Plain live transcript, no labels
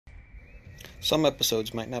Some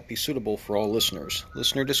episodes might not be suitable for all listeners.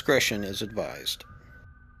 Listener discretion is advised.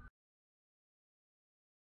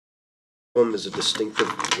 Is a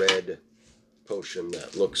distinctive red potion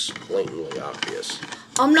that looks blatantly obvious.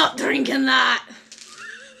 I'm not drinking that!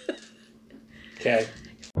 Okay.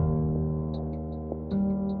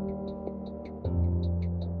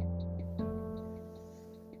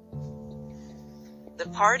 The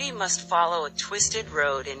party must follow a twisted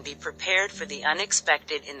road and be prepared for the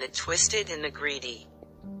unexpected in the twisted and the greedy.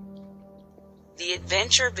 The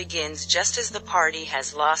adventure begins just as the party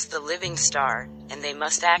has lost the living star, and they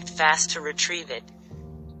must act fast to retrieve it.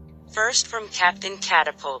 First from Captain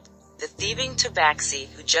Catapult, the thieving tabaxi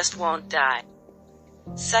who just won't die.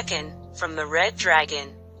 Second, from the Red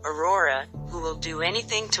Dragon, Aurora, who will do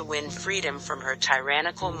anything to win freedom from her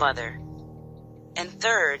tyrannical mother. And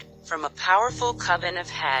third, from a powerful coven of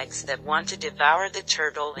hags that want to devour the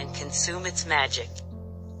turtle and consume its magic.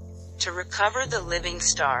 To recover the living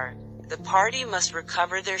star, the party must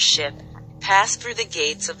recover their ship, pass through the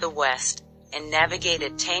gates of the west, and navigate a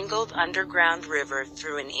tangled underground river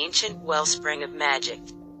through an ancient wellspring of magic.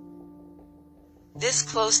 This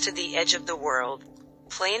close to the edge of the world,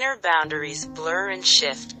 planar boundaries blur and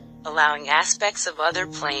shift, allowing aspects of other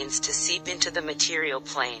planes to seep into the material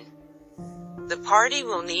plane. The party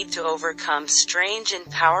will need to overcome strange and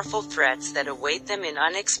powerful threats that await them in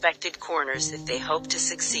unexpected corners if they hope to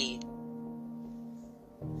succeed.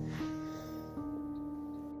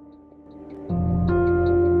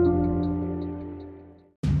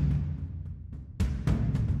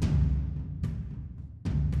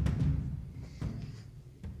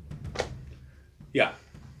 Yeah.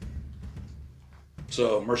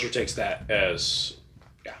 So Mercer takes that as,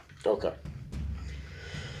 yeah. Okay.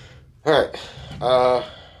 Alright.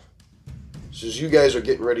 So as you guys are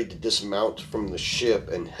getting ready to dismount from the ship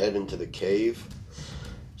and head into the cave,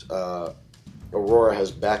 Aurora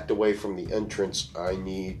has backed away from the entrance. I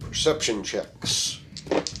need perception checks.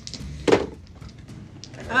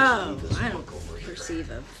 Oh, I don't perceive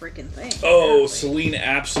a freaking thing. Oh, apparently. Celine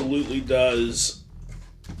absolutely does.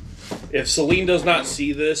 If Celine does not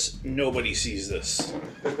see this, nobody sees this.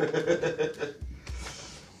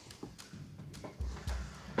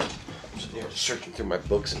 I'm sitting here searching through my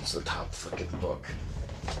books and it's the top fucking book.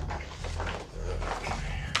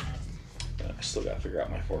 I still gotta figure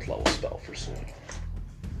out my 4th level spell for Celine.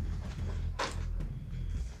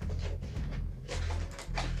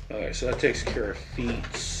 Okay, so that takes care of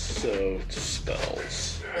feats, so it's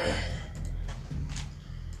spells.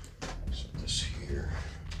 So this here.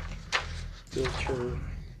 Filter.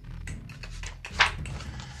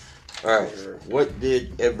 Alright, what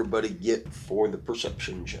did everybody get for the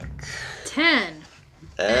perception check? 10.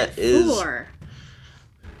 That is 4.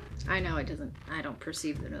 I know it doesn't. I don't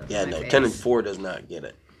perceive the. Yeah, no, 10 and 4 does not get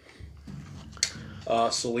it.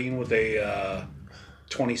 Celine with a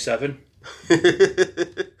 27.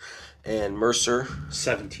 And Mercer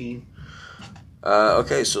 17.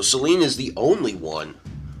 Okay, so Celine is the only one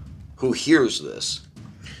who hears this.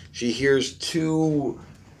 She hears two.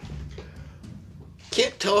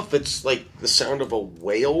 Can't tell if it's like the sound of a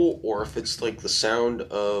whale or if it's like the sound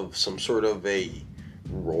of some sort of a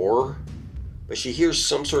roar. But she hears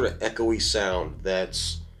some sort of echoey sound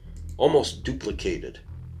that's almost duplicated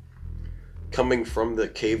coming from the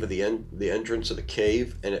cave of the entrance of the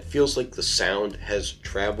cave, and it feels like the sound has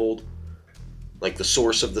traveled, like the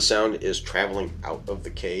source of the sound is traveling out of the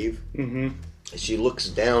cave. Mm-hmm. As she looks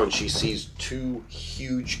down, she sees two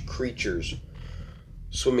huge creatures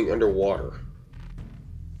swimming underwater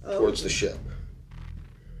towards the ship.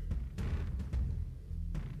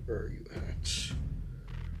 Where are you at?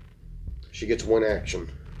 She gets one action.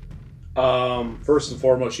 First and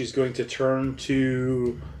foremost, she's going to turn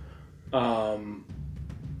to.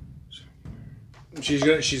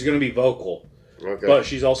 She's gonna be vocal, Okay. but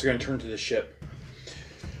she's also gonna turn to the ship.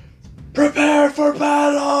 Prepare for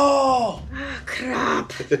battle! Ah,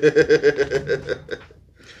 crap.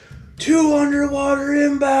 2 underwater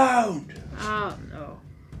inbound. Oh no.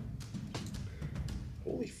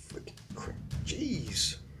 Holy freaking crap.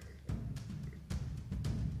 Jeez.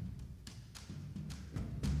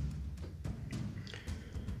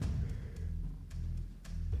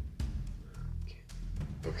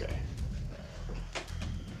 Okay.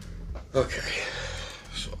 Okay.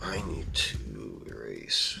 So I need to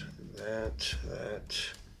erase that.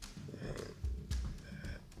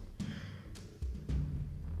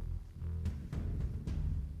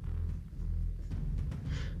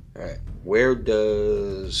 Alright. Where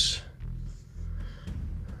does...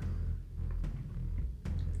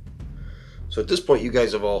 So at this point you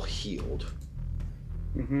guys have all healed.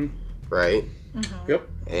 Mm-hmm. Right? Yep.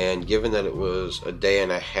 And given that it was a day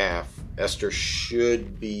and a half, Esther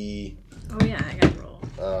should be... Oh yeah, I gotta roll.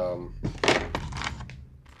 Um,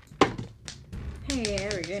 Hey,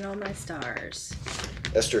 we're getting all my stars.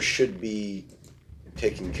 Esther should be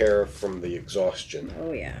taken care of from the exhaustion.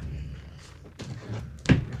 Oh yeah.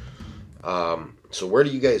 So where do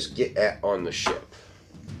you guys get at on the ship?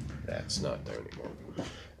 That's not there anymore.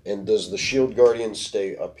 And does the Shield Guardian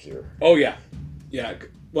stay up here? Oh yeah, yeah.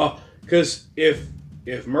 Well, because if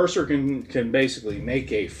Mercer can basically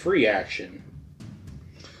make a free action,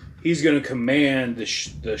 he's going to command the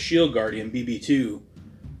Shield Guardian BB2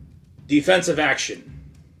 defensive action.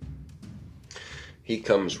 He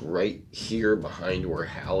comes right here behind where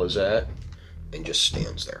Hal is at and just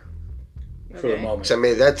stands there. For the moment. So, I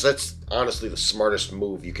mean, that's honestly the smartest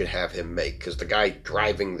move you could have him make, because the guy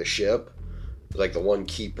driving the ship is like the one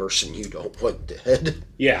key person you don't want dead.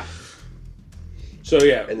 Yeah. So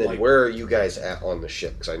yeah. And then where are you guys at on the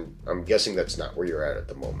ship? Because I'm guessing that's not where you're at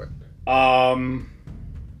the moment.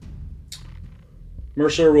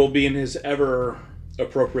 Mercer will be in his ever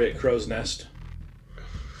appropriate crow's nest,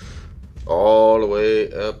 All the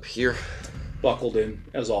way up here. buckled in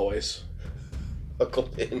as always.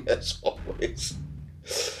 Buckled in as always.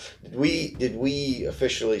 Did we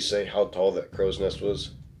officially say how tall that crow's nest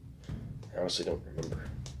was? I honestly don't remember.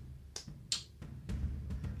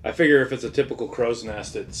 I figure if it's a typical crow's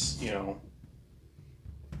nest, it's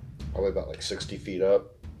Probably about like 60 feet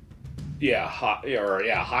up.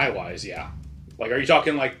 high wise, yeah. Like, are you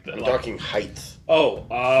talking like? I'm talking height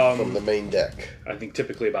From the main deck. I think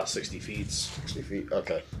typically about 60 feet. 60 feet.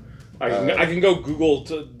 Okay. I can go Google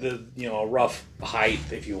to the a rough height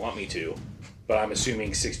if you want me to, but I'm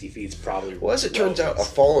assuming 60 feet's probably. Well, as it turns out, a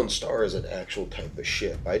fallen star is an actual type of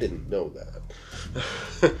ship. I didn't know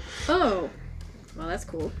that. Oh, well, that's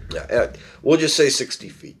cool. Yeah, we'll just say 60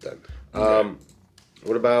 feet then. Okay.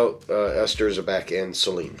 What about Esther as a back end,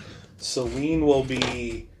 Celine? Celine will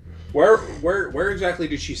be. Where exactly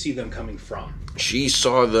did she see them coming from? She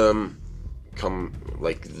saw them come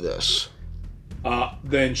like this.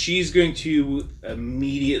 Then she's going to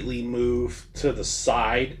immediately move to the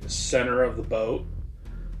side center of the boat.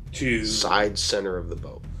 To Side center of the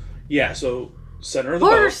boat. Yeah, so center of the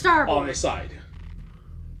Quarter boat starboard. on the side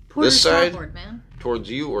This side? Starboard, man. Towards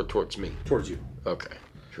you or towards me? towards you. Okay.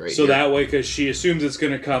 Right So here. that way, because she assumes it's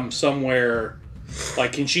going to come somewhere.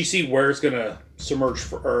 Like, can she see where it's going to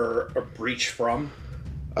submerge or breach from?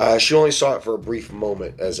 She only saw it for a brief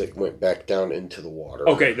moment as it went back down into the water.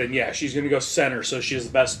 Okay, then yeah, she's going to go center, so she has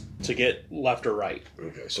the best to get left or right.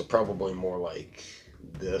 Okay, so probably more like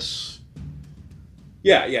this.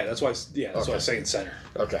 Yeah, that's why. That's why I Okay. was saying center.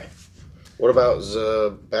 Okay. What about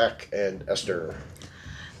Zabak and Esther?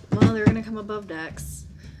 Well, they're gonna come above decks,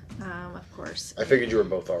 of course. I figured you were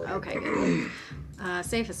both already. Okay, good.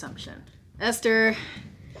 Safe assumption. Esther. Is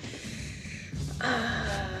it an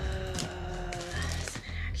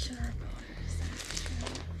action or a bonus action?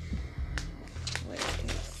 Wait,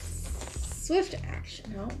 swift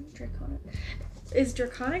action. No, draconic. Is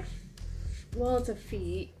draconic? Well, it's a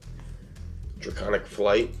feat. Draconic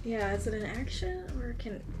flight. Yeah, is it an action or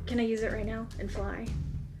can I use it right now and fly?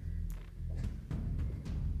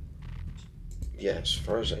 Yeah, as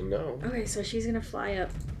far as I know. Okay, so she's gonna fly up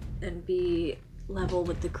and be level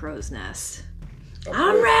with the crow's nest. Up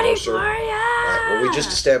I'm with ready Mercer. for ya! Alright, well, we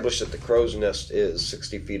just established that the crow's nest is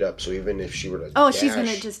 60 feet up, so even if she were to Oh, dash, she's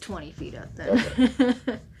gonna just 20 feet up then.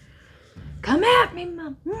 Come at me,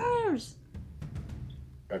 Mars!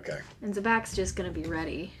 Okay. And Zabak's just gonna be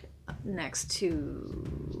ready next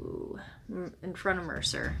to, in front of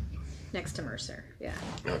Mercer. Next to Mercer, yeah.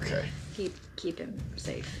 Okay. Keep him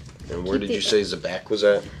safe. And where Keep did you the- say Zabak was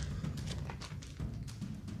at?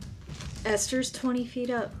 Esther's 20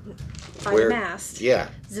 feet up by Where? the mast. Yeah.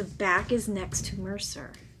 Zabak is next to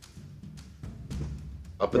Mercer.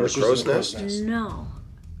 Up in Mercer's the crow's in the crow's nest? nest. No.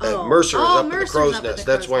 Mercer is up in the Mercer's crow's up in nest.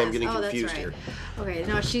 the That's crow's why I'm nest. getting Oh, that's confused right. here. Okay,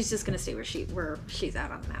 no, she's just gonna stay where she's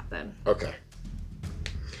at on the map then. Okay.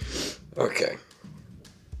 Okay.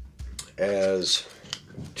 As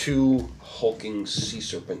two hulking sea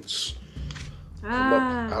serpents come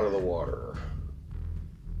up out of the water.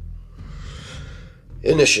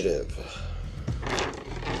 Initiative.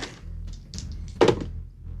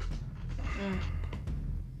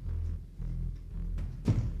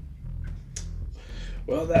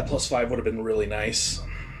 Well, that +5 would have been really nice.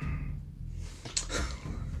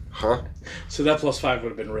 Huh? So that +5 would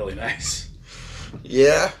have been really nice.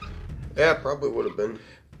 Yeah. Yeah, probably would have been.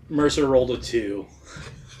 Mercer rolled a 2,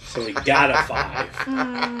 so we got a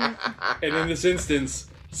 5. And in this instance,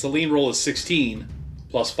 Celine rolled a 16,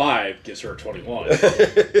 +5 gives her a 21.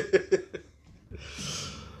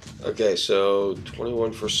 Okay, so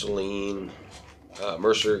 21 for Celine.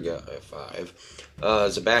 Mercer got a 5.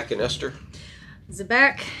 Zabak and Esther.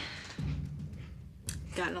 Zabak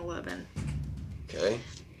got an 11. Okay.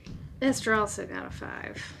 Esther also got a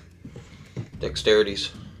 5.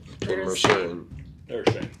 Dexterities between They're the Mercer same. and They're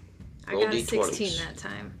the same. I Roll got a D20s. 16 that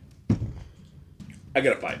time. I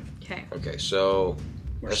got a 5. Okay. Okay, so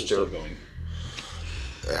Mercer's Esther, still going.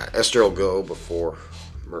 Esther will go before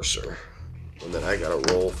Mercer. And then I got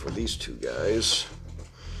to roll for these two guys.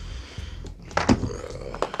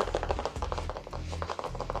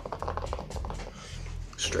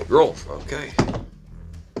 Straight roll. Okay.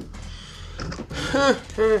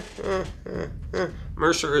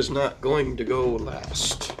 Mercer is not going to go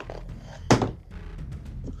last.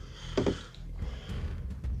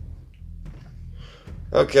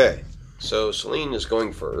 Okay, so Celine is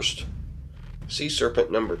going first. Sea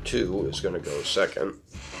Serpent number 2 is going to go second.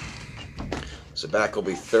 Zabak will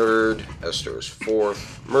be third. Esther is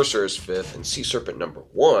fourth. Mercer is fifth. And Sea Serpent number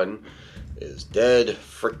 1 is dead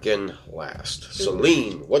frickin' last.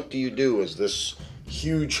 Celine, what do you do as this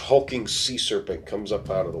huge hulking sea serpent comes up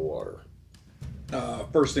out of the water?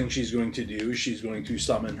 First thing she's going to do is she's going to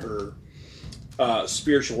summon her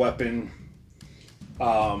spiritual weapon.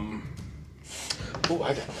 Oh,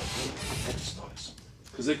 I got that.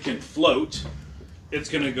 Because it can float. It's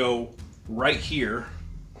going to go right here.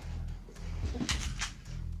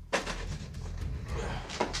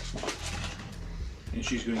 And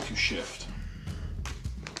she's going to shift.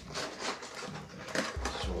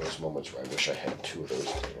 It's one of those moments where I wish I had 2 of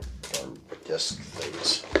those darn disc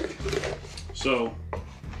things. So,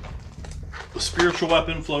 the spiritual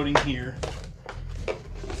weapon floating here.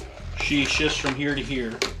 She shifts from here to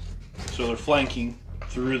here. So they're flanking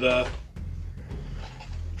through the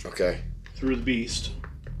Okay. beast.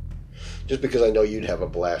 Just because I know you'd have a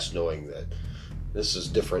blast knowing that this is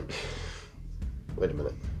different. Wait a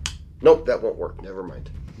minute. Nope, that won't work. Never mind.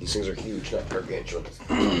 These things are huge, not gargantuan.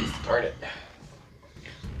 Darn it.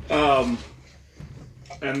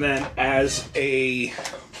 And then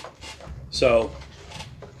so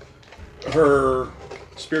her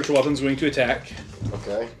spiritual weapon's going to attack,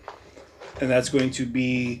 Okay. and that's going to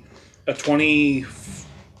be a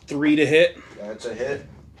 23 to hit. That's a hit.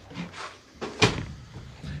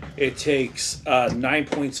 It takes 9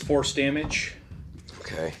 points force damage.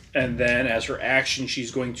 Okay. And then as her action,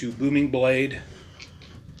 she's going to Booming Blade.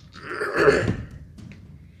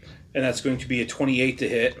 And that's going to be a 28 to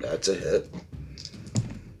hit. That's a hit.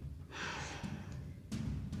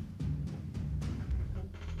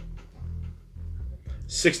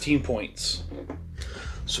 $16 points.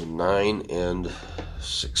 So 9 and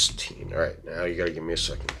 16. All right, now you got to give me a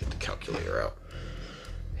second to get the calculator out.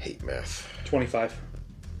 Hate math. 25.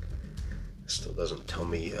 Still doesn't tell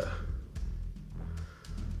me.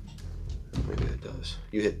 Maybe it does.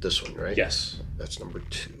 You hit this one, right? Yes. That's number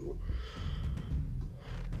 2.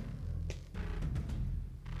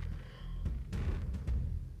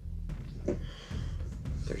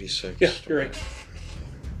 $36. Yeah, you're right.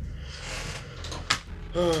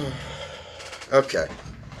 Okay.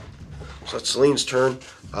 So it's Celine's turn.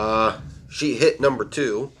 She hit number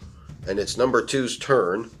 2, and it's number 2's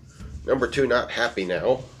turn. Number 2 not happy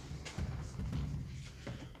now.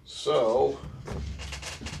 So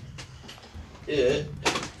it's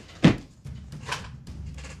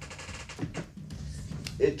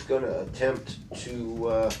gonna attempt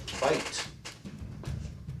to fight.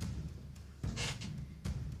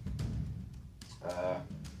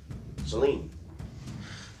 Celine.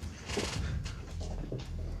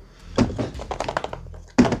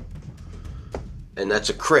 And that's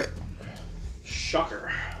a crit.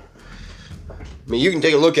 Shocker. I mean, you can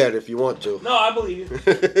take a look at it if you want to. No, I believe you.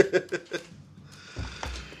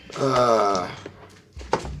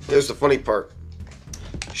 Here's the funny part.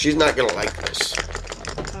 She's not gonna like this.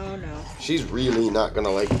 Oh no. She's really not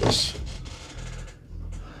gonna like this.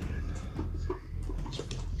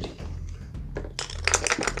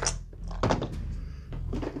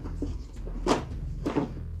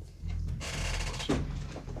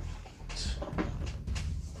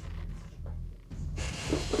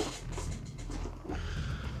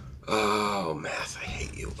 Oh, math, I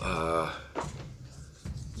hate you.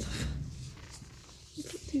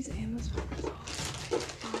 These Amazon.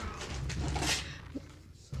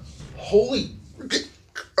 Holy.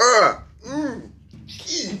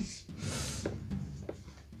 Jeez.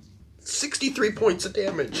 63 points of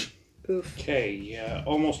damage. Oof. Okay, yeah,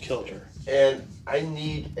 almost killed her. And I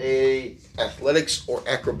need a athletics or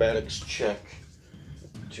acrobatics check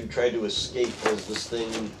to try to escape as this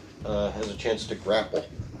thing has a chance to grapple.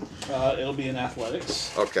 It'll be in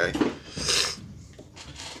athletics. Okay.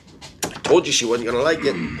 told you she wasn't going to like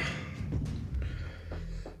it.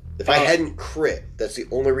 If I hadn't crit, that's the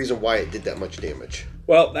only reason why it did that much damage.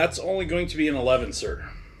 Well, that's only going to be an 11, sir.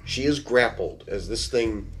 She is grappled as this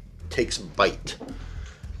thing takes bite.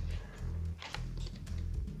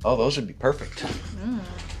 Oh, those would be perfect.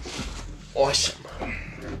 Awesome.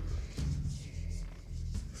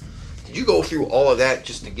 Did you go through all of that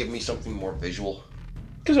just to give me something more visual?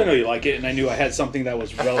 Because I know you like it, and I knew I had something that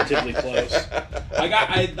was relatively close.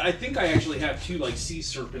 I think I actually have 2 like sea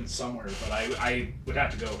serpents somewhere, but I would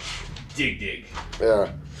have to go dig.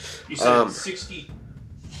 Yeah. You said 60.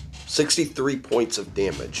 63 points of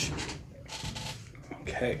damage.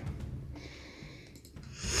 Okay.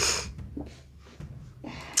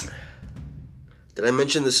 Did I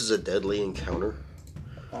mention this is a deadly encounter?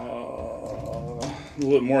 A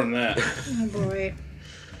little bit more than that. Oh boy.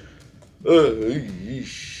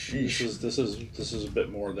 This is a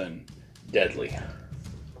bit more than deadly.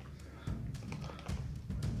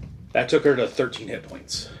 That took her to 13 hit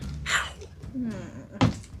points.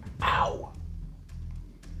 Ow.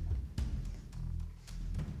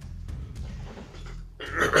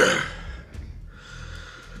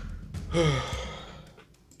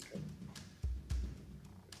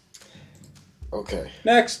 Okay.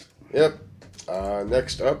 Next. Yep.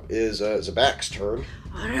 Next up is Zabak's turn.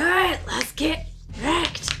 Alright, let's get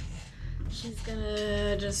wrecked. She's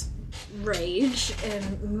gonna just rage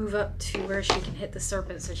and move up to where she can hit the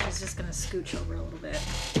serpent, so she's just gonna scooch over a little bit.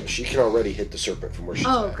 She can already hit the serpent from where she's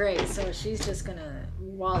at. Great, so she's just gonna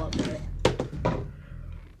wallop it.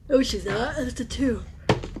 Oh, she's not? That's a 2.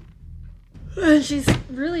 She's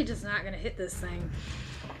really just not gonna hit this thing.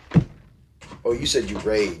 Oh, you said you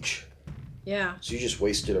rage. Yeah. So you just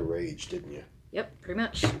wasted a rage, didn't you? Yep, pretty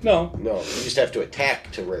much. No. No, you just have to attack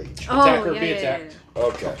to rage. Attack or be attacked.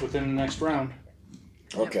 Okay. Within the next round.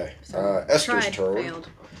 Okay. So Esther's tried, turn. failed.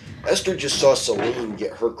 Esther just saw Celine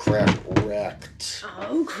get her crap wrecked.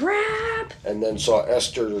 Oh, crap! And then saw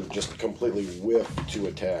Esther just completely whiff 2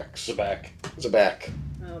 attacks. Zabak.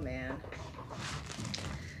 Oh, man.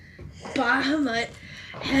 Bahamut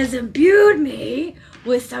has imbued me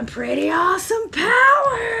with some pretty awesome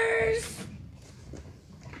powers!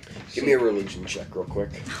 Give me a religion check real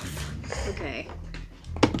quick. Okay.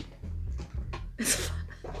 It's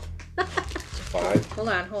a 5. Hold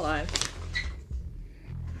on.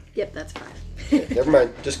 Yep, that's 5. Okay, never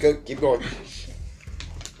mind. Just go. Keep going.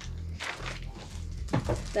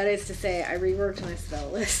 That is to say, I reworked my spell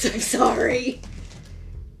list. I'm sorry.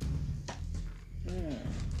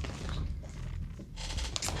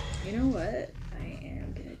 You know what? I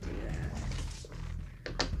am gonna do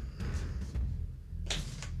that.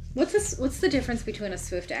 What's the difference between a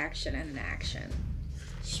swift action and an action?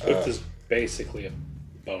 Swift is basically a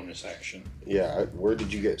bonus action. Yeah, where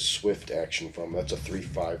did you get swift action from? That's a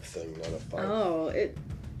 3-5 thing, not a 5. Oh,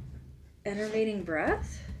 enervating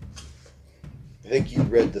breath? I think you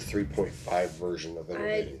read the 3.5 version of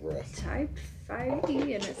Enervating I Breath. typed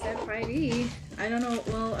 5e and it said 5e. I don't know.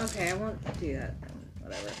 Well, okay, I won't do that then.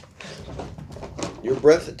 Whatever. Your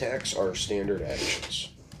breath attacks are standard actions.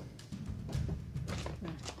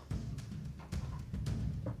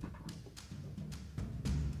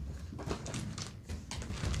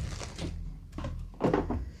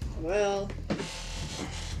 Well.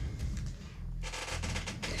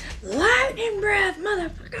 Lightning breath,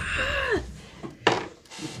 motherfucker!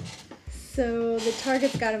 So the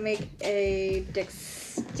target's gotta make a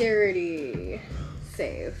dexterity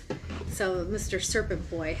save. So Mr. Serpent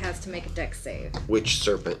Boy has to make a dex save. Which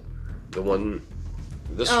serpent? The one...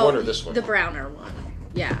 This one or this one? The browner one.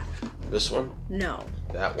 Yeah. This one? No.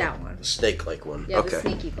 That one? That one. The snake-like one. Yeah, okay. the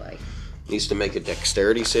sneaky play. Needs to make a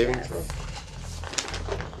dexterity saving Yes. throw.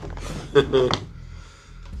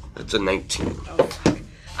 That's a 19. Oh, fuck.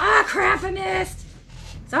 Ah, crap, I missed!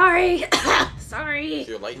 Sorry. Sorry. With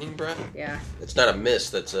your lightning breath? Yeah. It's not a miss,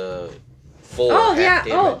 that's a full yeah. half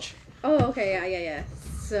damage. Oh, okay, yeah.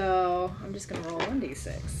 So, I'm just gonna roll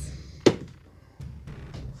 1d6.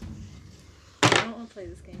 I don't want to play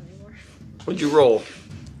this game anymore. What'd you roll?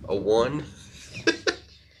 A 1?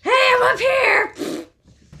 Hey, I'm up here!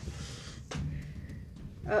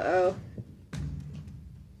 Uh-oh.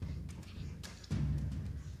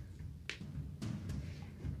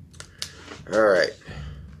 Alright.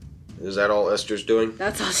 Is that all Esther's doing?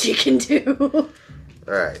 That's all she can do.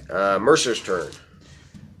 Alright. Mercer's turn.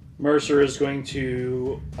 Mercer is going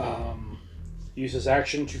to use his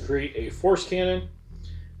action to create a force cannon,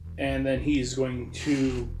 and then he's going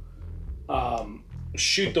to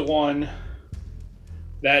shoot the one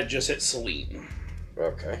that just hit Celine.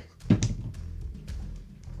 Okay.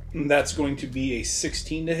 And that's going to be a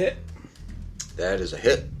 16 to hit. That is a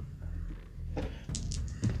hit.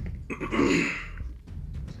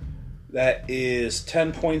 That is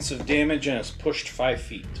 10 points of damage and it's pushed 5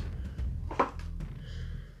 feet.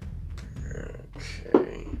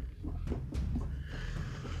 Okay.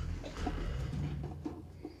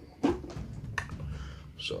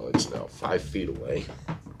 So it's now 5 feet away.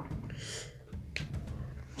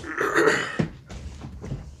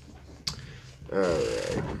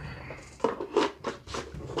 Alright.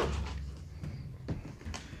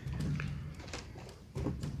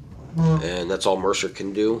 And that's all Mercer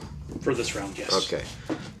can do? For this round, yes. Okay.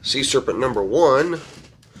 Sea Serpent number 1.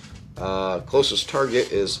 Closest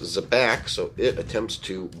target is Zabak, so it attempts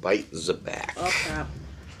to bite Zabak. Oh, crap.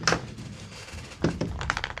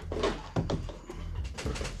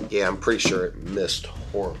 Yeah, I'm pretty sure it missed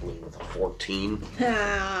horribly with a 14.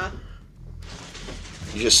 Ah.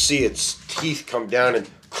 You just see its teeth come down and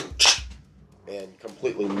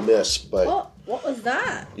completely miss, but What was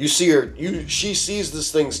that? you see her. She sees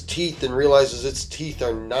this thing's teeth and realizes its teeth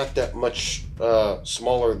are not that much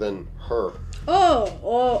smaller than her.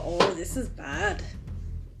 Oh, this is bad.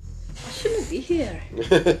 I shouldn't be here.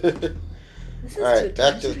 This is All right, too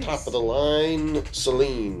back to the dangerous. top of the line,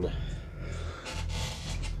 Celine.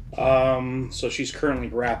 So she's currently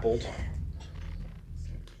grappled.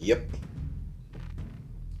 Yep.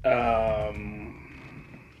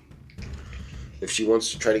 If she wants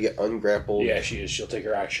to try to get ungrappled, Yeah, she is. She'll take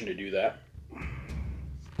her action to do that.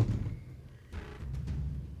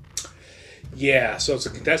 Yeah, so it's a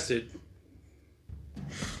contested.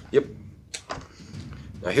 Yep.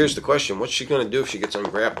 Now here's the question: what's she going to do if she gets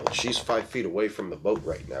ungrappled? She's 5 feet away from the boat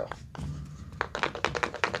right now.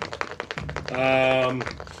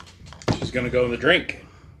 She's gonna go in the drink.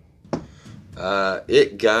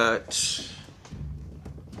 It got.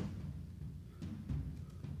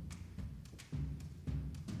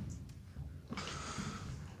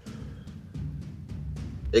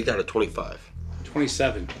 It got a 25.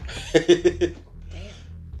 27.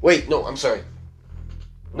 Wait, no, I'm sorry.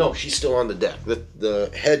 No, she's still on the deck. The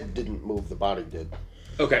head didn't move, the body did.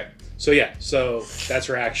 Okay, so yeah, so that's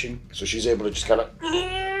her action. So she's able to just kind of.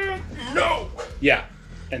 No! Yeah,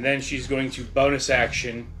 and then she's going to bonus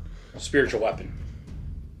action spiritual weapon.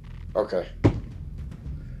 Okay.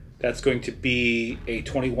 That's going to be a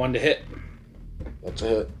 21 to hit. That's a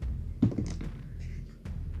hit.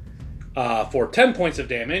 For 10 points of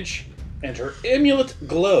damage, and her amulet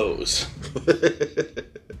glows.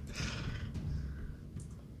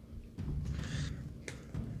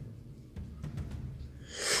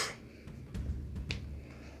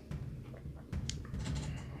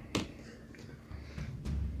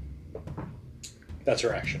 That's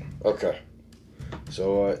her action. Okay.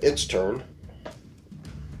 So its turn.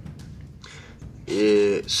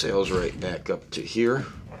 It sails right back up to here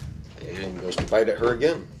and goes to bite at her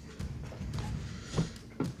again.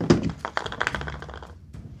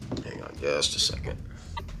 Hang on just a second.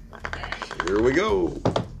 Here we go.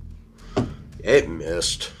 It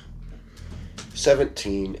missed.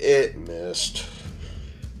 17. It missed.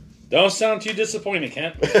 Don't sound too disappointed,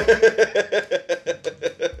 Kent.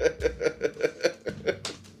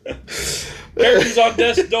 Character's on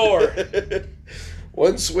death's door.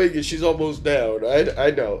 One swing and she's almost down.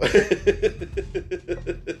 I know.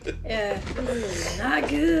 Yeah, this is not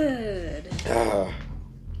good. Well,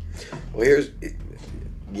 here's...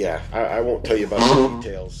 Yeah, I won't tell you about the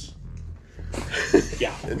details.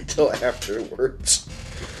 Yeah. Until afterwards.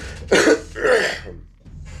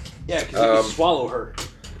 Yeah, because you can swallow her.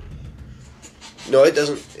 No, it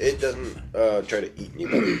doesn't. It doesn't try to eat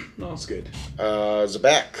anybody. No, that's good.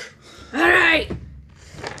 Zabak. All right.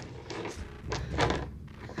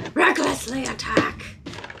 Recklessly attack.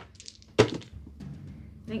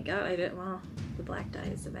 Thank God I didn't. Well, the black die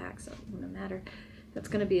is the back, so it wouldn't matter. That's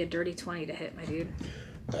going to be a dirty 20 to hit, my dude.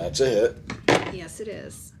 That's a hit. Yes, it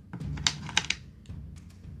is.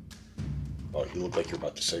 Oh, you look like you're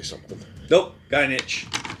about to say something. Nope, got an itch.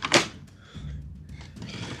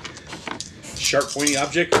 Sharp, pointy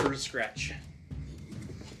object for a scratch.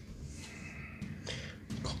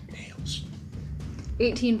 Nails.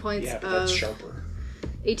 18 points Yeah, but of that's sharper.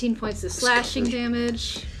 18 points of slashing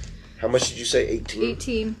damage. How much did you say? 18?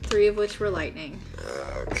 18, 3 of which were lightning.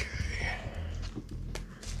 Okay.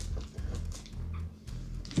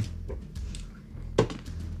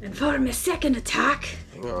 And for my second attack,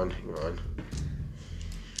 Hang on.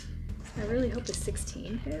 I really hope a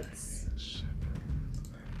 16 hits.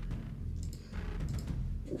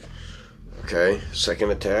 Okay,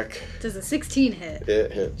 second attack. Does a 16 hit?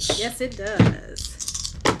 It hits. Yes, it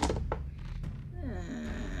does.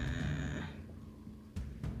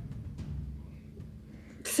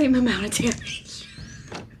 Same amount of damage.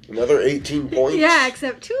 Another 18 points? Yeah,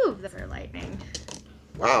 except 2 of them are lightning.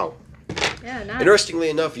 Wow. Yeah, nice. Interestingly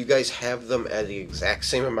enough, you guys have them at the exact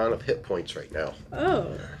same amount of hit points right now.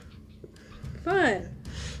 Oh. Fun.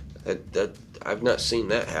 That I've not seen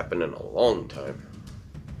that happen in a long time.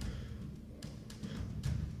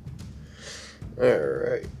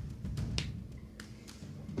 Alright.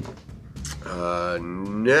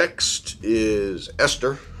 Next is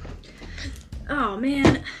Esther. Oh,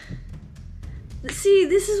 man. See,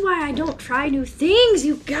 this is why I don't try new things,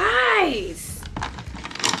 you guys.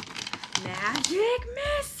 Magic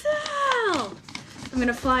missile. I'm going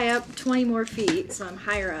to fly up 20 more feet, so I'm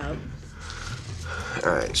higher up.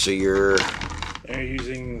 Alright, so you're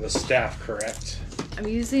using the staff, correct? I'm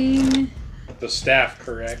using The staff,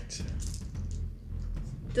 correct?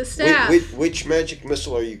 the staff. Which magic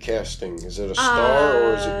missile are you casting? Is it a star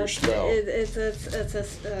or is it your spell? It's a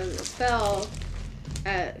spell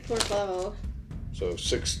at 4th level. So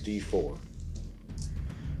 6d4.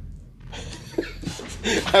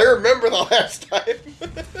 I remember the last time.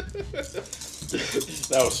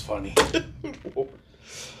 That was funny.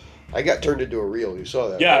 I got turned into a reel. You saw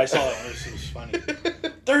that? Yeah, right? I saw that. This was funny.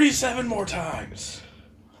 37 more times.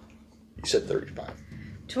 You said 35.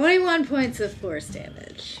 21 points of force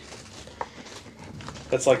damage.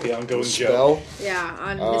 That's like the ongoing joke. Spell? Yeah,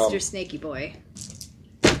 on Mr. Snaky Boy.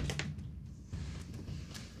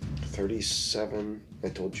 37. I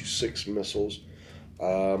told you 6 missiles.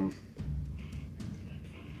 I'm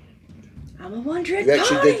a one-trick You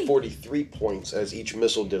actually pony. did 43 points, as each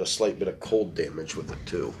missile did a slight bit of cold damage with it,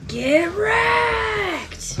 too. Get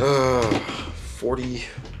wrecked! 40. Is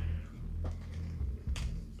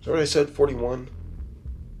that what I said? 41?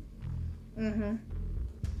 Mm-hmm.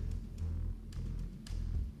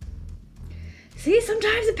 See,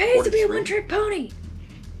 sometimes it pays to be a 43. one-trick pony.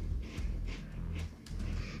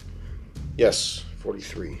 Yes,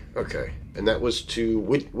 43. Okay. And that was to...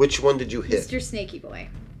 Which one did you hit? Mr. Snaky Boy.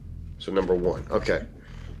 So number 1. Okay.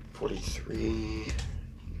 43...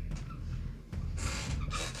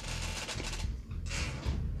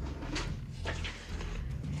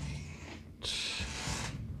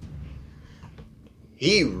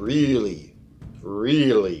 He really,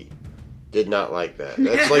 really did not like that.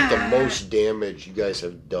 That's like the most damage you guys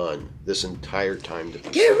have done this entire time.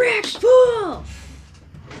 Get wrecked, fool!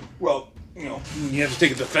 Well, you have to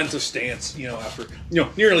take a defensive stance, after,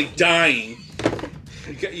 nearly dying.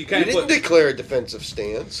 You kind You of didn't declare a defensive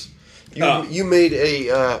stance. You made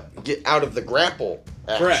a get out of the grapple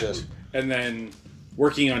action. correct. And then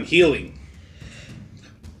working on healing.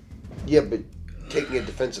 Yeah, but taking a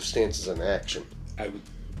defensive stance is an action.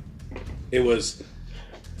 It was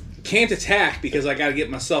can't attack because I got to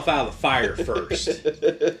get myself out of the fire first.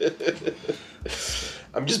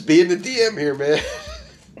 I'm just being the DM here, man.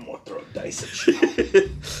 I'm gonna throw dice at you.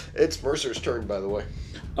 It's Mercer's turn, by the way.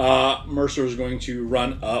 Mercer is going to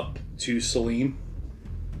run up to Salim.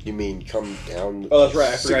 You mean come down? Oh, that's right.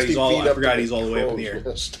 I 60 forgot he's all. feet I up forgot to he's all the way up in the air. crow's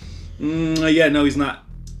nest. Yeah, no, he's not.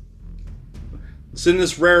 It's in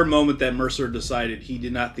this rare moment that Mercer decided he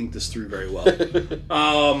did not think this through very well.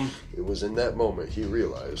 It was in that moment he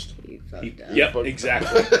realized. You fucked up. Yep,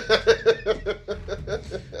 exactly.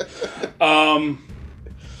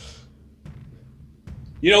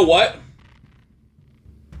 You know what?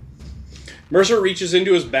 Mercer reaches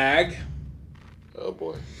into his bag, Oh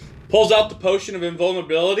boy. pulls out the potion of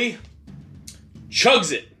invulnerability,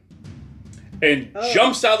 chugs it, and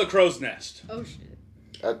jumps out of the crow's nest. Oh, shit.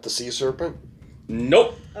 At the sea serpent?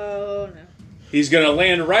 Nope. Oh, no. He's going to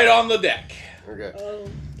land right on the deck. Okay. Oh,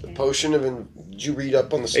 The potion of... Did you read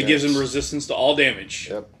up on the stats? It gives him resistance to all damage.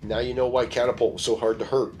 Yep. Now you know why catapult was so hard to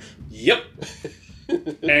hurt. Yep.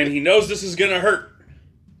 And he knows this is going to hurt.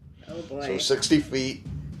 oh boy. So 60 feet.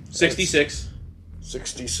 66.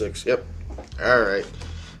 66. Yep. All right.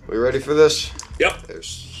 We ready for this? Yep.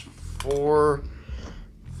 There's 4,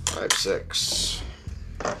 5, 6.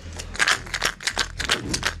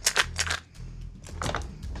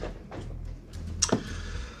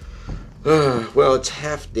 Well, it's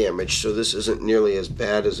half damage, so this isn't nearly as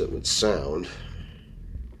bad as it would sound.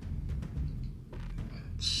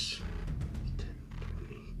 It's 10,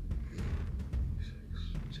 20,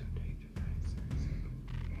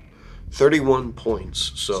 31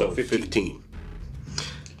 points, so 15.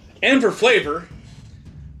 And for flavor,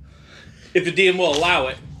 if the DM will allow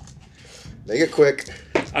it, Make it quick.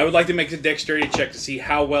 I would like to make a dexterity check to see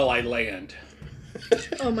how well I land.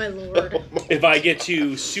 Oh, my lord. If I get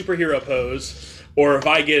to superhero pose, or if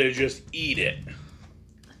I get to just eat it.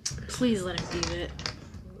 Please let him do it.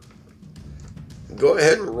 Go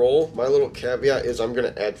ahead and roll. My little caveat is I'm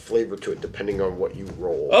going to add flavor to it depending on what you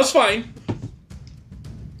roll. Oh, that's fine.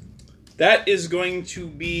 That is going to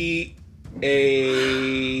be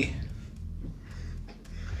a...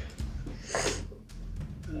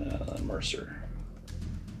 Mercer.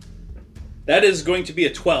 That is going to be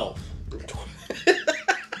a 12.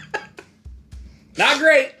 Not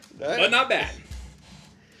great, but not bad.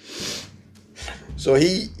 So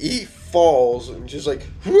he falls and just like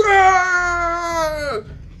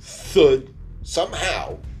thud.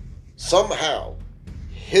 Somehow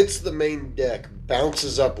hits the main deck,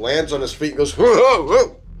 bounces up, lands on his feet, and goes, whoa, whoa,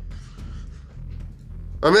 whoa.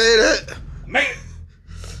 I made it.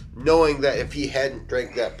 Knowing that if he hadn't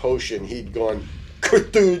drank that potion, he'd gone,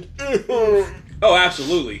 dude. Oh,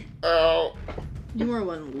 absolutely. Ow. You were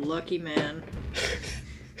one lucky man.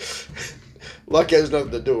 Luck has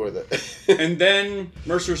nothing to do with it. And then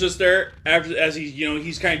Mercer's just there as he's,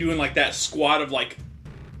 he's kind of doing like that squat of like,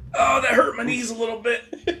 oh, that hurt my knees a little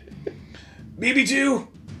bit. BB2,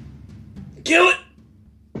 kill it.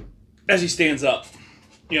 As he stands up,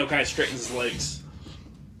 kind of straightens his legs.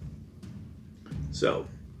 So,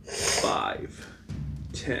 5,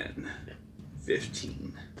 10,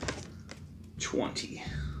 15, 20.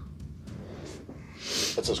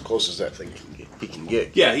 That's as close as that thing he can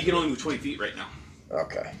get. Yeah, he can only move 20 feet right now.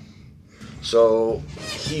 Okay. So,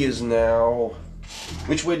 he is now...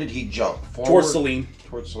 Which way did he jump? Forward? Towards Celine.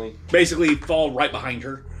 Towards Celine. Basically, fall right behind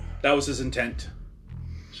her. That was his intent.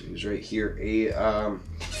 So he was right here.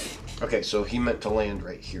 Okay, so he meant to land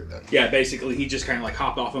right here then. Yeah, basically, he just kind of like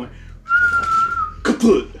hopped off and went...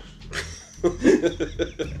 Kaput!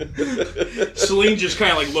 Celine just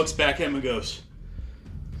kind of like looks back at him and goes,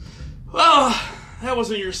 well, that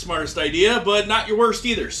wasn't your smartest idea, but not your worst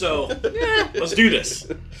either, so let's do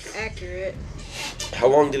this. Accurate. How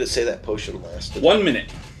long did it say that potion lasted? 1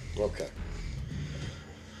 minute. Okay.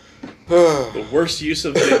 The worst use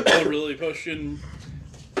of the invulnerability potion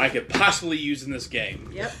I could possibly use in this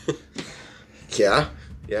game. Yep. Yeah,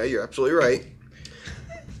 you're absolutely right.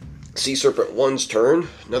 Sea Serpent 1's turn.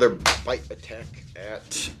 Another bite attack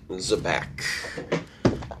at Zabak.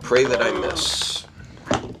 Pray that I miss.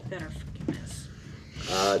 Better fucking miss.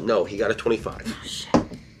 No, he got a 25. Oh, shit.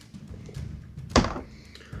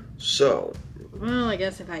 So. Well, I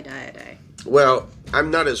guess if I die, I die. Well, I'm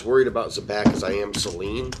not as worried about Zabak as I am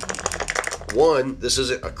Celine. 1, this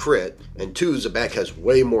isn't a crit, and 2, Zabak has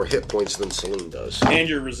way more hit points than Celine does. And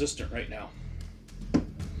you're resistant right now.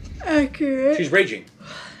 Accurate. She's raging.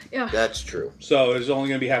 Yeah. That's true. So it's only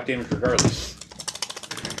going to be half damage regardless.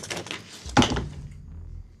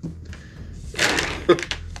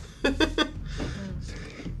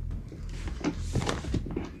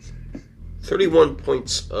 $31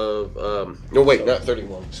 points of... no, wait, not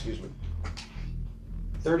 31. Excuse me.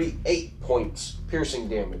 38 points piercing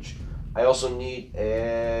damage. I also need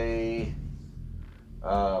a...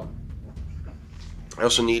 I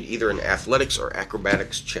also need either an athletics or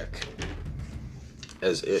acrobatics check.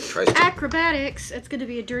 As it tries to... Acrobatics. It's going to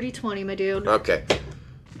be a dirty 20, my dude. Okay.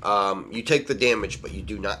 You take the damage, but you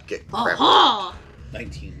do not get crap. Aha!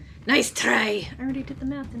 19. Nice try. I already did the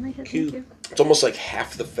math in my head. Thank you. It's almost like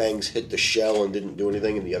half the fangs hit the shell and didn't do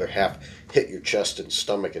anything, and the other half hit your chest and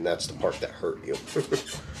stomach, and that's the part that hurt you.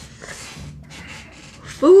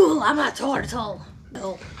 Fool, I'm a turtle.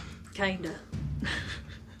 Well, kinda.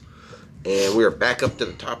 And we are back up to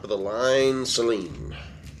the top of the line. Celine.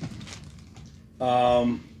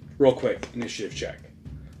 Real quick, initiative check.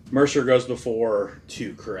 Mercer goes before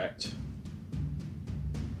 2, correct?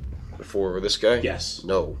 Before this guy? Yes.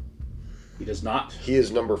 No. He does not? He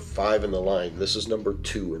is number 5 in the line. This is number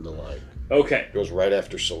 2 in the line. Okay. Goes right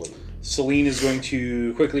after Celine. Celine is going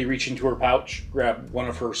to quickly reach into her pouch, grab one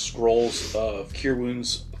of her scrolls of Cure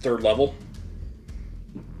Wounds, 3rd level.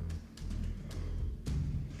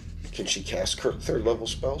 Can she cast 3rd level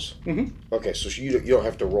spells? Mm-hmm. Okay, so you don't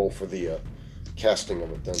have to roll for the casting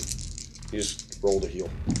of it then. You just roll to heal.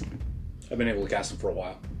 I've been able to cast them for a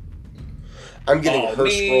while. I'm getting her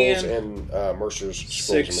man. scrolls and Mercer's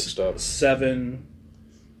scrolls 6, mixed up. 7,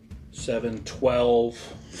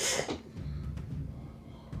 12.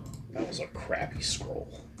 That was a crappy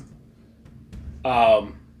scroll.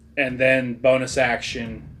 And then bonus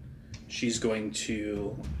action, she's going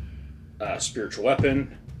to spiritual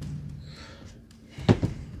weapon.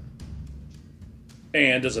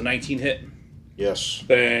 And does a 19 hit? Yes.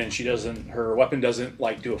 Then her weapon doesn't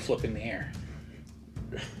do a flip in the air.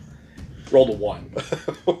 Rolled a 1.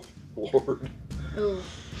 Lord. Ooh.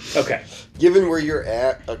 Okay. Given where you're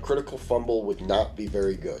at, a critical fumble would not be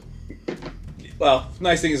very good. Well,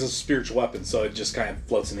 nice thing is it's a spiritual weapon, so it just kind of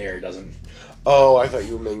floats in the air. It doesn't... Oh, I thought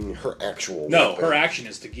you were meaning her actual No, weapon. her action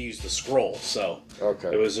is to use the scroll, so...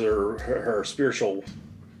 Okay. It was her spiritual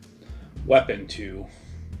weapon to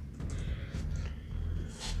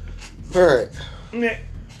Alright. Meh.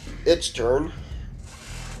 Its turn.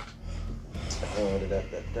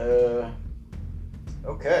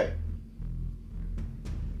 Okay.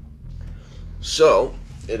 So,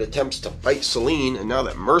 it attempts to fight Celine, and now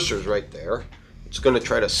that Mercer's right there, it's going to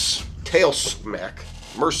try to tail smack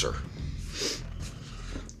Mercer.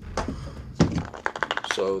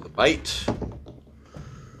 So, the bite,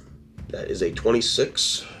 that is a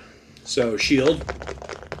 26. So, shield.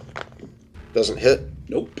 Doesn't hit.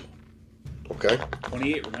 Nope. Okay.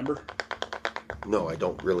 28, remember? No, I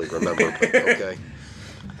don't really remember. But okay.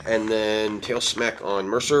 And then tail smack on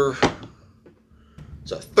Mercer.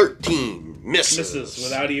 It's a 13. Misses.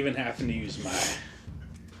 Without even having to use my...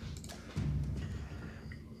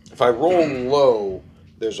 If I roll low,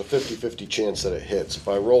 there's a 50-50 chance that it hits. If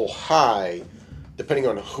I roll high, depending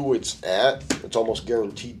on who it's at, it's almost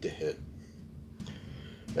guaranteed to hit.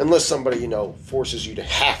 Unless somebody, forces you to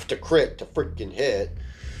have to crit to freaking hit.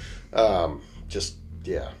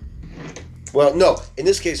 Yeah. Well, no. In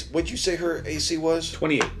this case, what'd you say her AC was?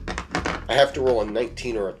 28. I have to roll a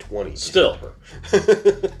 19 or a 20. Still.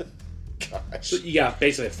 Gosh. So you got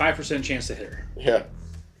basically a 5% chance to hit her. Yeah.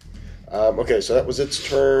 Okay, so that was its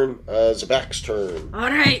turn. Zabak's turn.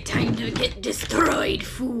 Alright, time to get destroyed,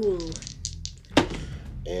 fool.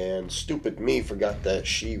 And stupid me forgot that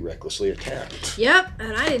she recklessly attacked. Yep,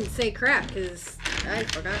 and I didn't say crap, because I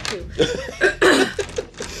forgot to.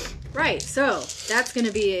 Right, so that's going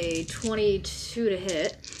to be a 22 to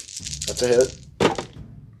hit. That's a hit.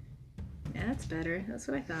 Yeah, that's better. That's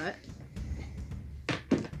what I thought.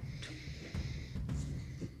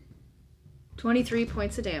 23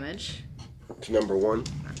 points of damage. To number one.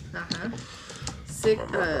 Uh-huh.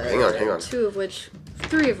 Hang on. 3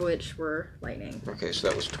 of which were lightning. Okay, so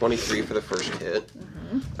that was 23 for the first hit.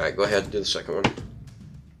 Mm-hmm. Alright, go ahead and do the second one.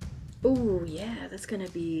 Oh, yeah, that's going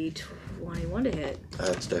to be 21 to hit.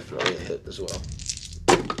 That's definitely a hit as well.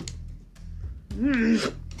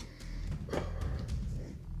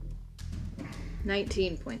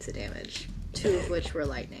 19 points of damage. 2 of which were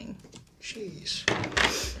lightning. Jeez.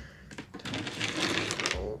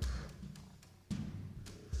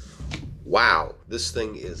 Wow, this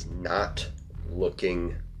thing is not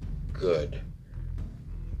looking good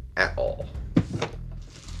at all.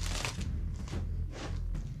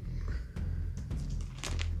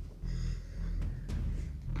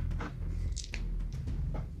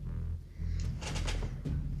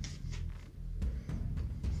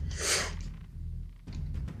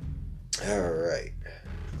 Alright.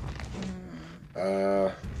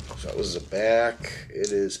 So that was the back.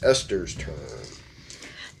 It is Esther's turn.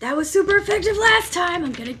 That was super effective last time.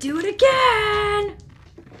 I'm gonna do it again.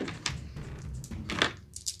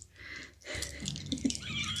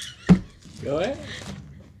 Go ahead.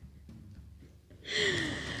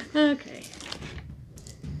 Okay.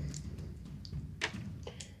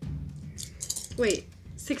 Wait,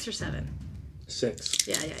 6 or 7? 6.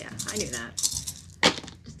 Yeah. I knew that.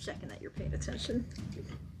 Just checking that you're paying attention.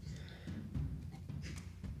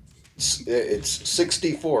 It's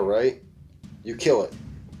 64, right? You kill it.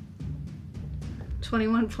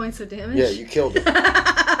 21 points of damage? Yeah, you killed it. When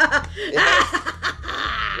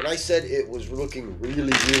I said it was looking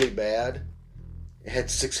really, really bad, it had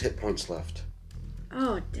 6 hit points left.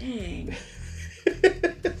 Oh, dang.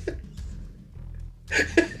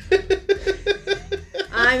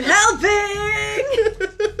 I'm helping!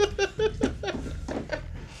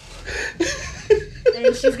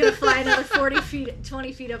 And she's gonna fly another 20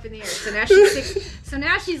 feet up in the air. So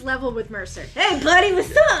now she's level with Mercer. Hey, buddy,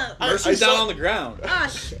 what's up? Mercer's down on the ground. Oh,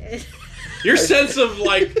 shit. Your sense of,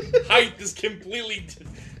 height is completely...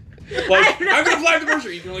 I'm gonna fly to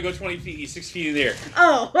Mercer. You can only go 20 feet. He's 6 feet in the air.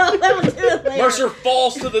 Oh, well, that will do it later. Mercer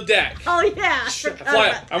falls to the deck. Oh, yeah. Fly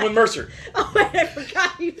up. I'm with Mercer. Oh, wait, I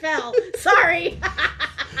forgot you fell. Sorry.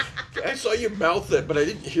 I saw you mouth it, but I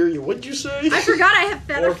didn't hear you. What'd you say? I forgot I have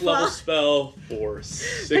feather 4th level spell for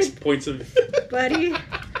 6 points of... Buddy,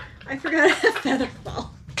 I forgot I have feather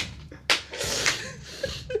fall.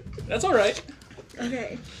 That's alright.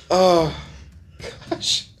 Okay. Oh,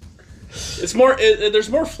 gosh. It's more. There's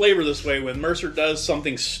more flavor this way when Mercer does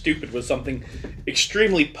something stupid with something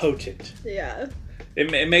extremely potent. Yeah.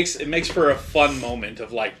 It makes for a fun moment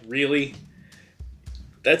of really.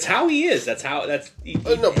 That's how he is. That's how.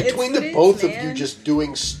 No, between the both of you just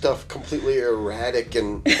doing stuff completely erratic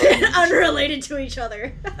and unrelated to each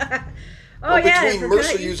other. Oh, well, yeah, between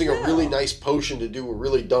Mercer using a really nice potion to do a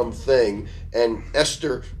really dumb thing, and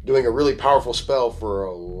Esther doing a really powerful spell for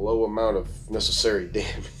a low amount of necessary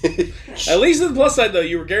damage. At least on the plus side, though,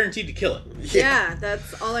 you were guaranteed to kill it. Yeah,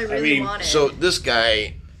 that's all I really wanted. So this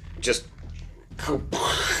guy just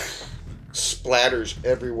splatters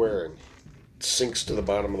everywhere and sinks to the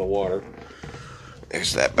bottom of the water.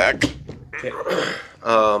 There's that back. Okay.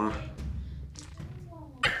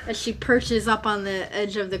 As she perches up on the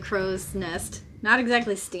edge of the crow's nest, not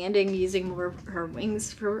exactly standing, using more of her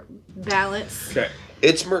wings for balance. Okay.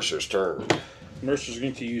 It's Mercer's turn. Mercer's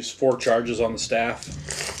going to use 4 charges on the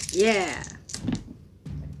staff. Yeah.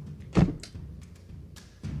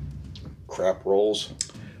 Crap rolls.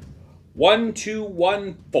 1, 2,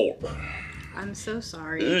 1, 4. I'm so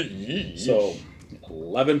sorry. So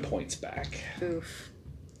 11 points back. Oof.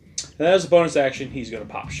 And as a bonus action, he's going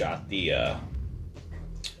to pop shot the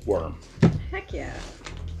worm. Heck yeah.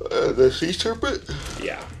 The sea serpent?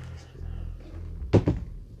 Yeah.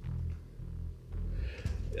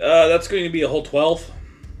 That's going to be a whole 12.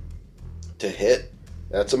 To hit.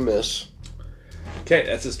 That's a miss. Okay,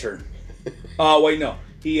 that's his turn. Wait, no.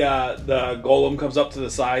 The golem comes up to the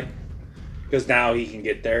side because now he can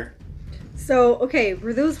get there. So, okay,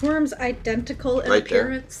 were those worms identical in Right there.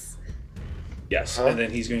 appearance? Yes, Huh? and then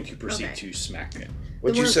he's going to proceed Okay. to smack him.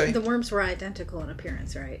 What'd you say? The worms were identical in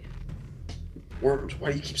appearance, right? Worms.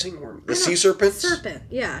 Why do you keep saying worms? The sea serpents? Serpent,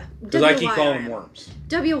 yeah. Because I keep calling them WYRM. worms.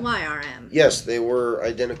 WYRM. Yes, they were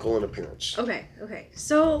identical in appearance. Okay.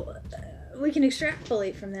 So, we can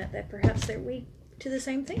extrapolate from that perhaps they're weak to the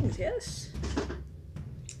same things, yes?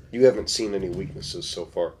 You haven't seen any weaknesses so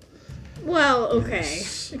far. Well, okay.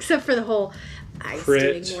 Except for the whole ice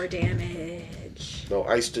Crit. doing more damage. No,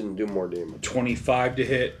 ice didn't do more damage. 25 to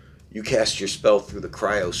hit. You cast your spell through the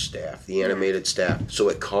cryo staff, the animated staff, so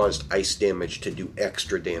it caused ice damage to do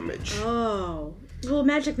extra damage. Oh. Well,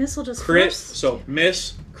 magic missile just Crit. forced- So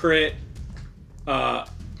miss, crit,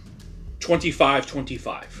 25,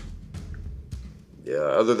 25. Yeah,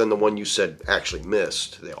 other than the one you said actually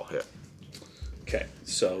missed, they all hit. Okay,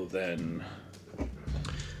 so then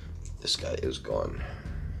This guy is gone.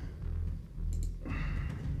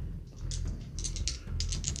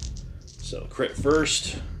 so crit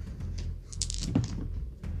first.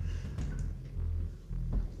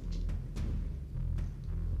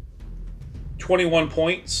 $21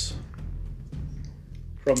 points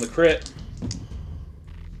from the crit.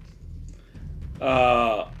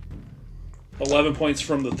 11 points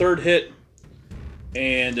from the third hit,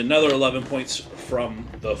 and another 11 points from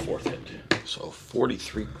the fourth hit. So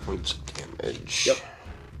 43 points of damage. Yep.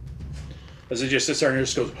 As it just sits there and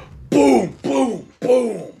just goes boom, boom,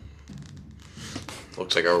 boom.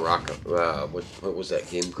 Looks like a rock. What was that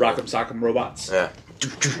game called? Rock'em Sock'em Robots. Yeah.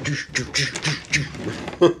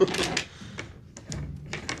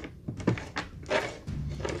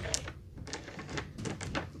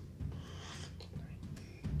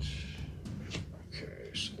 Okay,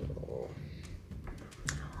 so Oh,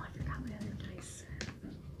 I forgot my other dice.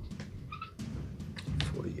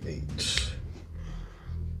 48.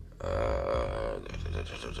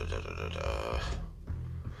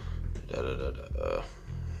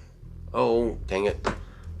 Oh, dang it.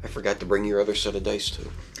 I forgot to bring your other set of dice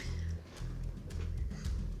too.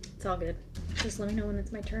 It's all good. Just let me know when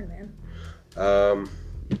it's my turn, man.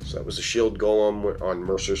 So that was a shield golem on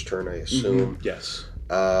Mercer's turn, I assume. Yes.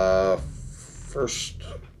 First.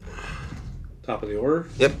 Top of the order.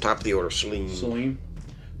 Yep, top of the order, Celine. Celine.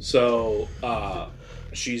 So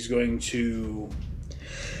she's going to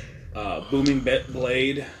booming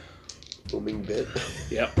blade. Booming bit.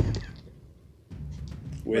 Yep.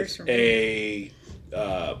 Works With for me.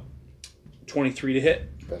 a 23 to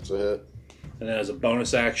hit, That's a hit. and then as a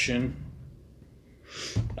bonus action,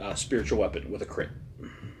 spiritual weapon with a crit.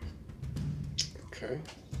 Okay.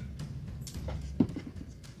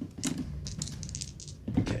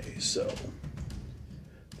 Okay, so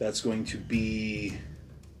that's going to be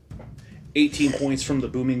 18 points from the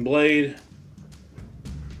booming blade,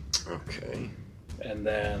 Okay. and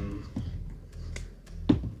then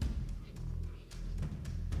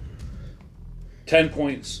 10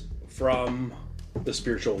 points from the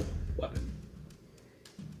spiritual weapon.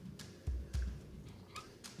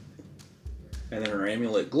 And then her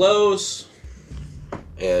amulet glows.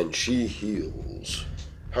 And she heals.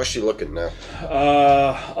 How's she looking now?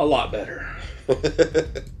 A lot better.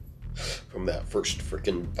 From that first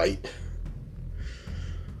freaking bite.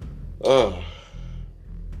 Oh.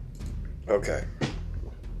 Okay.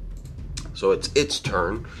 So it's its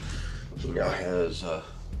turn. He now has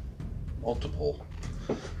multiple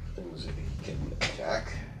things that he can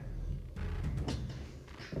attack.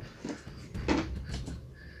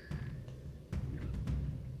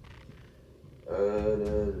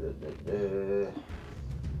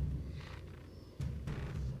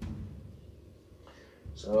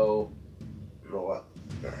 So, you know what?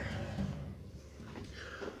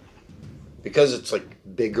 Because it's like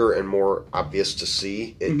bigger and more obvious to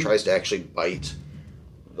see, it tries to actually bite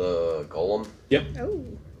the golem. Yep. Oh.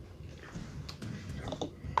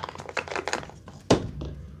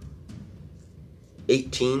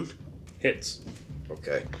 $18. Hits.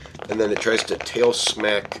 Okay. And then it tries to tail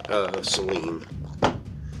smack Celine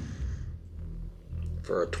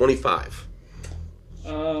for a 25.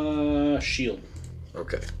 Shield.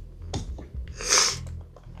 Okay.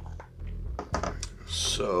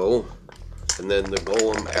 So, and then the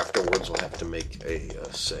golem afterwards will have to make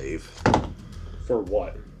a save. For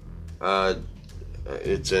what?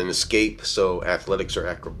 It's an escape, so athletics or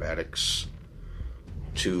acrobatics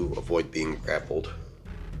to avoid being grappled.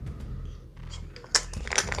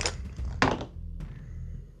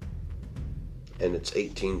 And it's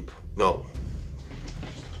 18. No.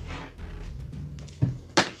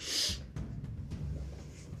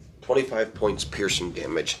 $25 points piercing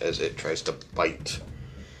damage as it tries to bite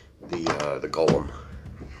the golem.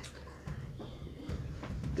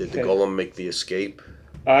 Did the golem make the escape?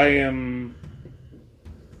 I'm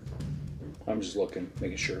just looking,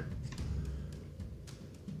 making sure.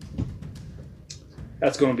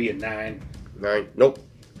 That's going to be a 9. 9. Nope.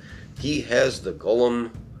 He has the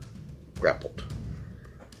golem grappled.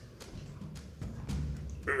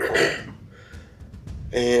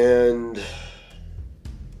 And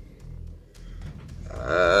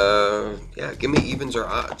yeah, give me evens or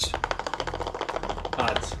odds.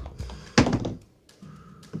 Odds.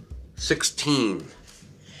 16.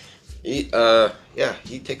 He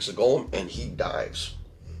takes the golem and he dives.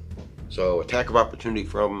 So attack of opportunity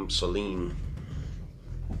from Celine.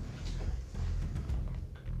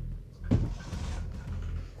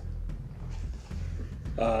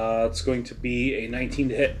 It's going to be a 19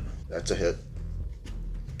 to hit. That's a hit.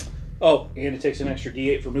 Oh, and it takes an extra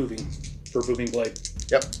D8 for moving blade.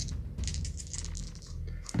 Yep.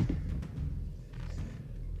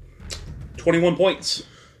 21 points.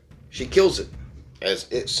 She kills it as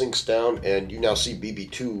it sinks down, and you now see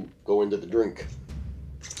BB2 go into the drink.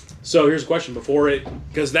 So here's a question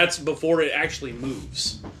because that's before it actually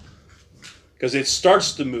moves. Because it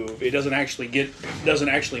starts to move, it doesn't actually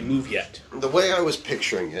move yet. The way I was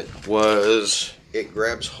picturing it was it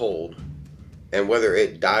grabs hold, and whether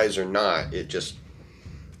it dies or not, it just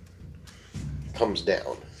comes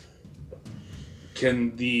down.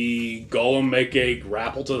 Can the golem make a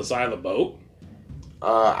grapple to the side of the boat?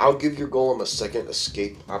 I'll give your golem a second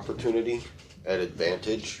escape opportunity at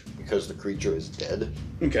advantage because the creature is dead.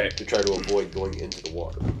 Okay. To try to avoid going into the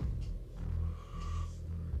water.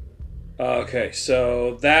 Okay,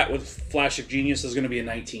 so that with Flash of Genius is going to be a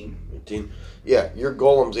 19. 19. Yeah, your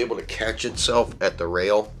golem's able to catch itself at the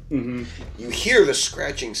rail. Mm-hmm. You hear the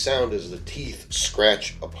scratching sound as the teeth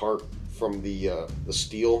scratch apart from the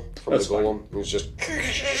steel from That's the golem. It's just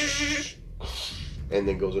and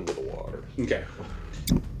then goes into the water. Okay.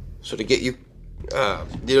 So to get you, so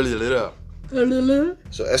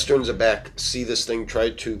Esther and Zabak see this thing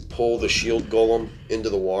try to pull the shield golem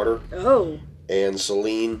into the water. Oh. And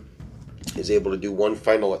Celine is able to do one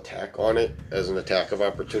final attack on it as an attack of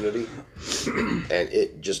opportunity, and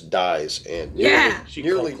it just dies and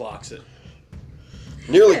nearly clocks it.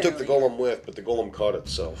 Nearly took the golem with, but the golem caught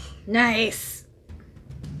itself. Nice.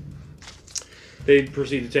 They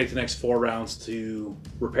proceed to take the next 4 rounds to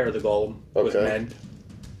repair the golem with men.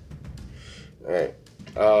 All right.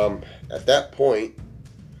 At that point,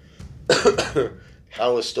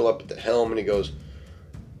 Hal is still up at the helm, and he goes,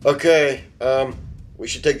 "Okay, we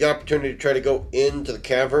should take the opportunity to try to go into the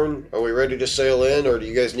cavern. Are we ready to sail in, or do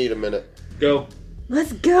you guys need a minute?" Go.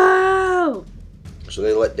 Let's go! So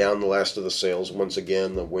they let down the last of the sails. Once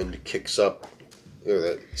again, the wind kicks up. Or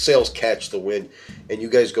the sails catch the wind, and you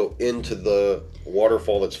guys go into the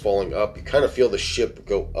waterfall that's falling up. You kind of feel the ship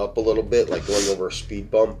go up a little bit, like going over a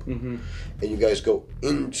speed bump. Mm-hmm. And you guys go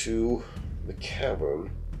into the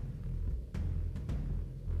cavern.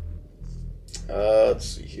 Let's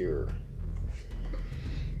see here.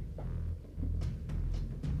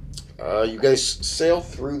 You guys sail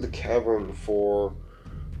through the cavern for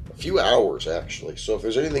a few hours, actually. So if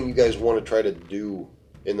there's anything you guys want to try to do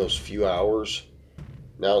in those few hours,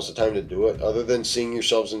 now's the time to do it. Other than seeing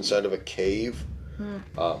yourselves inside of a cave,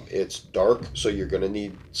 it's dark, so you're going to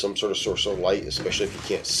need some sort of source of light, especially if you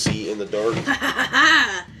can't see in the dark.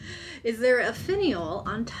 Is there a finial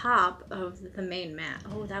on top of the main mat?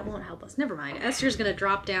 Oh, that won't help us. Never mind. Esther's going to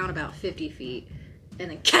drop down about 50 feet and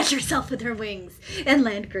then catch herself with her wings and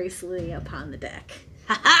land gracefully upon the deck.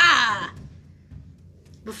 Ha-ha!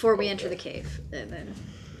 Before we enter the cave. And then...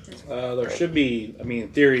 there should be, in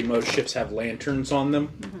theory, most ships have lanterns on them.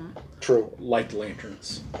 Mm-hmm. True. Light the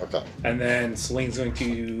lanterns. Okay. And then Celine's going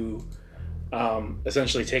to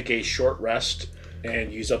essentially take a short rest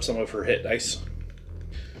and use up some of her hit dice.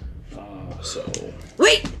 So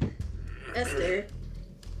Wait! Esther.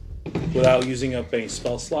 without using up any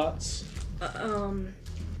spell slots,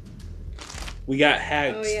 we got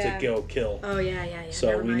hags to go kill. Oh, yeah. So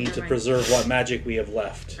Never we mind, need never to mind. preserve what magic we have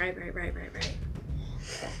left. Right.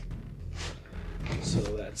 So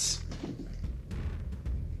that's...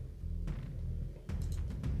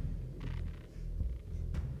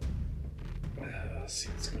 let's see,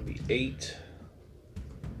 it's going to be 8.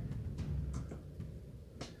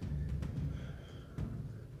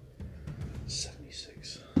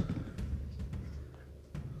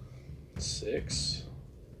 Six.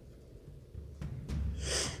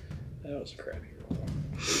 That was a crappy roll.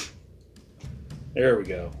 There we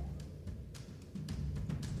go.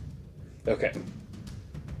 Okay.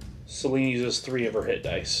 Celine uses 3 of her hit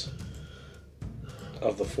dice.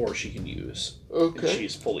 Of the 4 she can use. Okay. And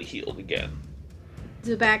she's fully healed again.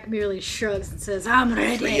 Zubac merely shrugs and says, I'm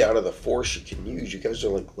ready. 3 out of the 4 she can use. You guys are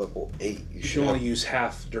like level 8. You You should can only have... use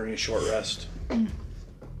half during a short rest.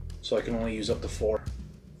 So I can only use up to 4.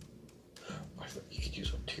 I thought you could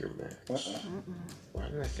use up to your max. Why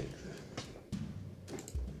did I think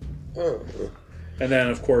that? Oh. And then,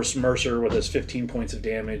 of course, Mercer with his 15 points of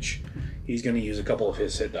damage, he's going to use a couple of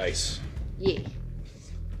his hit dice. Yeah.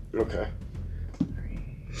 Okay. 3,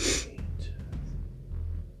 8.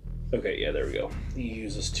 Okay, yeah, there we go. He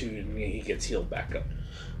uses 2 and he gets healed back up.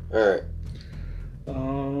 Alright.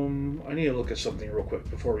 I need to look at something real quick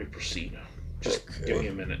before we proceed. Just give me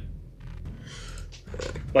a minute.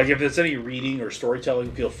 Like, if it's any reading or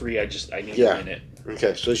storytelling, feel free. I need a minute.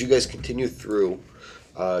 Okay, so as you guys continue through,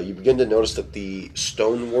 you begin to notice that the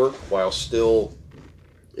stonework, while still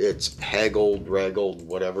it's haggled, raggled,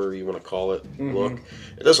 whatever you want to call it, look,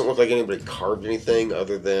 it doesn't look like anybody carved anything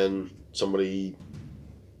other than somebody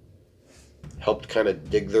helped kind of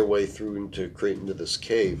dig their way through to create into this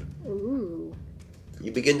cave. Ooh.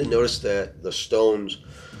 You begin to notice that the stones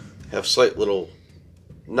have slight little,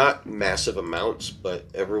 not massive amounts, but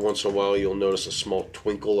every once in a while you'll notice a small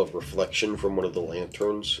twinkle of reflection from one of the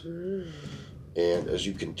lanterns. And as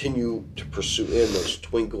you continue to pursue in, those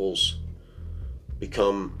twinkles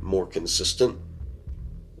become more consistent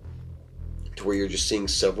to where you're just seeing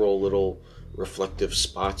several little reflective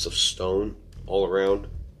spots of stone all around.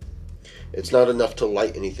 It's not enough to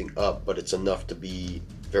light anything up, but it's enough to be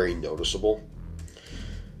very noticeable.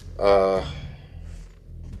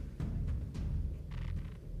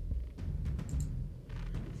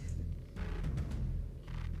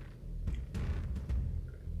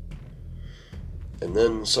 And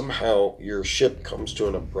then somehow your ship comes to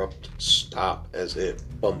an abrupt stop as it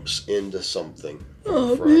bumps into something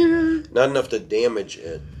from front. Man. Not enough to damage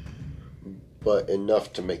it, but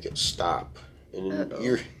enough to make it stop. And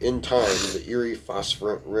in time, the eerie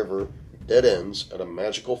phosphorescent river dead ends at a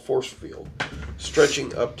magical force field,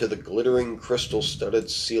 stretching up to the glittering crystal-studded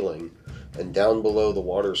ceiling and down below the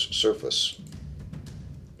water's surface.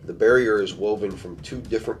 The barrier is woven from 2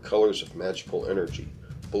 different colors of magical energy,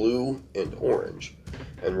 blue and orange,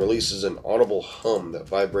 and releases an audible hum that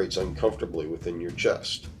vibrates uncomfortably within your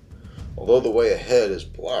chest. Although the way ahead is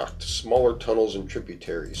blocked, smaller tunnels and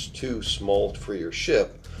tributaries, too small for your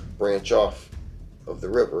ship, branch off of the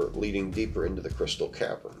river, leading deeper into the crystal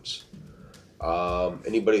caverns.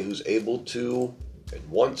 Anybody who's able to and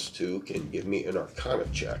wants to can give me an Arcana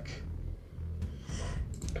check.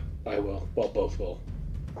 I will. Well, both will.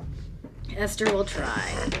 Esther will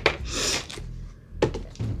try.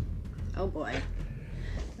 Oh boy.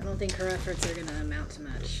 I don't think her efforts are going to amount to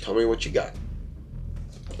much. Tell me what you got.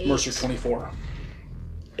 8. Mercer 24.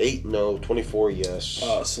 8, no. 24, yes.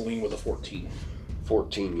 Celine with a 14.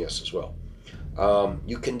 14, yes, as well.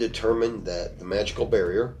 You can determine that the magical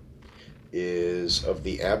barrier is of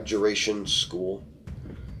the abjuration school.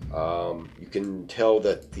 You can tell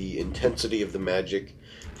that the intensity of the magic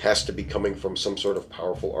has to be coming from some sort of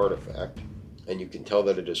powerful artifact, and you can tell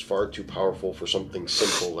that it is far too powerful for something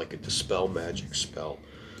simple like a dispel magic spell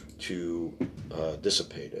to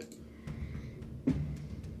dissipate it.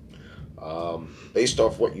 Based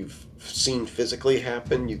off what you've seen physically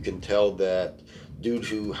happen, you can tell that due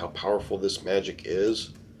to how powerful this magic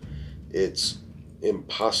is, it's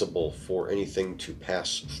impossible for anything to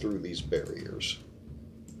pass through these barriers.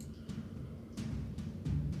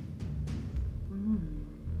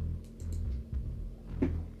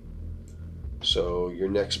 So your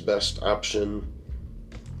next best option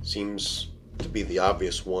seems to be the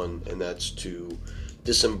obvious one, and that's to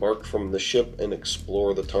disembark from the ship and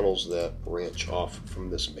explore the tunnels that branch off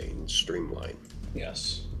from this main streamline.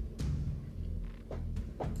 Yes.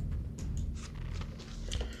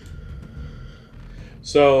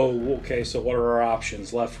 So, okay, so what are our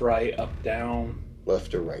options? Left, right, up, down?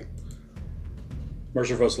 Left or right?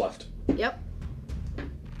 Mercer votes left. Yep.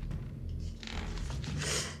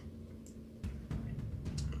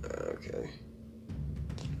 Okay.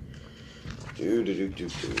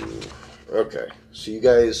 Okay, so you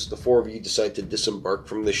guys, the four of you, decide to disembark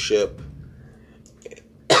from the ship.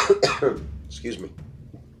 Excuse me.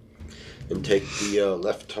 And take the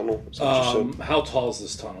left tunnel. Is that what you said? How tall is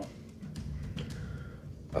this tunnel?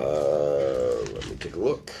 Let me take a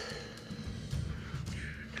look.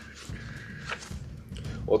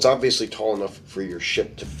 Well, it's obviously tall enough for your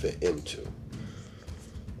ship to fit into.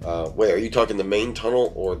 Wait, are you talking the main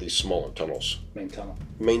tunnel or the smaller tunnels? Main tunnel.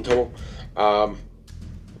 Main tunnel. About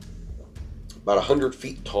 100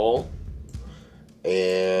 feet tall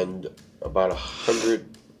and about 100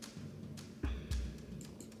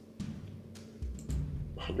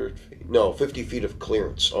 feet. No, 50 feet of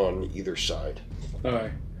clearance on either side.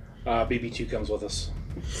 Okay. BB2 comes with us.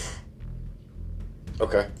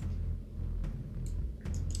 Okay.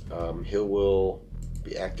 He will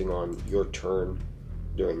be acting on your turn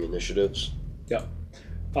during initiatives. Yep.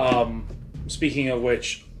 Speaking of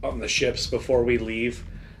which, on the ships, before we leave,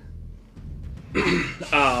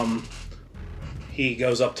 he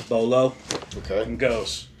goes up to Bolo Okay. and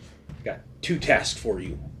goes, "Got 2 tasks for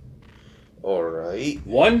you. All right.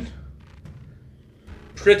 1,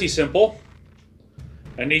 pretty simple.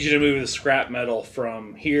 I need you to move the scrap metal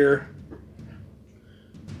from here.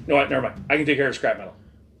 No, what? Never mind. I can take care of scrap metal.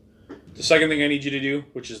 The second thing I need you to do,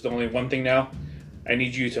 which is the only one thing now, I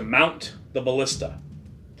need you to mount the ballista."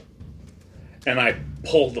 And I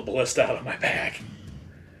pulled the ballista out of my bag.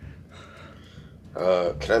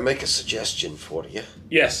 Can I make a suggestion for you?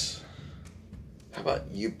 Yes. How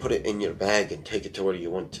about you put it in your bag and take it to where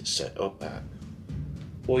you want to set up at?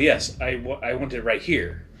 Well, yes, I want it right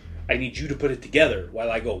here. I need you to put it together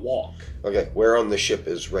while I go walk. Okay, where on the ship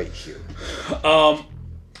is right here?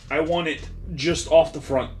 I want it just off the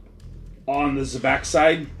front, on the back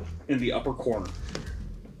side, in the upper corner.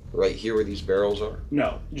 Right here where these barrels are?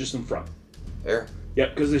 No, just in front. There?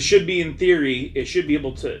 Yep, because it should be, in theory, it should be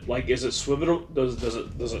able to, like, is it swivel? Does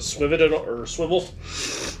it swivel or swivel?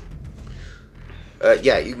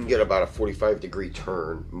 Yeah, you can get about a 45-degree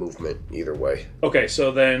turn movement either way. Okay,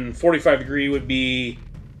 so then 45 degree would be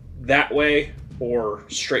that way or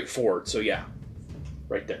straight forward. So yeah,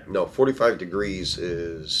 right there. No, 45 degrees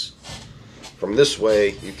is from this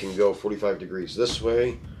way. You can go 45 degrees this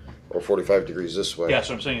way or 45 degrees this way. Yeah,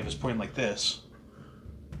 so I'm saying if it's pointing like this,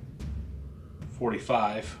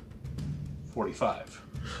 45, 45.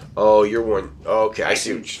 Oh, you're one. Okay, I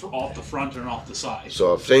see. Off the front and off the side.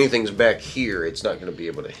 So if anything's back here, it's not going to be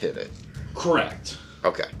able to hit it. Correct.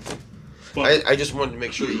 Okay. But I just wanted to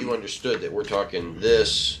make sure that you understood that we're talking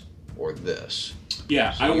this or this.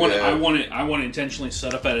 yeah, So I you want to intentionally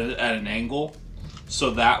set up at an angle, so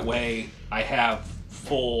that way I have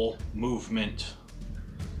full movement,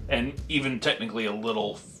 and even technically a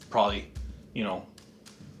little, probably,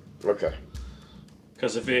 Okay.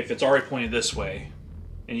 because if it's already pointed this way,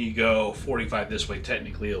 and you go 45 this way,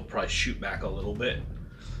 technically it'll probably shoot back a little bit,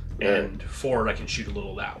 and forward I can shoot a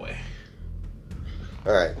little that way.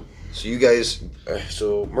 All right. So you guys,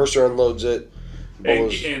 so Mercer unloads it.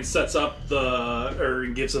 And sets up or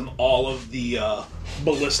gives them all of the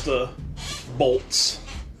ballista bolts.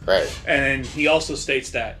 Right. And he also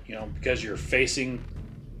states that, because you're facing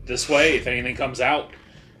this way, if anything comes out,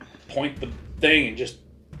 point the thing and just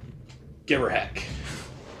give her heck.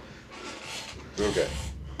 Okay.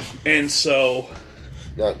 And so...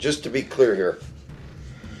 Now, just to be clear here,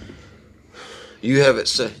 you have it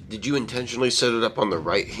set. Did you intentionally set it up on the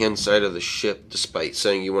right-hand side of the ship, despite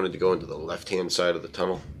saying you wanted to go into the left-hand side of the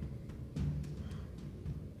tunnel?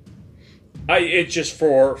 It's just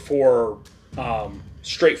for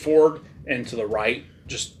straightforward and to the right.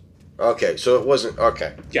 Just Okay, so it wasn't.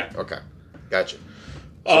 Okay. yeah. Okay. Gotcha.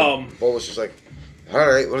 So Bolus is like, all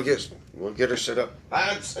right, we'll get her set up.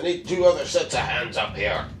 Lads, I need 2 other sets of hands up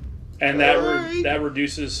here. And that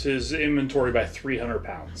reduces his inventory by 300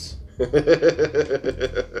 pounds.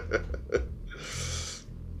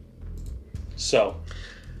 So,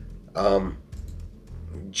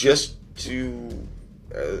 just to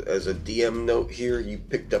as a DM note here, you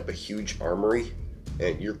picked up a huge armory,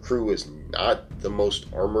 and your crew is not the most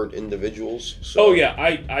armored individuals. So. oh yeah,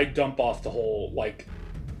 I dump off the whole,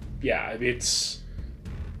 it's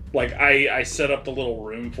like I set up the little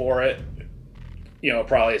room for it,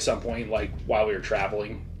 probably at some point, like while we were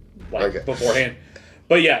traveling, beforehand.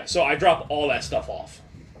 But yeah, so I drop all that stuff off.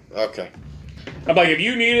 Okay. I'm like, if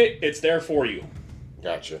you need it, it's there for you.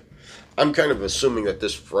 Gotcha. I'm kind of assuming that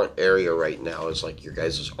this front area right now is like your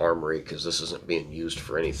guys' armory because this isn't being used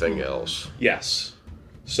for anything else. Yes.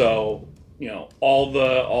 So, you know, all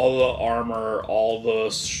the armor, all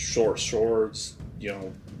the short swords, you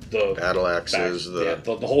know, the Battle axes, the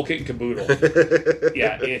whole kit and caboodle.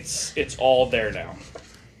 Yeah, it's all there now.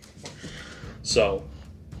 So,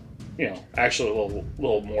 you know, actually a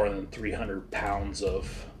little more than 300 pounds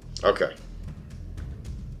of. Okay.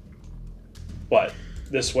 But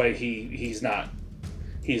this way, he's not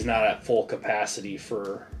at full capacity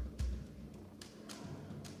for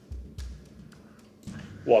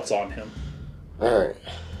what's on him. All right.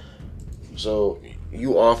 So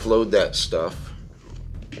you offload that stuff.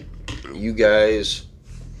 You guys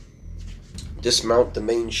dismount the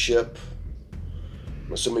main ship.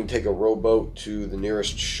 I'm assuming take a rowboat to the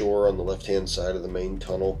nearest shore on the left-hand side of the main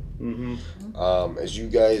tunnel. Mm-hmm. As you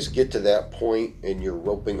guys get to that point and you're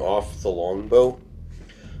roping off the longboat,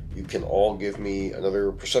 you can all give me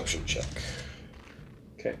another perception check.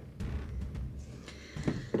 Okay.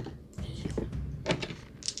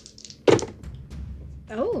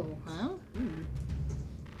 Oh, well.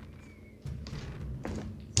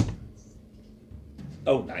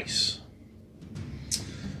 Oh, nice.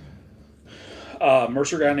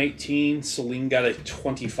 Mercer got an 18. Celine got a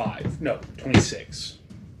 25. No, 26.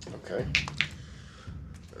 Okay.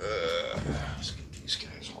 Let's get these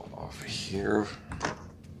guys all off of here.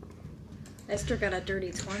 Esther got a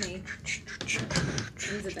dirty 20.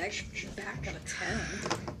 Elizabeth back got a 10.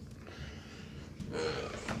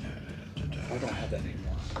 I don't have that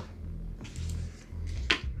anymore.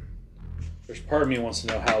 There's part of me wants to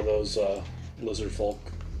know how those lizard folk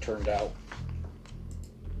turned out.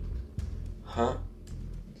 Huh?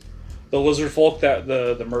 The lizard folk, that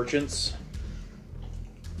the merchants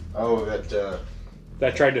Oh,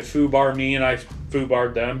 that tried to foobar me and I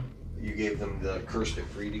foobarred them. you gave them the cursed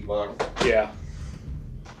Ifriti bottle. Yeah.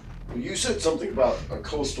 You said something about a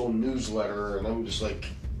coastal newsletter, and I'm just like,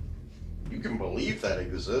 you can believe that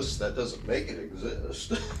exists. That doesn't make it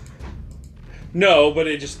exist. No, but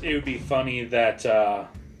it would be funny that To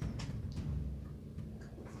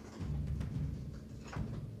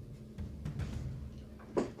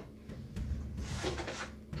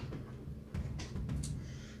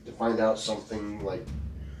find out something like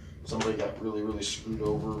somebody got really, really screwed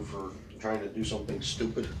over for trying to do something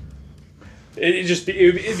stupid.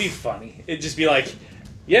 it'd be funny. It'd just be like,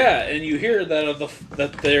 yeah, and you hear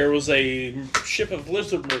that there was a ship of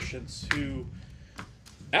lizard merchants who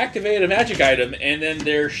activated a magic item, and then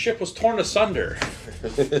their ship was torn asunder.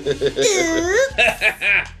 That's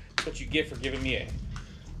what you get for giving me a.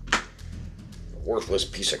 Worthless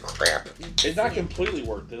piece of crap. It's not completely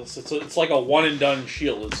worthless. It's like a one and done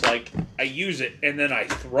shield. It's like I use it and then I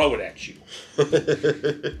throw it at you,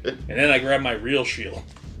 and then I grab my real shield.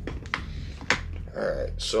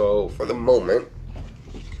 Alright, so for the moment,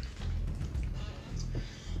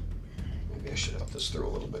 maybe I should have this through a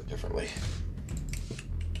little bit differently.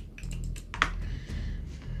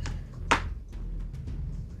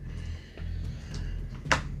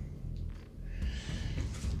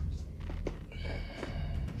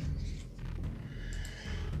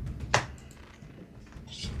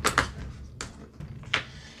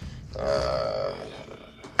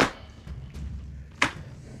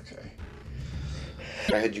 Okay.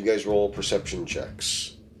 I had you guys roll perception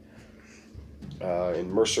checks.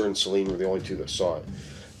 And Mercer and Celine were the only two that saw it.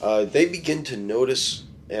 They begin to notice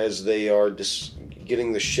as they are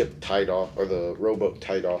getting the ship tied off, or the rowboat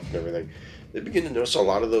tied off and everything, they begin to notice a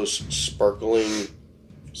lot of those sparkling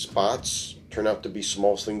spots, turn out to be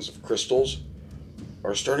small things of crystals,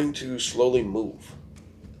 are starting to slowly move.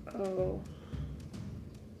 Oh.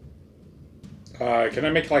 Can I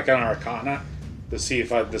make like an Arcana to see if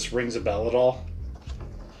this rings a bell at all?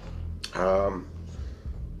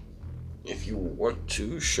 If you want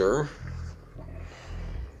to, sure.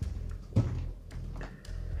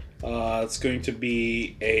 It's going to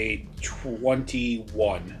be a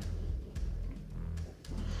 21.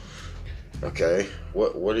 Okay.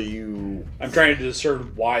 What are you? I'm trying to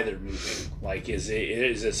discern why they're moving. Like, is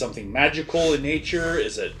it something magical in nature?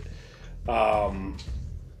 Is it? You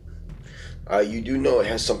do know it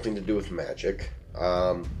has something to do with magic.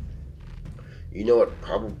 You know it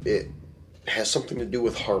has something to do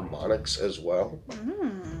with harmonics as well.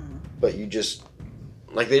 But you just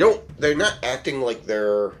like they're not acting like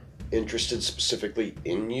they're interested specifically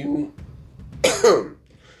in you. So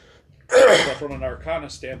from an Arcana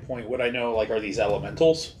standpoint, what I know like are these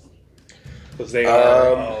elementals because they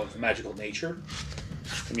are of magical nature.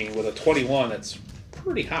 I mean, with a 21, that's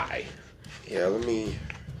pretty high. Yeah, let me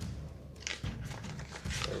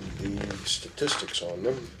find the statistics on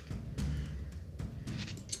them.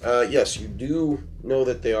 Yes, you do know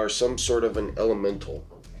that they are some sort of an elemental,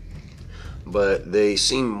 but they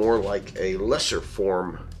seem more like a lesser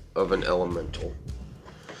form of an elemental,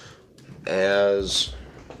 as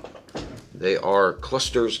they are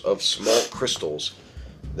clusters of small crystals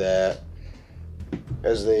that,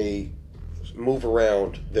 as they move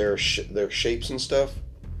around, their shapes and stuff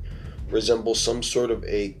resemble some sort of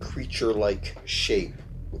a creature-like shape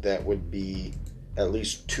that would be at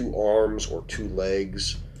least 2 arms or 2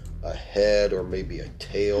 legs, a head or maybe a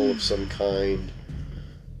tail of some kind.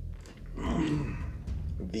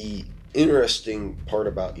 The interesting part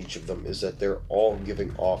about each of them is that they're all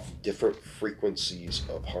giving off different frequencies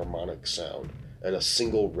of harmonic sound and a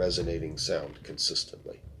single resonating sound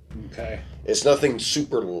consistently. Okay. It's nothing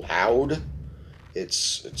super loud.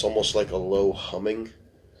 It's almost like a low humming.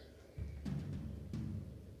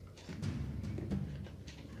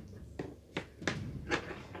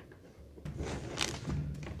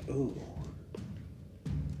 Ooh.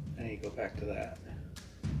 I need to go back to that.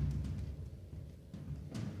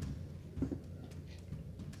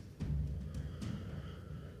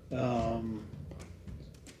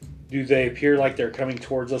 Do they appear like they're coming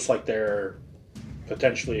towards us, like they're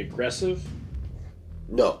potentially aggressive?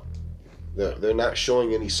 No. They're not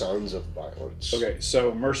showing any signs of violence. Okay,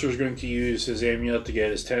 so Mercer's going to use his amulet to get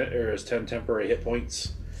his 10 temporary hit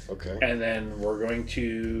points. Okay. And then we're going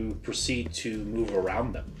to proceed to move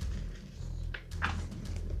around them.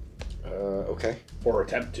 Okay. Or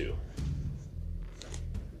attempt to.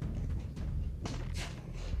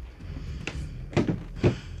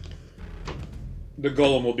 The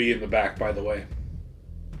golem will be in the back, by the way.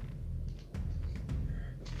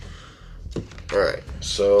 Alright,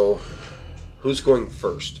 so who's going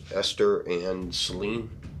first? Esther and Celine?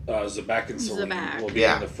 Zabak and Celine Zabak. will be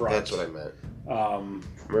Yeah, in the front. that's what I meant.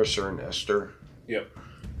 Mercer. Mercer and Esther. Yep.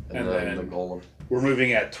 And then the golem. We're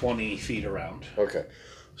moving at 20 feet around. Okay.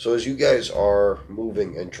 So as you guys are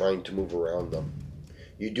moving and trying to move around them,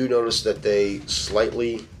 you do notice that they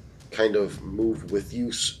slightly kind of move with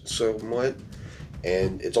you somewhat,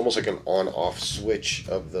 and it's almost like an on-off switch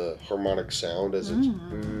of the harmonic sound as it's...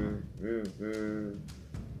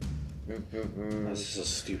 This is a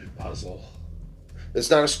stupid puzzle. It's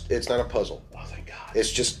not a puzzle. Oh, thank God.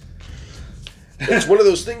 It's just... It's one of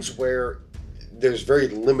those things where there's very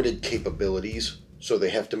limited capabilities, so they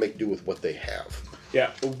have to make do with what they have.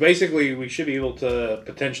 Yeah, well, basically, we should be able to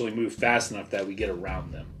potentially move fast enough that we get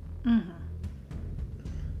around them. Mm-hmm.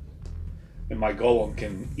 And my golem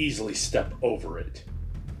can easily step over it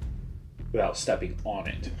without stepping on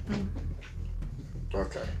it.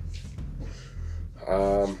 Okay.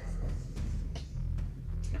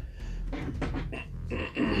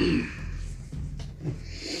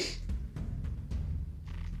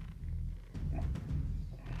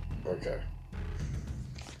 Okay.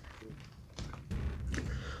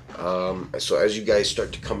 So as you guys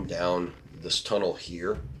start to come down this tunnel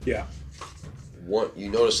here, Yeah. you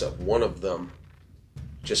notice that one of them,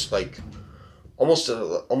 just like almost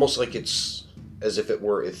like it's as if it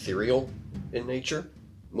were ethereal in nature,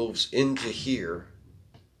 moves into here,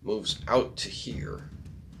 moves out to here.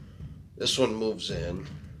 This one moves in,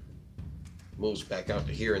 moves back out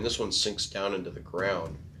to here, and this one sinks down into the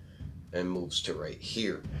ground and moves to right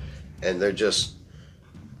here. And they're just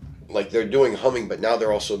like they're doing humming, but now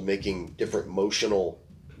they're also making different motional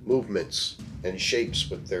movements and shapes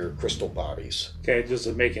with their crystal bodies. Okay, it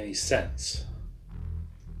doesn't make any sense.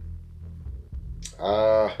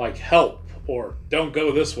 Uh, Like, help, or don't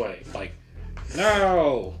go this way. Like,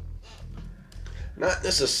 no! Not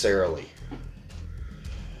necessarily.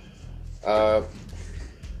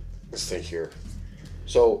 Let's think here.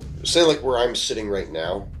 So, say like where I'm sitting right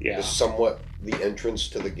now Yeah. is somewhat the entrance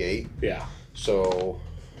to the gate. Yeah. So,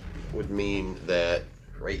 would mean that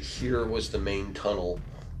right here was the main tunnel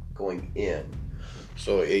going in.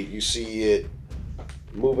 So you see it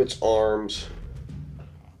move its arms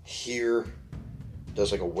here,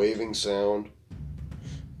 does like a waving sound,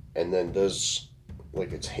 and then does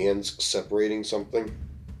like its hands separating something,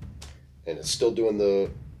 and it's still doing the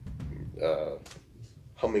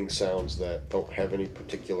humming sounds that don't have any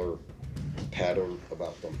particular pattern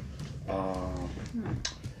about them.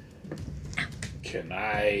 Can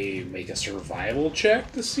I make a survival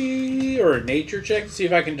check to see, or a nature check to see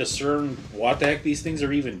if I can discern what the heck these things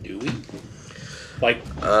are even doing? Like,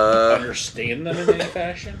 understand them in any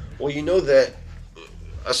fashion? Well, you know that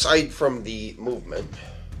aside from the movement,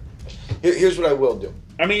 here's what I will do.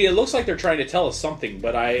 I mean, it looks like they're trying to tell us something,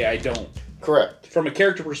 but I don't. Correct. From a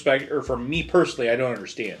character perspective, or from me personally, I don't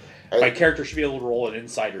understand. My character should be able to roll an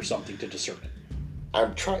insight or something to discern it.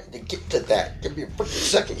 I'm trying to get to that. Give me a freaking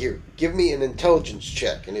second here. Give me an intelligence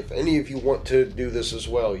check. And if any of you want to do this as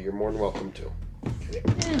well, you're more than welcome to.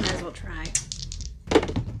 Might as well try.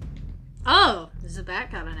 Oh,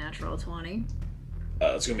 Zabak got a natural 20.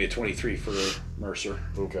 It's going to be a 23 for Mercer.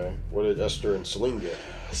 Okay. What did Esther and Celine get?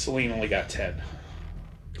 Celine only got 10.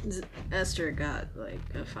 Esther got like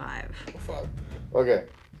a 5. 5. Okay.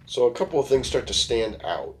 So a couple of things start to stand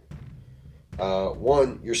out.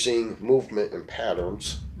 One, you're seeing movement and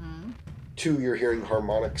patterns. 2, you're hearing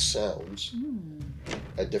harmonic sounds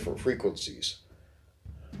at different frequencies.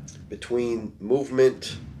 Between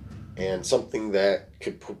movement and something that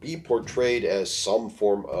could be portrayed as some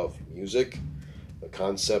form of music, the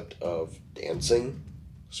concept of dancing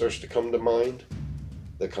starts to come to mind.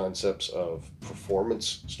 The concepts of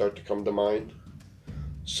performance start to come to mind.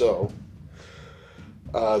 So,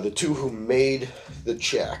 the two who made the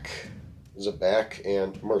check, Zabak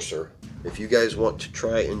and Mercer, if you guys want to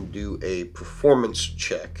try and do a performance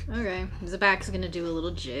check. Okay, Zabak's gonna do a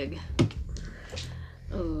little jig.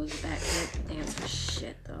 Oh, Zabak can't dance for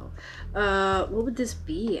shit though. What would this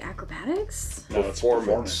be? Acrobatics? No, it's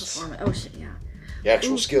performance. Oh shit, yeah. The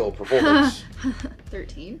actual skill, performance.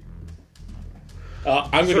 13.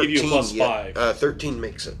 I'm going to give you a plus 5. 13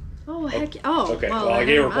 makes it. Oh, heck. Oh, Okay, well, I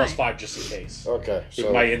gave her a never plus mind. 5 just in case. Okay, With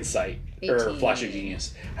so... my insight. Or 18. flash of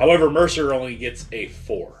genius. However, Mercer only gets a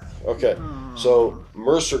 4. Okay, so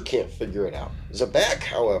Mercer can't figure it out. Zabak,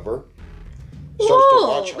 however, starts to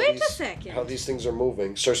watch wait a second. how these things are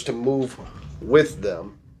moving, starts to move with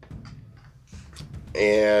them,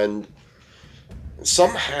 and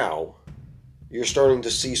somehow you're starting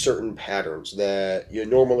to see certain patterns that you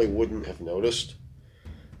normally wouldn't have noticed,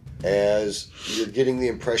 as you're getting the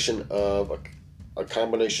impression of a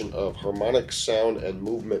combination of harmonic sound and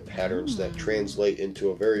movement patterns that translate into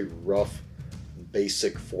a very rough,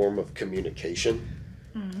 basic form of communication.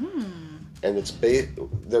 And it's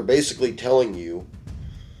they're basically telling you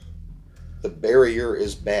the barrier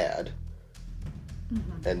is bad,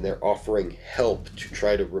 and they're offering help to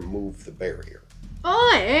try to remove the barrier.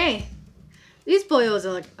 Oh, hey. These boyos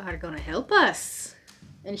are gonna help us.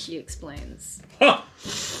 And she explains. Huh!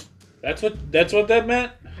 That's what that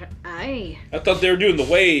meant? Aye. I thought they were doing the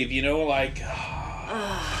wave, you know, like...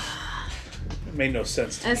 It made no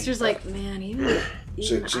sense to Esther's me. like, man, even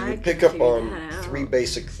So I you can pick up figure on that out. 3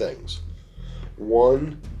 basic things.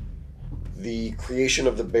 1, the creation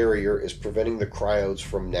of the barrier is preventing the cryodes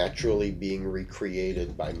from naturally being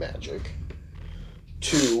recreated by magic.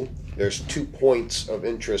 2, there's 2 points of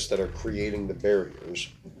interest that are creating the barriers.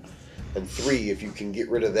 And 3, if you can get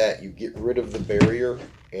rid of that, you get rid of the barrier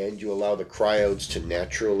and you allow the cryodes to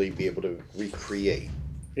naturally be able to recreate.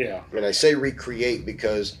 Yeah. And I say recreate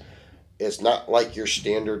because it's not like your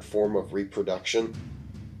standard form of reproduction.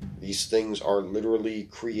 These things are literally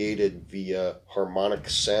created via harmonic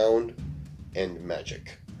sound and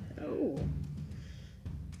magic. Oh.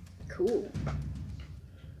 Cool.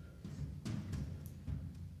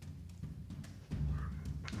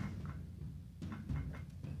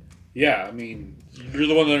 Yeah, I mean, you're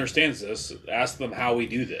the one that understands this. Ask them how we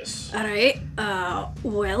do this. Alright,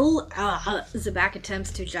 Zabak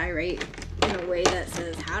attempts to gyrate in a way that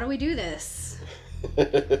says, how do we do this?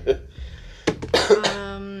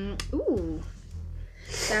 Ooh.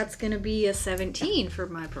 That's gonna be a 17 for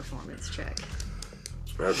my performance check.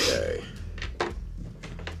 Okay.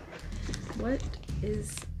 What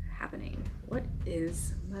is happening? What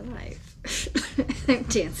is my life? I'm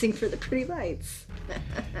dancing for the pretty lights.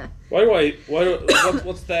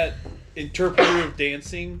 What's that interpretive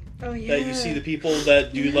dancing Oh, yeah. that you see the people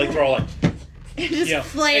that do, like, they're all like, Just yeah, and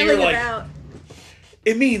flailing you're like, about.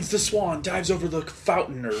 it means the swan dives over the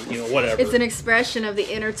fountain, or, you know, whatever. It's an expression of the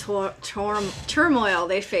inner turmoil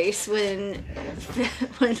they face when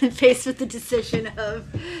faced with the decision of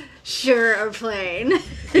sure or plain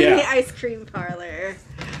in Yeah. the ice cream parlor.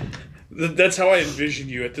 That's how I envision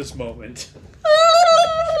you at this moment.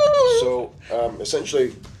 So,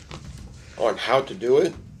 essentially, on how to do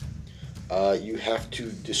it, you have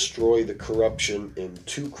to destroy the corruption in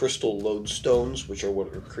 2 crystal lodestones, which are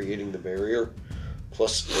what are creating the barrier,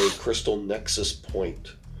 plus a crystal nexus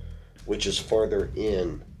point, which is farther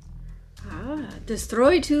in.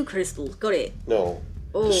 Destroy 2 crystals. Got it. No,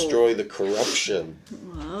 Oh. destroy the corruption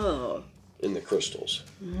Oh. in the crystals.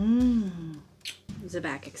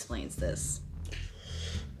 Zabak explains this.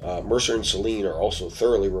 Mercer and Celine are also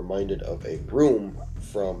thoroughly reminded of a room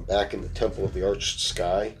from back in the Temple of the Arched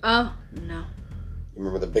Sky. Oh, no.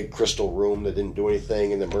 Remember the big crystal room that didn't do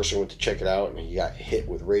anything, and then Mercer went to check it out, and he got hit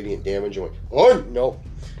with radiant damage and went, oh, no.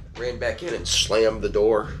 Ran back in and slammed the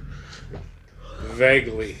door.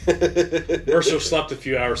 Vaguely. Mercer slept a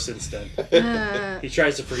few hours since then. He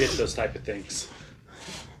tries to forget those type of things.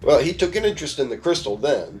 Well, he took an interest in the crystal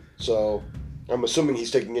then, so I'm assuming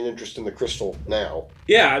he's taking an interest in the crystal now.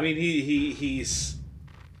 Yeah, I mean, he's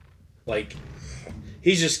like,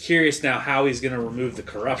 he's just curious now how he's going to remove the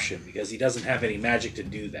corruption because he doesn't have any magic to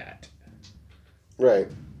do that. Right.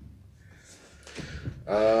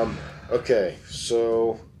 Okay,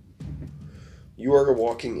 so you are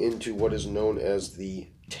walking into what is known as the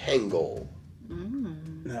Tangle.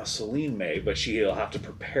 Now, Celine may, but she'll have to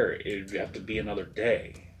prepare it. It would have to be another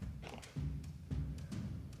day.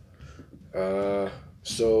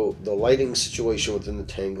 So the lighting situation within the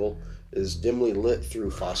Tangle is dimly lit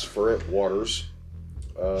through phosphorescent waters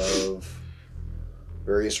of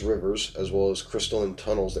various rivers, as well as crystalline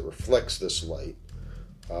tunnels that reflects this light.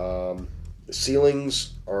 The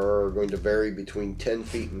ceilings are going to vary between 10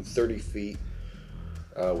 feet and 30 feet,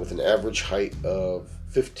 with an average height of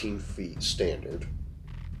 15 feet standard.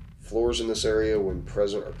 Floors in this area, when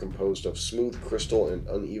present, are composed of smooth crystal and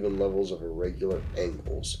uneven levels of irregular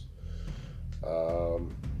angles.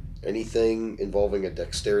 Anything involving a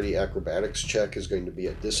dexterity acrobatics check is going to be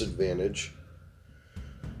a disadvantage.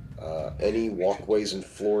 Any walkways and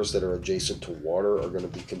floors that are adjacent to water are going to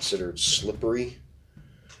be considered slippery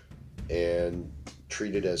and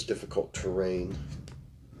treated as difficult terrain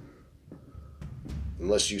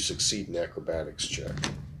unless you succeed in acrobatics check.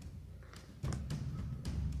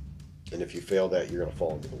 And if you fail that, you're going to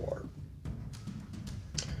fall into the water.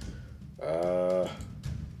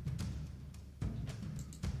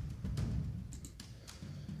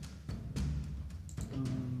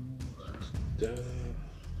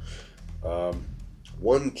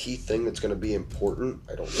 One key thing that's going to be important,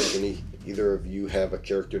 I don't think either of you have a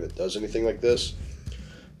character that does anything like this,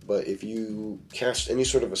 but if you cast any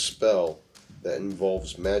sort of a spell that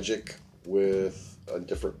involves magic with a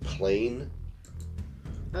different plane,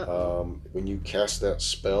 when you cast that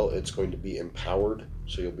spell, it's going to be empowered,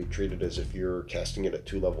 so you'll be treated as if you're casting it at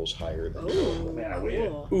 2 levels higher than you. Man, I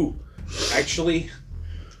waited. Ooh, actually,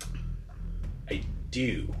 I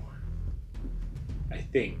do. I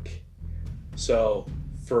think. So,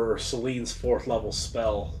 for Celine's 4th level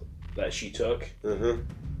spell that she took,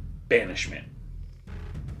 Banishment.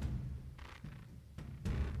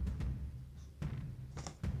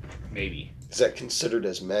 Maybe. Is that considered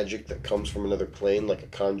as magic that comes from another plane, like a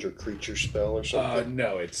conjure creature spell or something?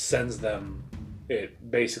 No, it sends them.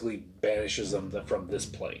 It basically banishes them from this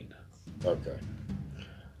plane. Okay.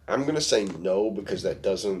 I'm going to say no, because that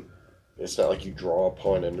doesn't... It's not like you draw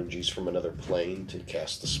upon energies from another plane to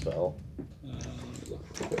cast the spell. Let me look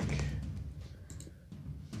real quick.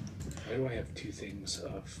 Why do I have 2 things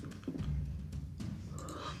of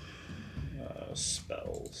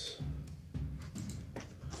spells?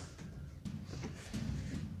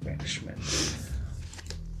 Banishment.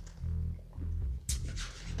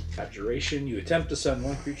 Abjuration. You attempt to summon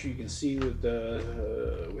one creature you can see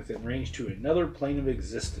within range to another plane of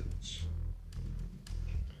existence.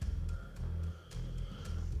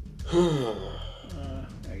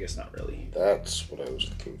 I guess not really. That's what I was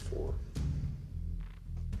looking for.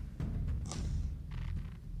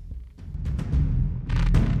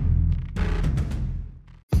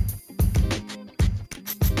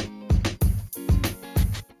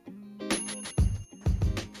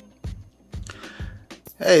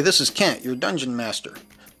 Hey, this is Kent, your dungeon master.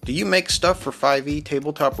 Do you make stuff for 5e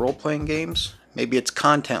tabletop role-playing games? Maybe it's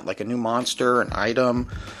content like a new monster, an item,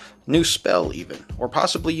 new spell even, or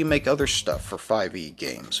possibly you make other stuff for 5e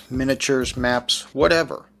games, miniatures, maps,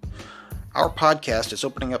 whatever. Our podcast is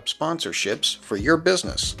opening up sponsorships for your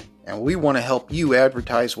business, and we want to help you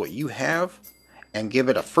advertise what you have and give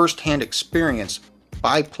it a first-hand experience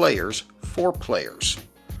by players for players.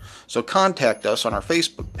 So contact us on our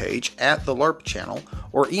Facebook page at the LARP channel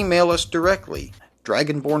or email us directly,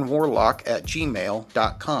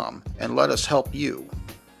 dragonbornwarlock@gmail.com, and let us help you.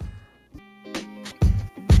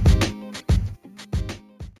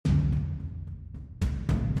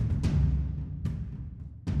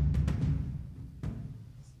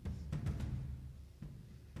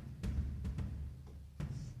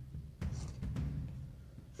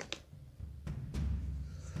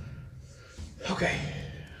 Okay.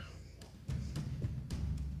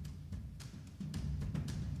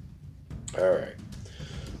 Alright.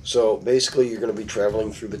 So basically you're going to be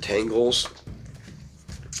traveling through the tangles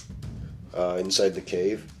inside the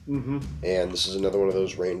cave. Mm-hmm. And this is another one of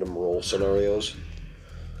those random roll scenarios.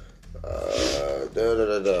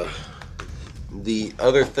 The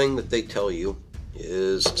other thing that they tell you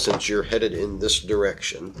is, since you're headed in this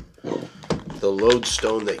direction, the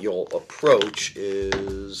lodestone that you'll approach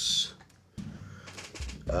is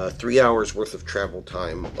 3 hours worth of travel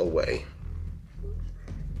time away.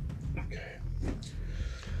 Okay.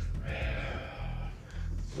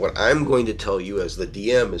 What I'm going to tell you as the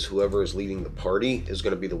DM is whoever is leading the party is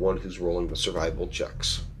going to be the one who's rolling the survival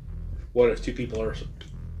checks. What if 2 people are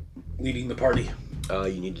leading the party?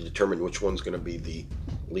 You need to determine which one's going to be the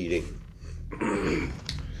leading.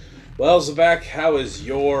 Well, Zavak, how is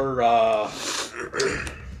your,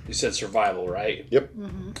 you said survival, right? Yep.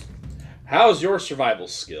 Mm-hmm. How's your survival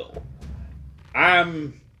skill?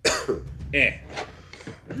 I'm,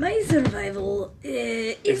 My survival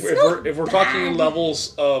is If we're not talking bad.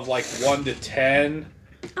 levels of like 1 to 10,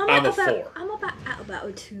 I'm a 4. I'm about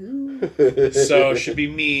a 2. So it should be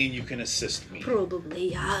me and you can assist me.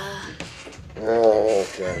 Probably, Oh,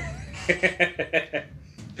 okay.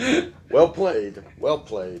 Well played. Well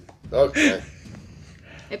played. Okay.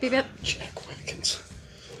 Yep. Jack Watkins.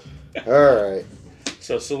 Alright.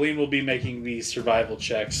 So Celine will be making these survival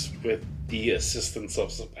checks with the assistance of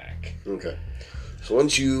Zavak. Okay. So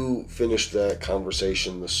once you finish that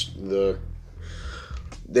conversation,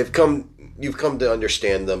 you've come to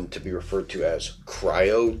understand them to be referred to as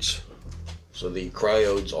cryodes. So the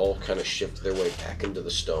cryodes all kind of shift their way back into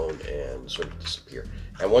the stone and sort of disappear.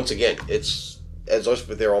 And once again, it's as if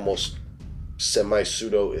they're almost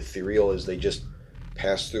semi-pseudo ethereal as they just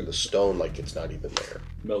pass through the stone like it's not even there.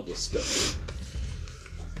 Meld with stuff.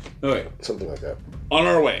 Okay, Something like that. on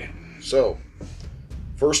our way. So,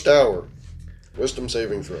 first hour, wisdom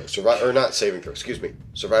saving throw.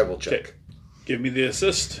 Survival check. Okay. Give me the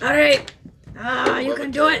assist. All right. You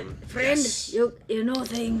can do it, 11. friend. Yes. You know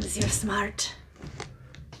things. You're smart.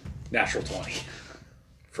 Natural 20.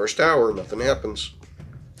 First hour, nothing happens.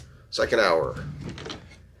 Second hour.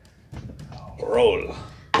 Roll.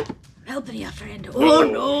 Helping you, friend. Oh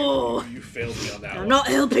no! You failed me on that I'm one. not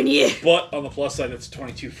helping you. But on the plus side, that's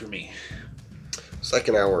 22 for me.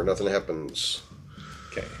 Second hour, nothing happens.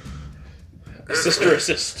 Okay. Assist or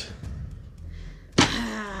assist?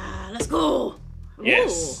 Let's go.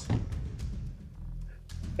 Yes.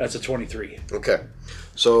 That's a 23. Okay.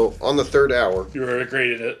 So, on the third hour, You're a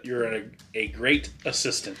great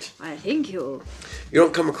assistant. I thank you. you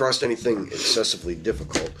don't come across anything excessively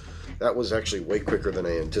difficult. That was actually way quicker than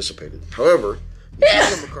I anticipated. However, you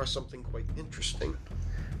do come across something quite interesting.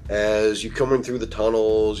 As you come in through the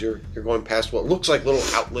tunnels, you're going past what looks like little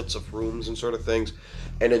outlets of rooms and sort of things.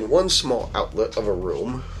 And in one small outlet of a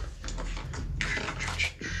room,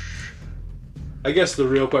 I guess the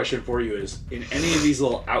real question for you is, in any of these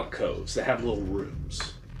little alcoves that have little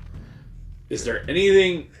rooms, is there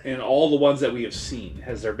anything in all the ones that we have seen,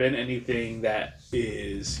 has there been anything that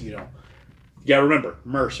is, you gotta remember,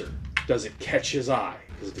 Mercer, does it catch his eye?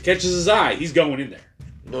 Because if it catches his eye, he's going in there.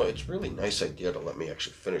 no, it's a really nice idea to let me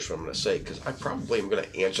actually finish what I'm going to say, because I probably am going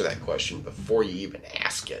to answer that question before you even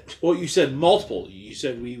ask it. Well, you said multiple. You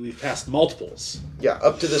said we've passed multiples. Yeah,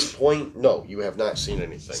 up to this point, no, you have not seen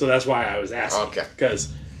anything. So that's why I was asking. Okay.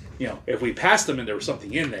 Because, if we passed them and there was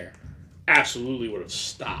something in there, absolutely would have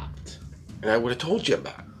stopped. And I would have told you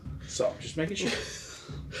about it. So, just making sure.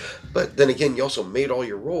 But then again, you also made all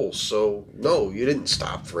your rolls, so no, you didn't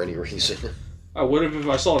stop for any reason. I would have if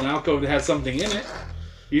I saw an alcove that had something in it.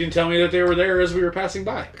 You didn't tell me that they were there as we were passing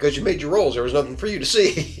by. Because you made your rolls, there was nothing for you to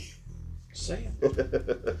see. Just saying.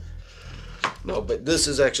 No, but this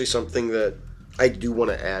is actually something that I do want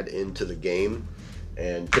to add into the game.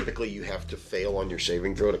 And typically you have to fail on your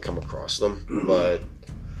saving throw to come across them. But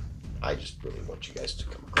I just really want you guys to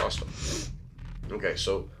come across them. Okay,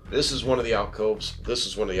 so this is one of the alcoves. This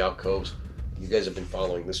is one of the alcoves. You guys have been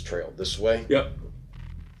following this trail this way. Yep.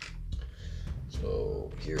 So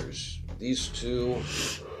here's these two.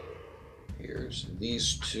 Here's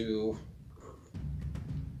these two.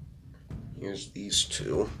 Here's these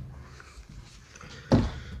two.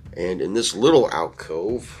 And in this little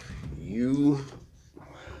alcove,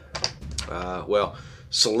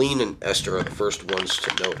 Celine and Esther are the first ones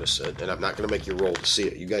to notice it, and I'm not going to make you roll to see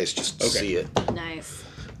it. You guys just see it. Nice.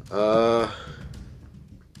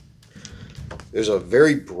 There's a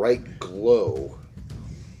very bright glow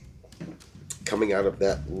coming out of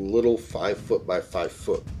that little 5 foot by 5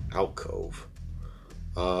 foot alcove.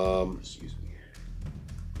 Excuse me.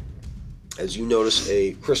 As you notice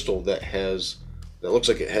a crystal that looks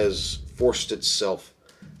like it has forced itself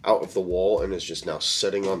out of the wall and is just now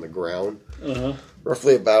sitting on the ground. Uh-huh.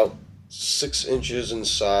 Roughly about 6 inches in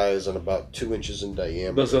size and about 2 inches in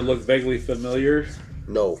diameter. Does it look vaguely familiar?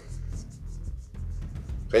 No.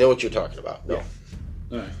 I know what you're talking about. No.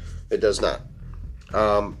 All right. It does not.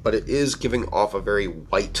 But it is giving off a very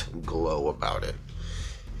white glow about it.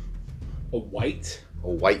 A white? A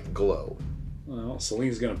white glow. Well,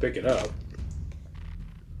 Celine's going to pick it up.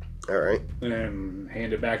 All right. and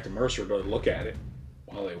hand it back to Mercer to look at it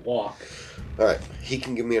while they walk. All right. He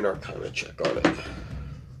can give me an Arcana check on it.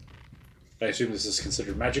 I assume this is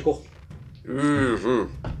considered magical.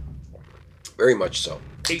 Mm-hmm. Very much so.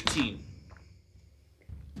 18.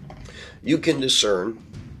 You can discern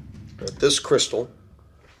that this crystal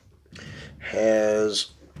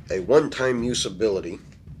has a one-time use ability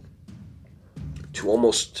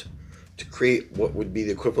to create what would be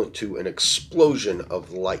the equivalent to an explosion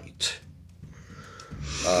of light.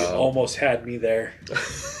 You almost had me there.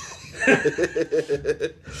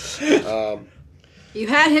 You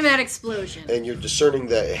had him at explosion. And you're discerning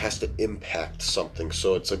that it has to impact something,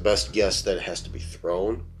 so it's a best guess that it has to be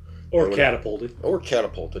thrown. Or catapulted.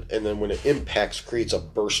 And then when it impacts, creates a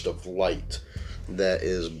burst of light that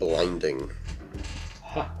is blinding.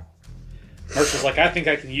 Huh. Mercer's like, I think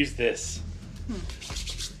I can use this.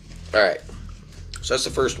 Alright. So that's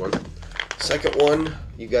the first one. Second one,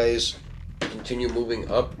 you guys continue moving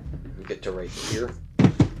up. We get to right here.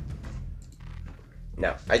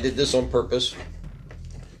 Now, I did this on purpose.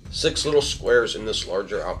 6 little squares in this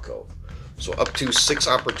larger alcove. So up to 6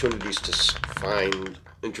 opportunities to find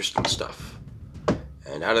interesting stuff.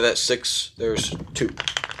 And out of that 6, there's 2.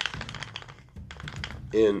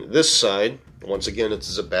 In this side, once again,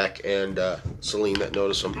 it's Zabak and Celine that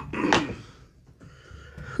notice them.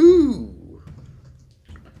 Whoo!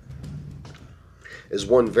 Is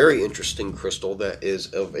one very interesting crystal that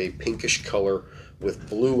is of a pinkish color with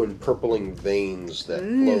blue and purpling veins that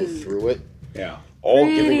flow through it. Yeah. All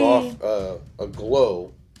giving off a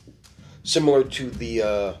glow similar to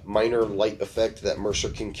the minor light effect that Mercer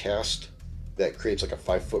can cast that creates like a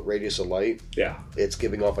 5-foot radius of light. Yeah. It's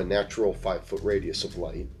giving off a natural 5-foot radius of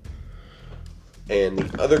light. And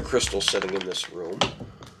the other crystal sitting in this room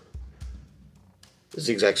is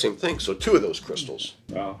the exact same thing. So 2 of those crystals.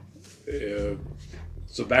 Well,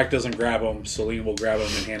 so Back doesn't grab them. Celine will grab them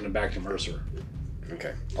and hand them back to Mercer.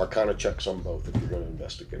 Okay. Arcana checks on both if you're going to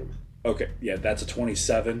investigate them. Okay. Yeah, that's a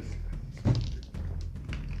 27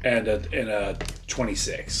 and a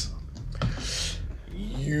 26.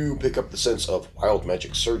 You pick up the sense of wild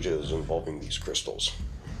magic surges involving these crystals.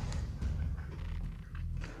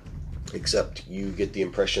 Except you get the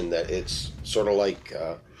impression that it's sort of like...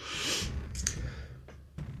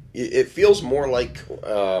 it feels more like...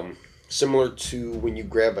 similar to when you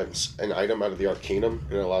grab an item out of the Arcanum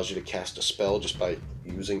and it allows you to cast a spell just by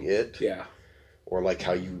using it. Yeah. Or like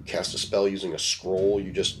how you cast a spell using a scroll.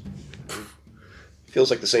 You just...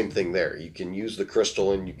 feels like the same thing there. You can use the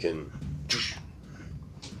crystal and you can...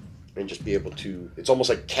 and just be able to... It's almost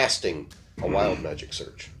like casting a wild magic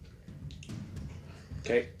surge.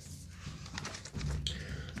 Okay.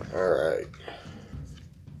 Alright.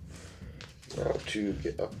 Now to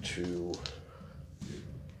get up to...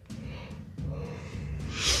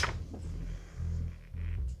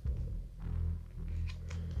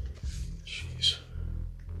 Jeez.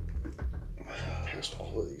 Past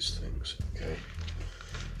all of these things. Okay.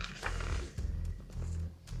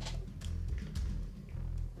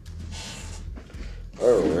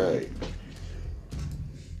 Alright.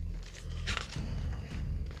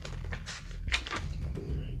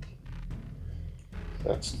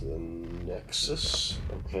 That's the Nexus.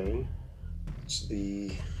 Okay. It's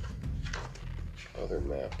the other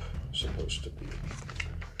map supposed to be.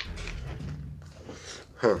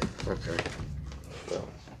 Huh. Okay. Well,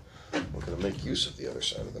 we're going to make use of the other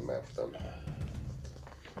side of the map then.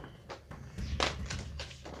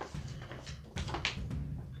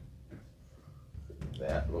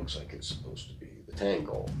 That looks like it's supposed to be the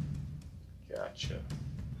Tangle. Gotcha.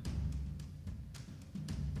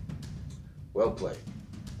 Well played.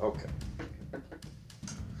 Okay.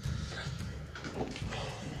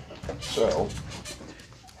 So,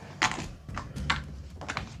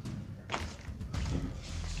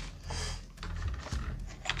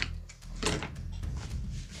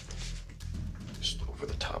 just over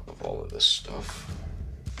the top of all of this stuff.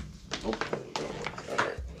 Oh, there we go. All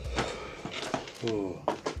right. Ooh.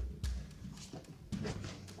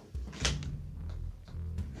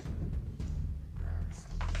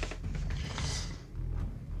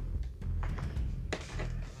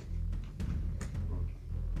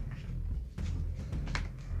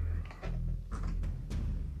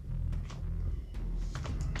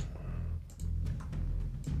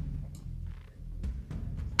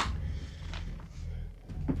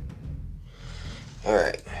 All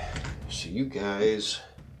right. So you guys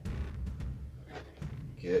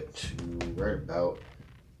get to right about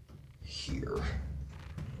here.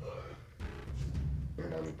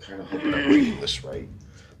 And I'm kind of hoping I'm reading this right.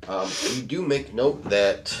 You do make note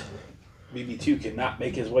that... BB2 cannot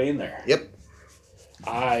make his way in there. Yep.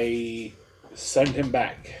 I send him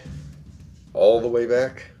back. All the way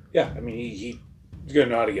back? Yeah, I mean, he's going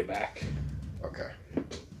to know how to get back. Okay.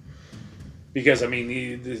 Because, I mean,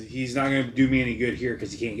 he's not going to do me any good here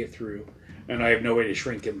because he can't get through. And I have no way to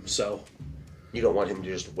shrink him, so... You don't want him to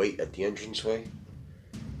just wait at the entranceway?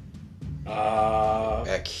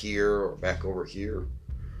 Back here or back over here?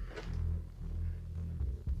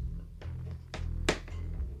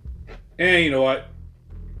 And you know what?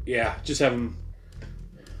 Yeah, just have him...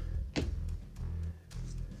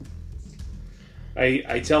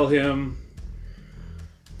 I tell him,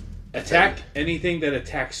 attack anything that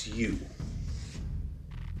attacks you.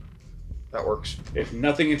 That works. If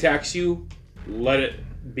nothing attacks you, let it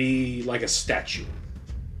be like a statue.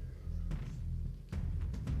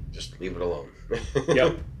 Just leave it alone.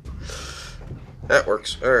 Yep. That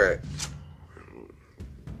works. Alright.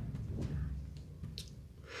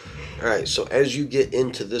 Alright, so as you get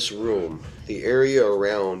into this room, the area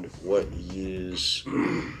around what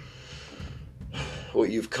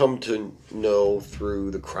you've come to know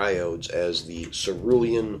through the cryodes as the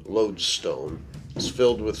cerulean lodestone is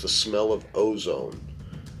filled with the smell of ozone,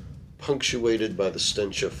 punctuated by the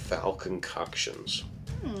stench of foul concoctions.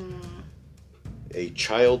 A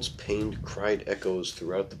child's pained cry echoes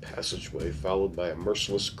throughout the passageway, followed by a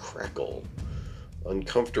merciless crackle.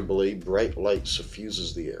 Uncomfortably, bright light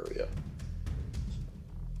suffuses the area.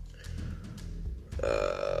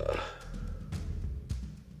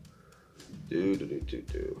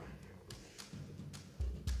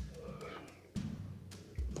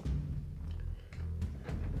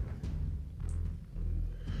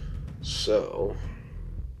 So,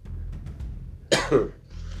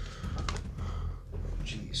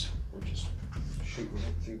 jeez, we're just shooting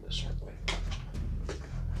right through this, aren't we?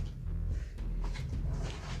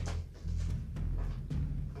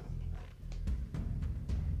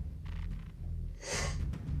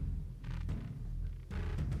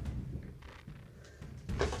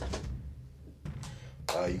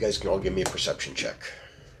 You guys can all give me a perception check.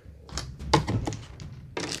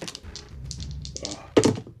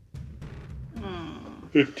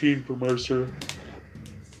 15 for Mercer.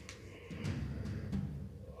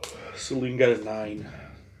 Celine got a 9.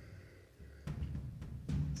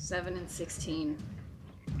 7 and 16.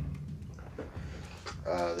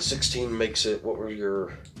 The 16 makes it, what were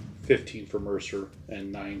your... 15 for Mercer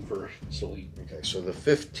and 9 for Celine. Okay, so the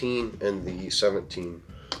 15 and the 17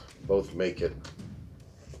 both make it.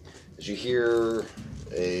 As you hear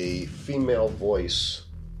a female voice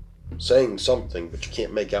saying something, but you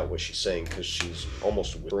can't make out what she's saying because she's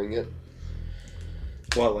almost whispering it.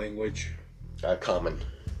 What language? Common.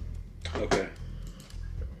 Okay.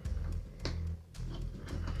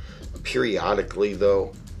 Periodically,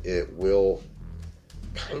 though, it will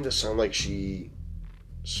kind of sound like she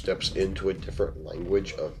steps into a different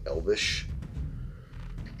language of Elvish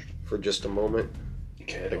for just a moment.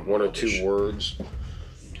 Okay, like one or two words.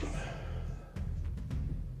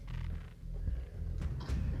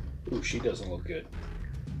 Ooh, she doesn't look good.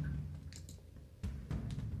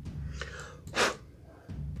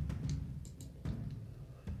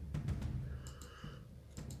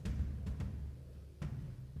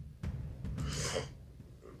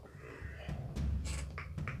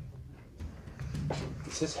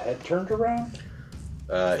 Is his head turned around?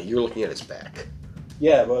 You're looking at his back.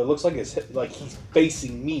 Yeah, but it looks like like he's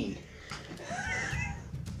facing me.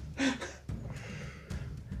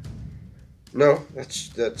 No,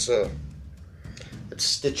 that's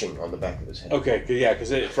stitching on the back of his head. Okay, yeah,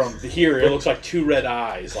 because from here it looks like two red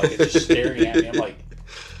eyes, like it's just staring at me. I'm like,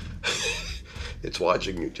 it's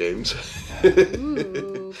watching you, James.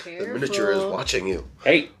 Ooh, careful. The miniature is watching you.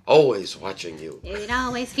 Hey, always watching you. It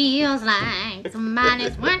always feels like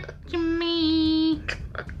somebody's watching me.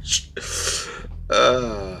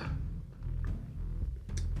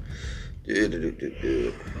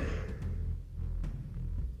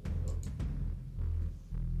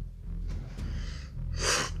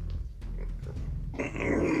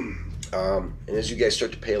 And as you guys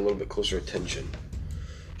start to pay a little bit closer attention,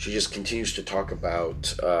 she just continues to talk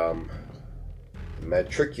about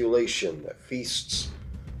matriculation that feasts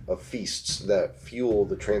that fuel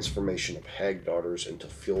the transformation of hag daughters into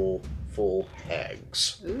full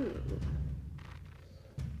hags. Ooh.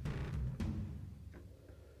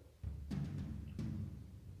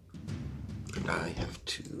 And I have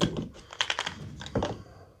to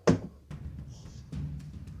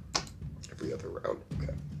every other round.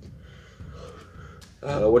 Okay.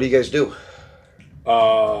 What do you guys do?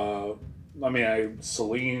 I mean,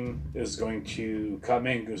 Celine is going to come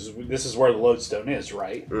in because this is where the lodestone is,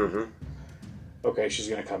 right? Mm-hmm. Okay, she's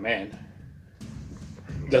going to come in.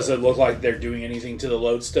 Does it look like they're doing anything to the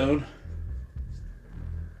lodestone?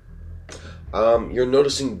 You're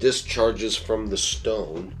noticing discharges from the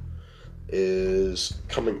stone is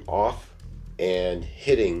coming off and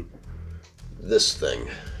hitting this thing.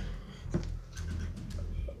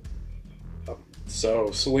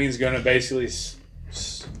 So Celine's going to basically,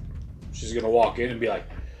 she's going to walk in and be like,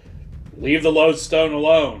 leave the lodestone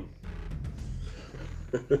alone.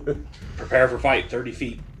 Prepare for fight, 30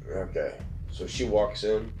 feet. Okay. So she walks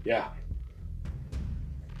in. Yeah.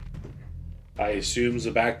 I assume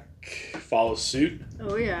the back follows suit.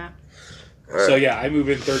 Oh, yeah. Right. So yeah, I move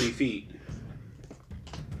in 30 feet.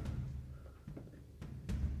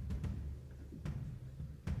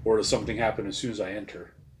 Or does something happen as soon as I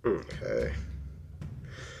enter? Okay.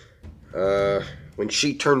 When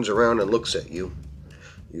she turns around and looks at you,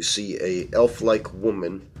 you see a elf-like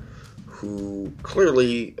woman who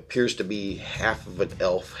clearly appears to be half of an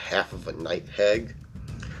elf, half of a night hag.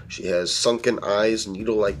 She has sunken eyes,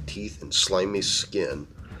 needle-like teeth, and slimy skin.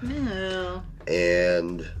 No.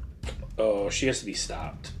 And... Oh, she has to be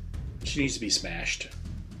stopped. She needs to be smashed.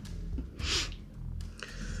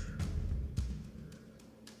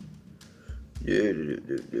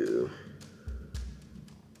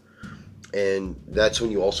 And that's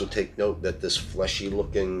when you also take note that this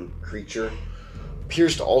fleshy-looking creature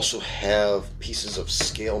appears to also have pieces of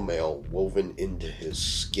scale mail woven into his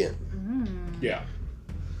skin. Yeah.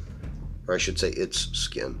 Or I should say its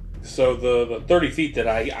skin. So the 30 feet that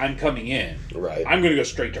I'm coming in, Right. I'm going to go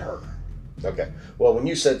straight to her. Okay. Well, when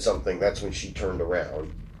you said something, that's when she turned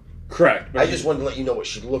around. Correct. I just wanted to let you know what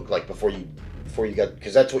she looked like before you got,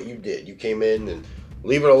 because that's what you did. You came in and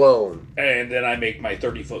leave it alone. And then I make my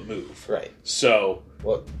 30-foot move. Right. So...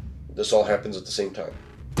 Well, this all happens at the same time.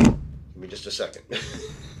 Give me just a second.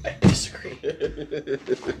 I disagree.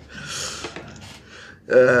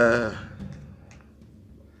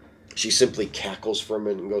 She simply cackles for a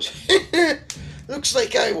minute and goes, looks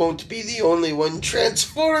like I won't be the only one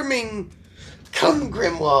transforming. Come,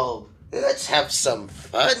 Grimwald, let's have some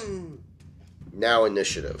fun. Now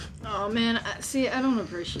initiative. Oh, man. See, I don't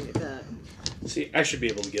appreciate that. See, I should be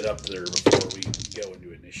able to get up there before we go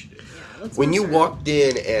into initiative. Yeah, let's When you start. walked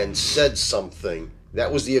in and said something,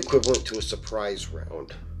 that was the equivalent to a surprise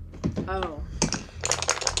round. Oh.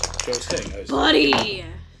 So I was saying, Buddy!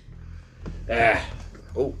 Ah,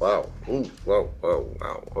 Oh, wow. Oh, wow, wow,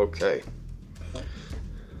 wow. Okay.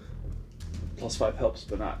 +5 helps,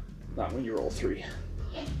 but not when you roll 3.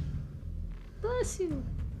 Bless you.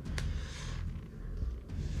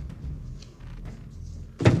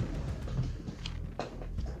 Oh,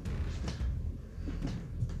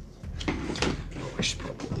 I should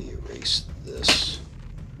probably erase this.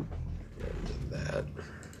 And that.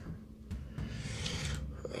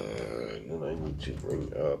 Then I need to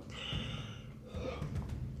bring up.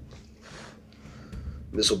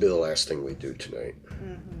 This will be the last thing we do tonight.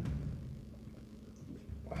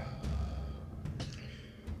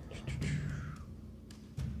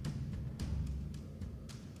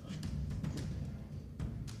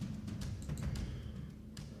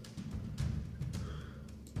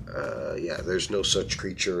 Yeah, there's no such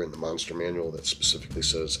creature in the monster manual that specifically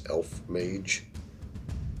says elf mage.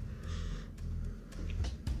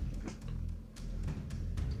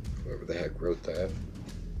 Whoever the heck wrote that.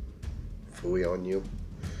 Fooey on you.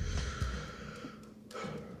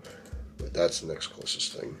 But that's the next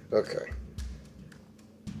closest thing. Okay.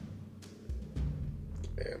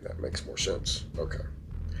 And that makes more sense. Okay.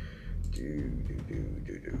 Do.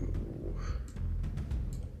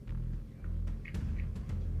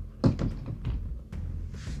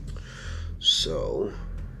 So,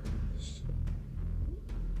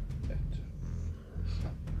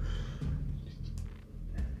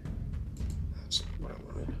 that's not what I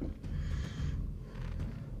wanted.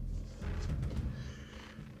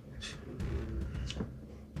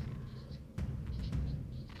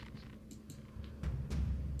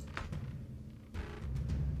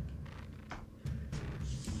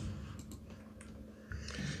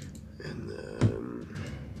 And then,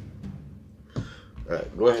 all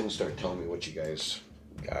right, go ahead and start telling me what you guys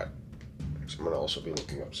got. 'Cause I'm going to also be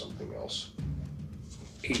looking up something else.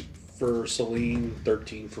 8 for Celine,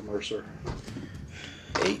 13 for Mercer.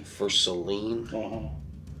 8 for Celine. Uh-huh.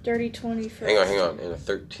 Dirty 20 for Hang on. And a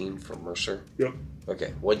 13 for Mercer. Yep.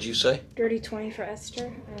 Okay, what'd you say? Dirty 20 for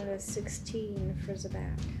Esther and a 16 for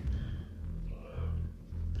Zabak.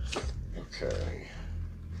 Okay.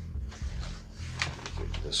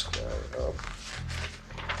 Get this guy up.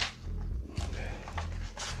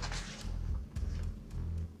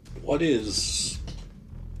 What is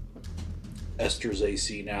Esther's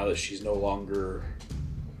AC now that she's no longer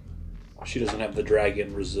She doesn't have the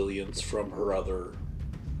dragon resilience from her other.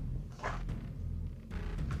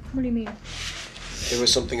 What do you mean? It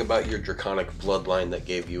was something about your draconic bloodline that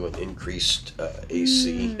gave you an increased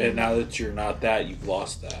AC. And now that you're not that, you've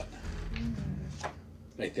lost that.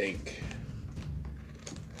 I think.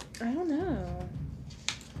 I don't know.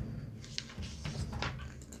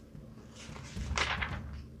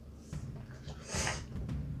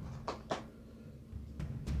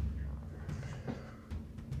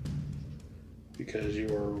 Because you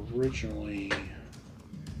were originally...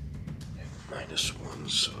 -1,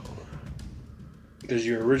 so... Because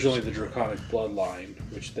you're originally the draconic bloodline,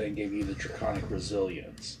 which then gave you the draconic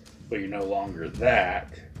resilience. But you're no longer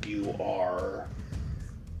that. You are...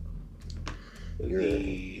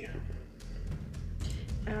 the...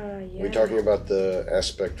 Yeah. We're talking about the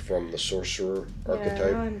aspect from the sorcerer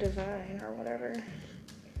archetype? Yeah, I'm divine or whatever.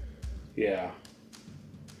 Yeah.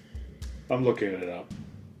 I'm looking it up.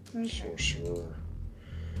 Okay. Sorcerer.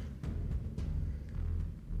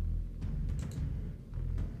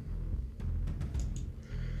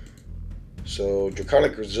 So,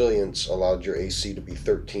 Draconic Resilience allowed your AC to be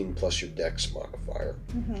 13 plus your Dex modifier.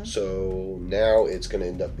 Mm-hmm. So, now it's going to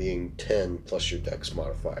end up being 10 plus your Dex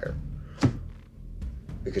modifier.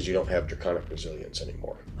 Because you don't have Draconic Resilience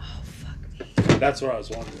anymore. Oh, fuck me. That's what I was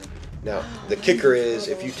wondering. Now, the kicker is,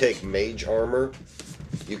 if you take Mage Armor,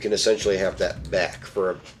 you can essentially have that back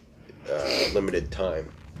for a limited time.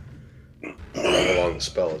 How long the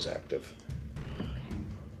spell is active.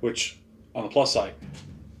 Which, on the plus side,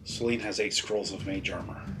 Celine has 8 scrolls of mage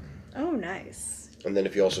armor. Oh, nice. And then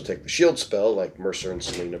if you also take the shield spell, like Mercer and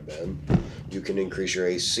Selena Ben, you can increase your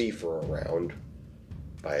AC for a round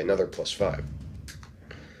by another +5.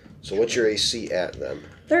 So what's your AC at then?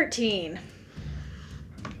 13.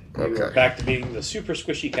 You are back to being the super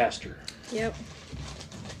squishy caster. Yep.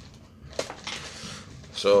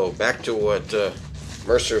 So back to what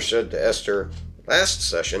Mercer said to Esther last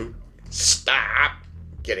session. Stop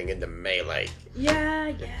getting into melee. Yeah,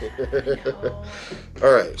 I know.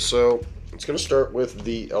 Alright, so it's going to start with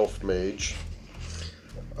the Elf Mage,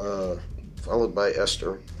 followed by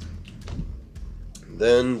Esther,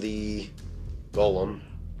 then the Golem,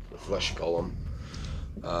 the Flesh Golem,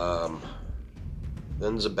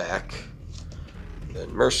 then Zabak,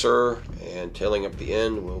 then Mercer, and tailing up the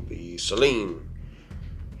end will be Celine.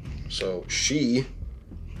 So she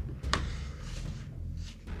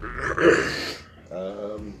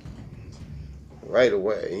right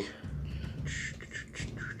away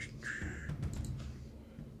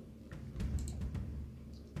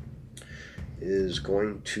is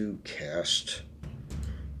going to cast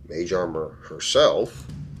Mage Armor herself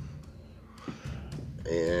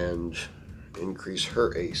and increase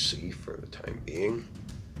her AC for the time being.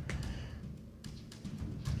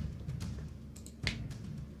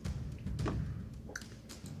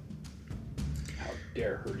 How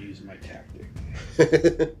dare her use my tactic.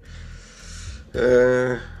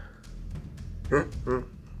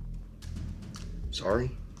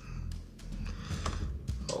 Sorry?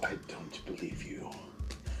 I don't believe you.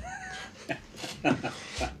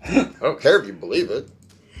 I don't care if you believe it.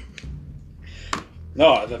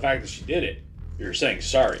 No, the fact that she did it, you're saying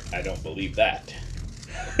sorry. I don't believe that.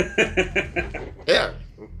 Yeah,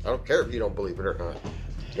 I don't care if you don't believe it or not.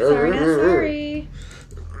 Sorry, not sorry.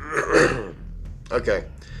 Okay,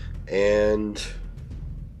 and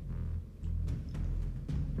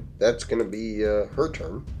that's going to be her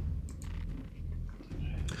turn.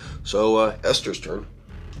 So, Esther's turn.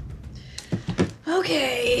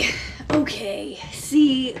 Okay.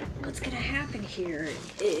 See, what's gonna happen here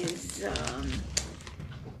is,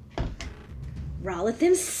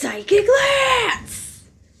 Rolitham's Psychic Lance!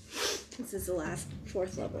 This is the last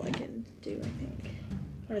 4th level I can do, I think.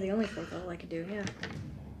 Or the only 4th level I can do, yeah.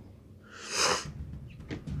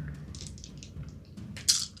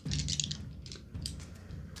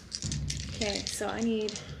 Okay, so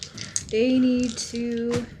they need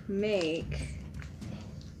to make...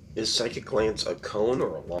 Is Psychic Lance a cone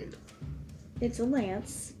or a line? It's a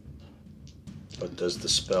lance. But does the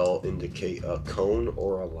spell indicate a cone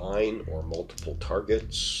or a line or multiple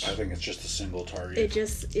targets? I think it's just a single target.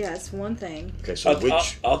 It's one thing. Okay, so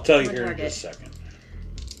I'll tell you One here target. in just a second.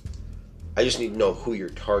 I just need to know who you're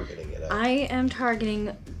targeting it at. I am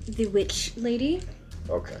targeting the witch lady,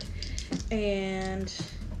 Okay. and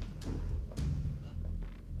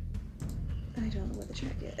I don't know what the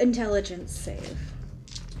check is. Intelligence save.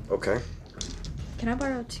 Okay. Can I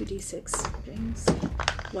borrow 2d6, James?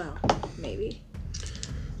 Well, maybe.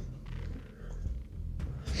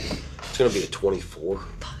 It's going to be a 24. Hold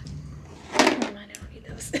on, I don't need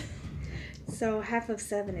those. So half of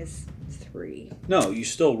 7 is 3. No, you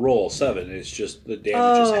still roll 7. It's just the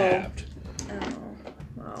damage is halved. Oh,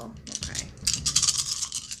 well, okay.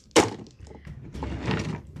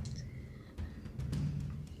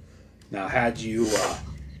 Now, had you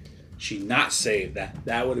she not saved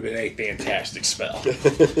that would have been a fantastic spell.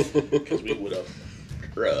 Because we would have.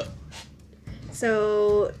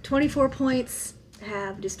 So 24 points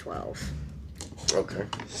halved is 12. Okay.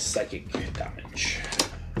 Psychic damage.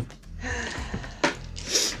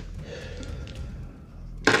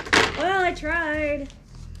 Well, I tried.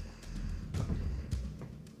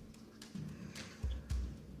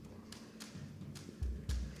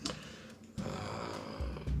 Uh,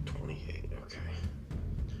 28. Okay.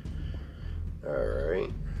 All right.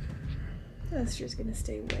 Esther's gonna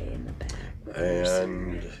stay way in the back.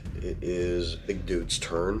 And it is Big Dude's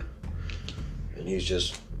turn. And he's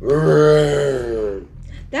just...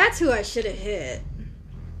 That's who I should have hit.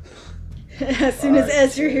 As soon as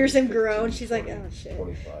Esther hears him groan, she's like, oh shit.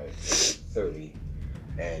 25, 30.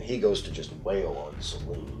 And he goes to just wail on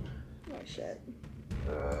Celine. Oh shit.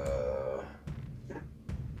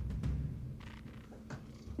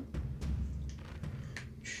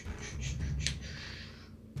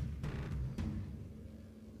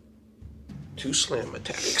 Two slam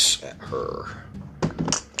attacks at her.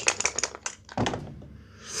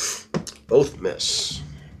 Both miss.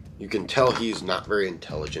 You can tell he's not very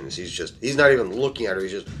intelligent. He's not even looking at her.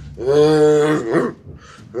 He's just...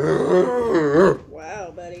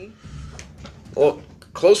 Wow, buddy. Well,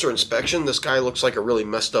 closer inspection, this guy looks like a really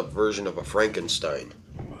messed up version of a Frankenstein.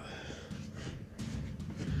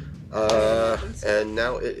 And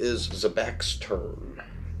now it is Zabak's turn.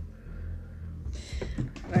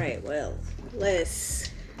 Alright, well,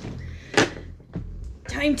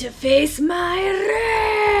 time to face my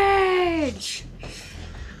rage!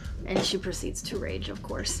 And she proceeds to rage, of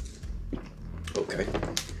course. Okay.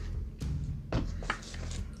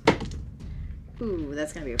 Ooh,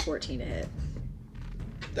 that's gonna be a 14 to hit.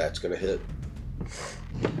 That's gonna hit.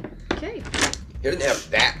 Okay. He didn't have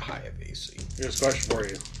that high of AC. Here's a question for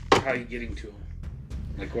you. How are you getting to him?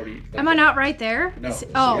 Like, what are you... Am I not right there? No,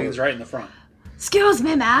 Oh. Celine's right in the front. Excuse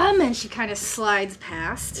me, ma'am. And she kind of slides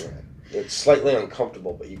past. It's slightly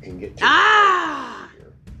uncomfortable, but you can get to Ah!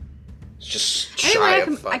 it. It's just shy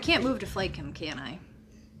Anyway, of I can't move to flank him, can I?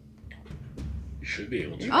 You should be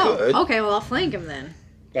able to. Oh, could. okay. Well, I'll flank him then.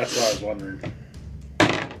 That's what I was wondering.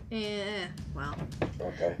 Well,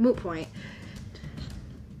 Okay. moot point.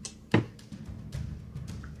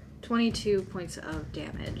 22 points of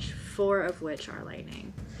damage, 4 of which are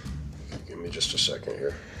lightning. Give me just a second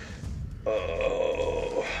here.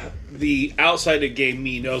 Oh, the outside of game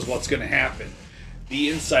me knows what's going to happen. The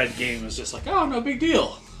inside game is just like, oh, no big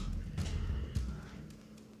deal.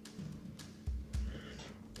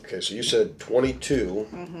 Okay, so you said 22.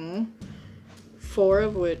 Mm-hmm. 4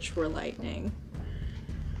 of which were lightning.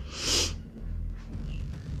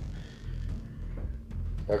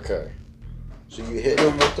 Okay. So you hit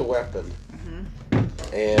him with the weapon.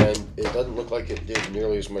 And it doesn't look like it did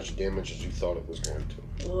nearly as much damage as you thought it was going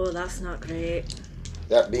to. Oh, that's not great.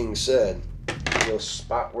 That being said, the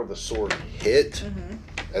spot where the sword hit,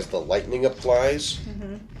 as the lightning applies,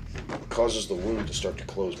 causes the wound to start to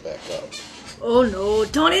close back up. Oh no,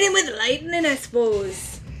 don't hit him with lightning, I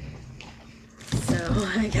suppose. So,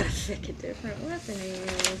 I gotta pick a different weapon.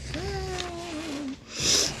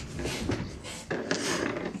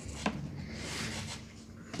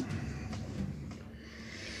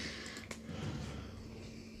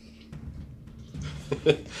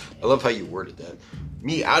 I love how you worded that.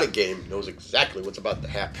 Me out of game knows exactly what's about to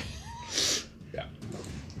happen. Yeah.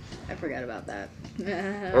 I forgot about that.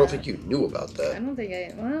 I don't think you knew about I that. don't think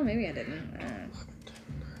I... Well, maybe I didn't.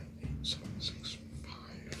 7, 6, 5.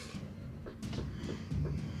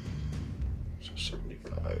 So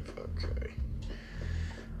 75, okay.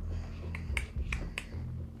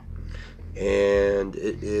 And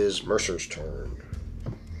it is Mercer's turn.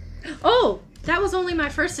 Oh! That was only my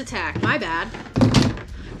first attack. My bad.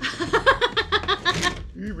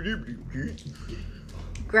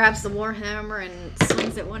 Grabs the warhammer and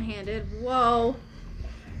swings it one-handed. Whoa.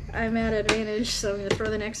 I'm at advantage, so I'm going to throw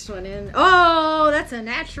the next one in. Oh, that's a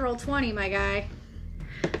natural 20, my guy.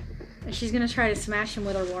 And she's going to try to smash him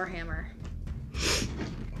with her warhammer.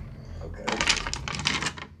 Okay.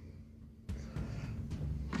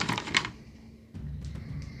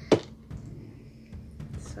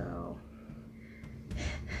 So...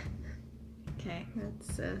 Okay,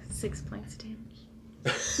 that's 6 points of damage.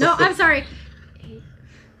 No, I'm sorry.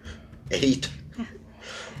 8.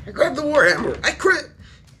 I grabbed the warhammer. I crit.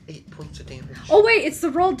 8 points of damage. Oh, wait, it's the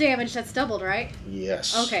roll damage that's doubled, right?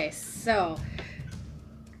 Yes. Okay, so...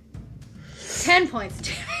 10 points of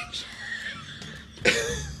damage.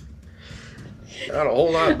 Not a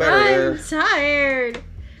whole lot better there. I'm tired.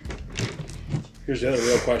 Here's the other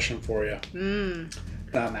real question for you.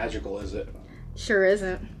 Not magical, is it? Sure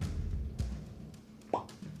isn't.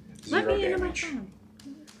 Let 0 me into my damage. phone.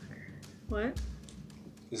 What?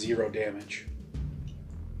 0 damage.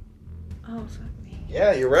 Oh, fuck me.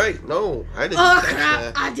 Yeah, you're right. No, I didn't Oh, catch crap.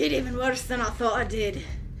 that. I did even worse than I thought I did.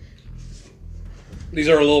 These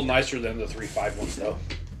are a little nicer than the 3-5 ones, though.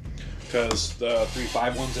 Because the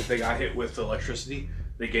 3-5 ones, if they got hit with electricity,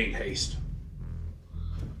 they gained haste.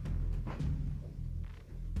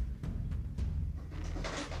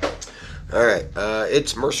 All right,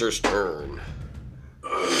 it's Mercer's turn.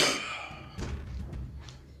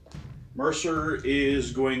 Mercer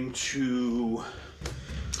is going to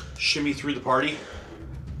shimmy through the party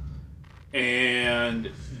and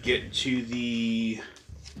get to the...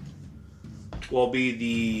 will be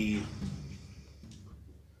the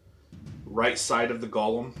right side of the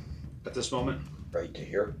golem at this moment. Right to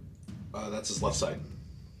here. That's his left side.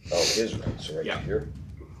 Oh, his right. So right Yeah. to here.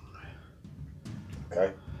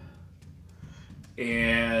 Okay.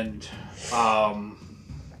 And,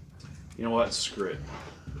 you know what? Screw it.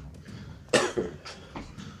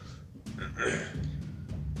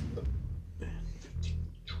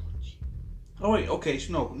 Oh, wait. Okay.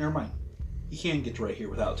 So, no, never mind. He can get to right here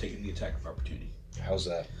without taking the attack of opportunity. How's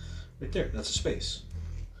that? Right there. That's a space.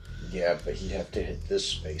 Yeah, but he'd have to hit this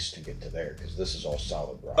space to get to there because this is all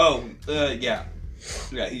solid rock. Oh, yeah.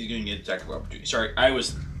 Yeah, he's going to get attack of opportunity. Sorry, I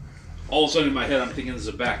was... all of a sudden in my head, I'm thinking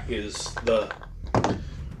Zabak is the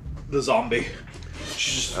zombie.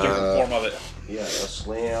 She's just a different form of it. Yeah, a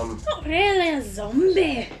slam. Not really a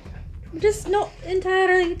zombie. I'm just not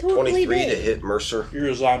entirely, totally 23 to dead. hit Mercer. You're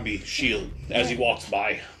a zombie shield as he walks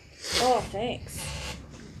by. Oh, thanks.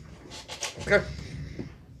 Okay.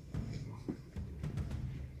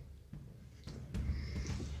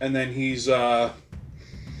 And then he's, for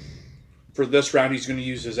this round, he's going to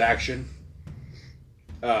use his action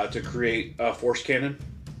to create a force cannon.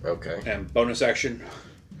 Okay. And bonus action,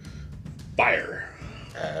 fire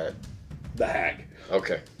the hag.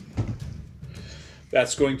 Okay.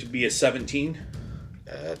 That's going to be a 17.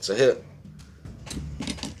 That's a hit.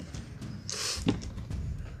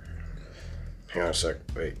 Hang on a sec.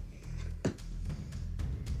 Wait.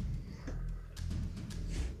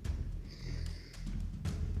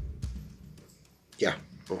 Yeah.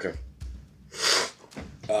 Okay.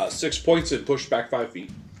 6 points and push back 5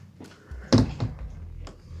 feet.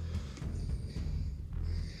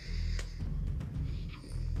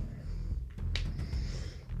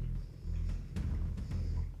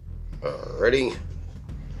 Alrighty.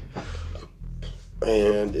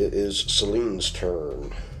 And it is Celine's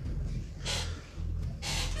turn.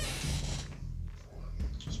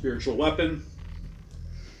 Spiritual weapon.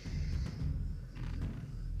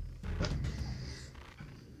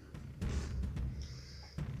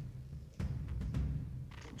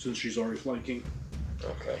 Since she's already flanking.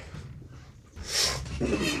 Okay.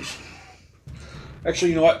 Actually,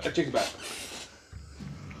 you know what? I take it back.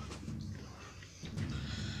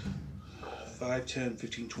 5, 10,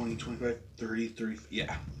 15, 20, 25, 30, 30.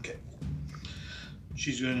 Yeah, okay.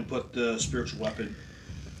 She's going to put the spiritual weapon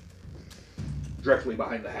directly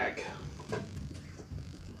behind the hag.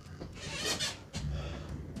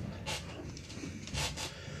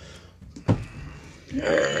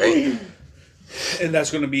 Alright. And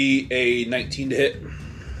that's going to be a 19 to hit.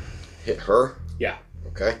 Hit her. Yeah.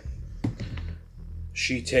 Okay.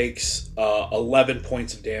 She takes 11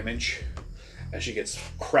 points of damage as she gets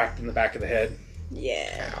cracked in the back of the head.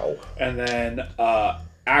 Yeah. Ow. And then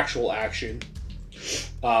actual action,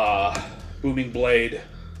 booming blade.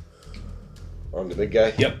 On the big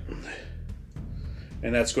guy? Yep.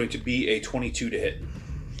 And that's going to be a 22 to hit.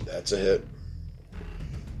 That's a hit.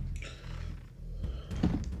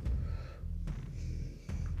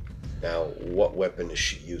 Now, what weapon is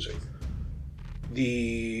she using?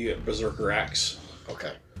 The Berserker Axe.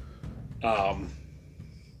 Okay.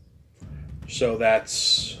 So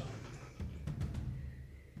that's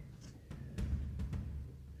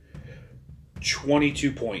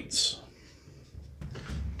 22 points.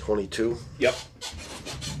 22? Yep.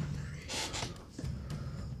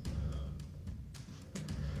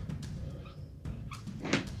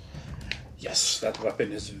 Yes, that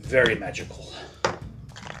weapon is very magical.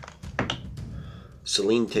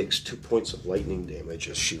 Celine takes 2 points of lightning damage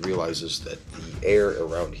as she realizes that the air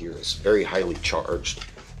around here is very highly charged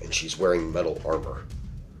and she's wearing metal armor.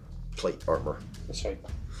 Plate armor. That's fine.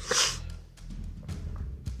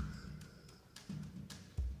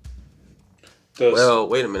 Well,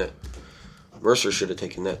 wait a minute. Mercer should have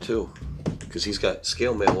taken that too. Because he's got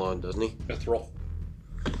scale mail on, doesn't he? Mithril.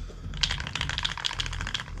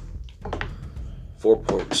 4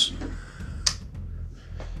 points.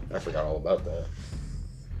 I forgot all about that.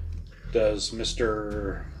 Does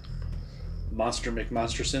Mr. Monster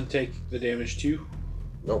McMonsterson take the damage too?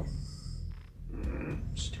 No.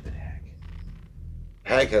 Stupid hag.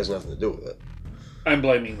 Hag has nothing to do with it. I'm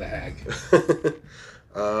blaming the hag.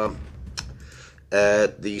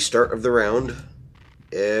 At the start of the round,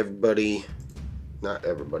 everybody, not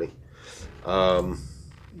everybody, it'd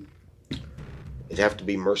have to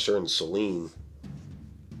be Mercer and Celine.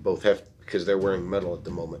 Both have, because they're wearing metal at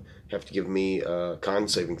the moment, have to give me con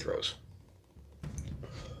saving throws.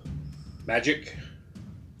 Magic?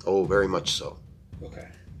 Oh, very much so. Okay.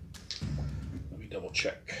 Let me double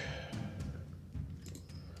check.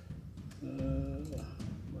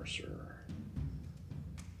 Mercer.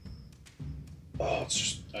 Oh, it's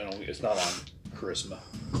just, it's not on charisma.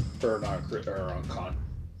 Or not or on con.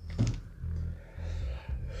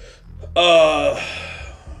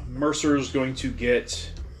 Mercer's going to get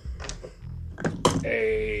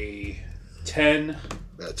a 10.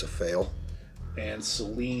 That's a fail. And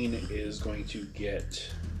Celine is going to get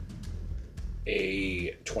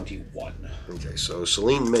a 21. Okay, so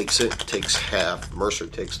Celine makes it, takes half. Mercer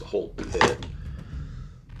takes the whole hit.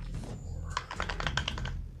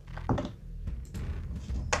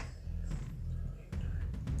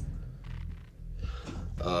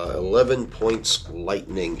 11 points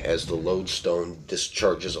lightning as the lodestone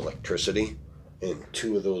discharges electricity, and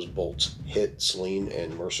 2 of those bolts hit Celine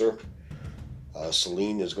and Mercer.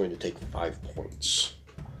 Celine is going to take 5 points.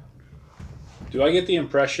 Do I get the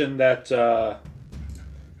impression that,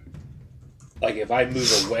 like, if I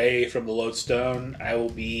move away from the lodestone, I will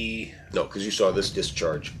be... No, because you saw this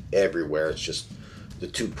discharge everywhere. It's just the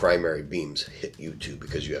 2 primary beams hit you 2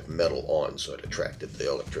 because you have metal on, so it attracted the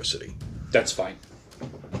electricity. That's fine.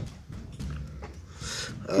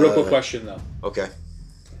 Real quick question, though. Okay.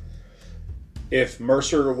 If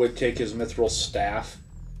Mercer would take his mithril staff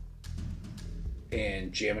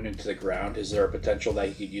and jam it into the ground, is there a potential that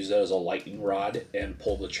he could use it as a lightning rod and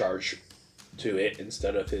pull the charge to it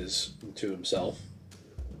instead of to himself?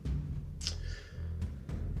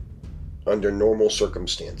 Under normal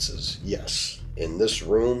circumstances, yes. In this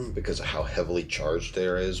room, because of how heavily charged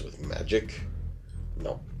there is with magic,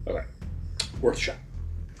 no. Okay. Worth a shot.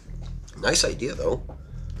 Nice idea, though.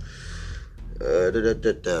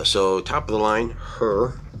 So, top of the line,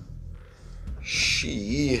 her.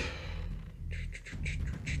 She...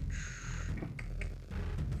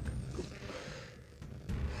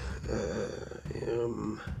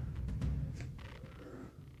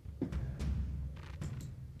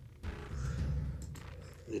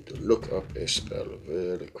 Need to look up a spell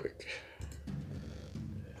very quick.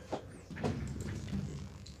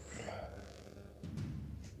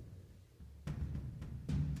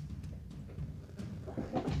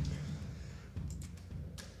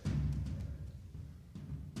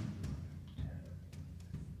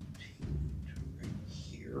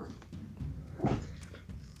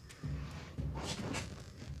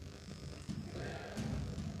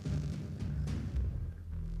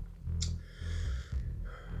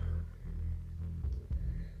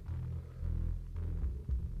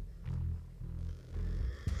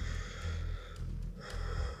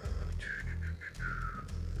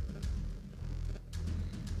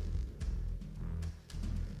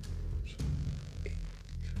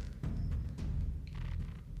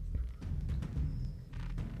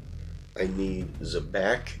 I need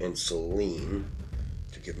Zabak and Celine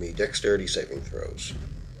to give me dexterity saving throws.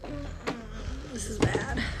 This is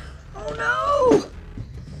bad. Oh no!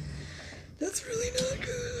 That's really not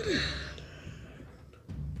good.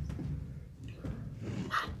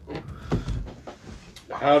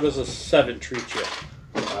 How does a 7 treat you?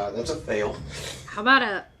 That's a fail. How about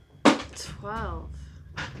a 12?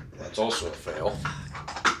 That's also a fail.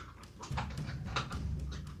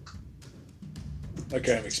 I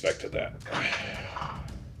kind of expected that.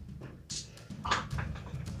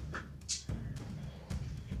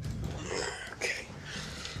 Okay.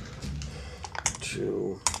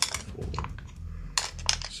 2, 4,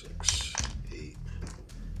 6, 8,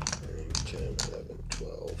 9, 10, 11,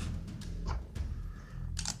 12.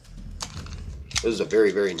 This is a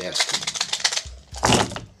very, very nasty.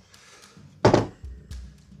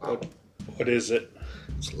 What is it?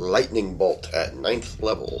 It's lightning bolt at 9th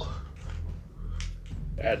level.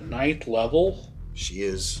 At 9th level? She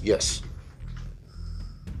is, yes.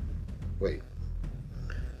 Wait.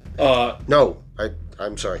 No,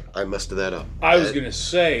 I'm sorry. I messed that up. I was going to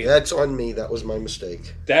say... That's on me. That was my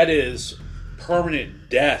mistake. That is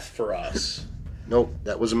permanent death for us. Nope,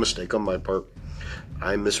 that was a mistake on my part.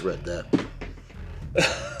 I misread that.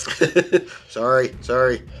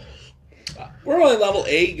 Sorry. We're only level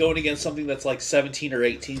 8 going against something that's like 17 or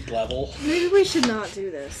 18th level. Maybe we should not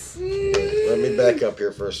do this. Let me back up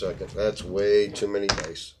here for a second. That's way too many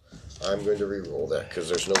dice. I'm going to re-roll that because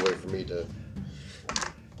there's no way for me to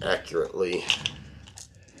accurately...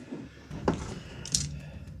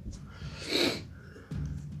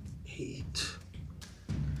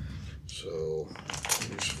 So,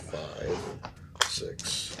 here's 5,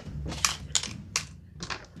 6.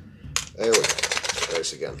 There we go.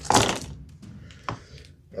 Dice again.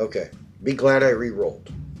 Okay. Be glad I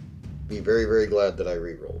re-rolled. Be very, very glad that I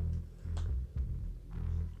re-rolled.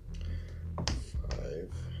 5.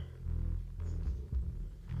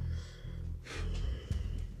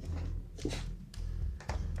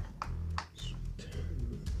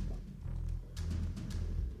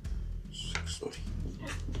 6.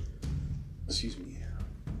 Excuse me.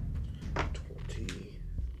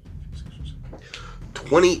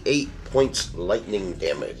 28 points lightning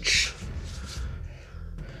damage.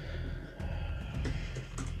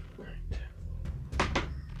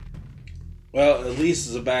 Well, at least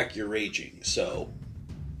as a back, you're raging, so.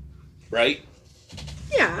 Right?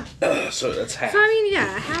 Yeah. So that's half. So, I mean,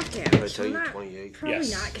 yeah, half damage. Did I tell I'm you not- 28? Probably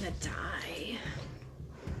Yes. not gonna die.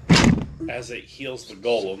 As it heals the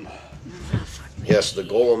golem. Oh, fuck me. Yes, the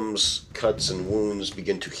golem's cuts and wounds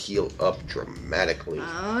begin to heal up dramatically.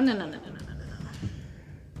 Oh, no.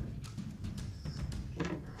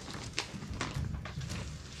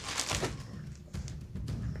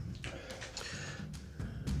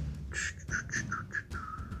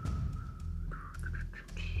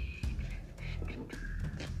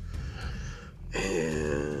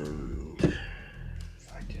 And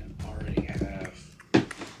If I didn't already have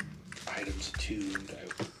items attuned,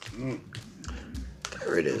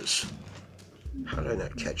 there it is. How did I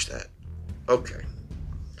not catch that? Okay.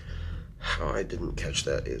 How I didn't catch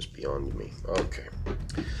that is beyond me. Okay.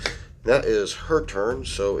 That is her turn,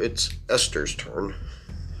 so it's Esther's turn.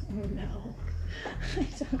 Oh no. I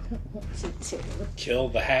don't know what to do. kill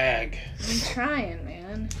the hag. I'm trying,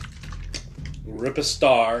 man. Rip a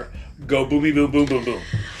star. Go boomy boom boom boom boom.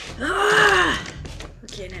 Ah!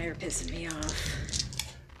 Okay, now you're pissing me off.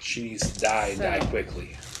 She needs to die and die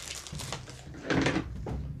quickly.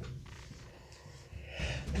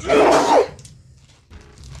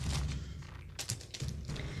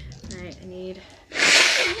 Alright, I need...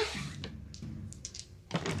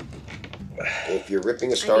 If you're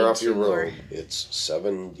ripping a star need off your 2 more. robe, it's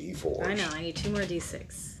 7d4. I know, I need 2 more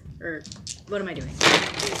d6. Or, what am I doing?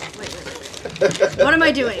 Wait. What am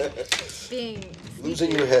I doing? Being...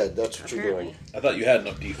 Losing your head, that's what you're Apparently. doing. I thought you had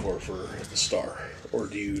enough D4 for the star. Or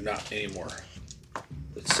do you not anymore?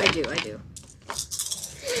 Let's see. I do.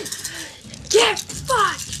 Get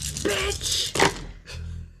fucked, bitch!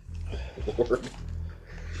 Lord.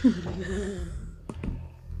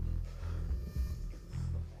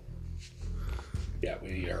 Yeah, we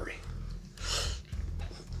need to hurry.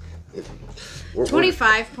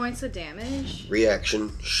 25 points of damage.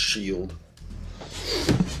 Reaction, shield.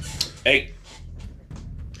 Hey,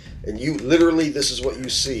 And you, literally, this is what you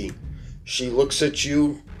see. She looks at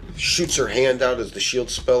you, shoots her hand out as the shield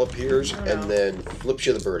spell appears, and then flips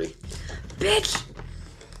you the birdie. Bitch!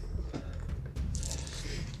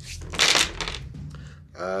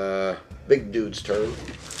 Big dude's turn.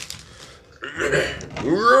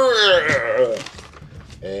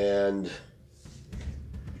 And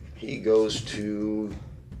he goes to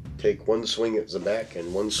take one swing at Zabak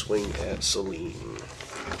and one swing at Celine.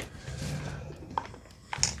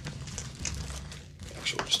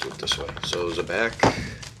 Actually, we'll just do it this way. So Zabak,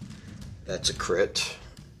 that's a crit.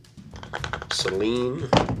 Celine,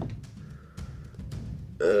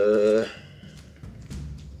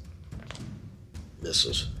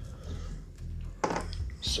 misses.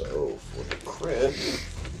 So for the crit,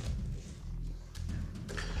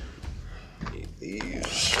 need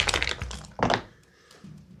these.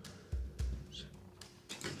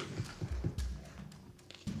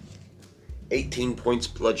 $18 points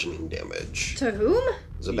bludgeoning damage. To whom?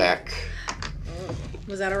 Zabak.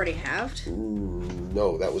 Was that already halved?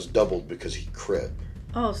 No, that was doubled because he crit.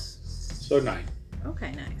 Oh, so 9.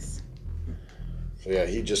 okay, nice. So yeah,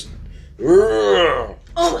 he just. Oh!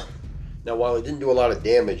 Now, while he didn't do a lot of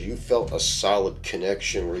damage, you felt a solid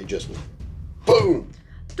connection where he just. Boom!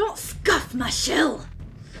 Don't scuff my shell!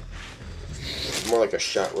 It's more like a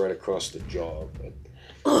shot right across the jaw. But...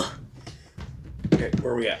 Ugh! Okay,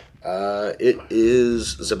 where are we at? It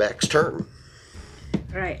is Zabak's turn.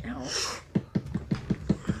 Alright, now.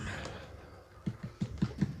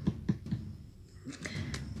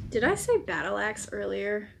 Did I say battle axe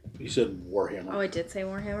earlier? You said Warhammer. Oh, I did say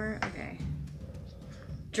warhammer? Okay.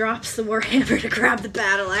 Drops the warhammer to grab the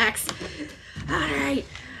battle axe. Alright,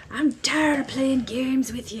 I'm tired of playing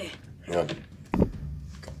games with you. Yeah.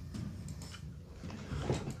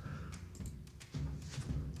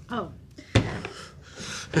 Oh.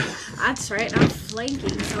 That's right, I'm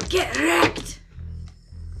flanking, so get wrecked!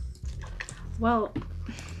 Well,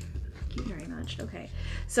 thank you very much. Okay.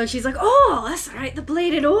 So she's like, oh, that's right, the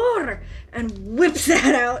bladed oar! And whips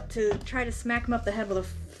that out to try to smack him up the head with a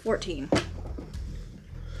 14.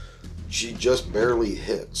 She just barely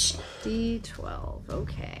hits. D12,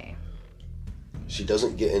 okay. She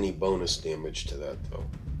doesn't get any bonus damage to that, though.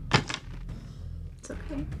 It's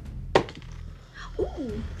okay.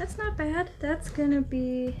 Ooh, that's not bad. That's gonna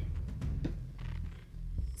be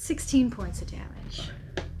 16 points of damage.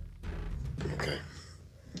 Okay.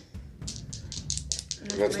 And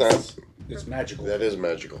That's for my- not... It's magical. That is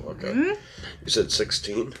magical, okay. Mhm. You said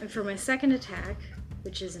 16? And for my second attack,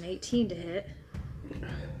 which is an 18 to hit,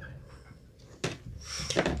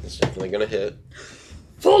 It's definitely gonna hit.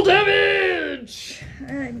 full damage!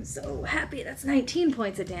 I'm so happy. That's 19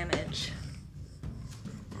 points of damage.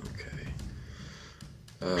 Okay.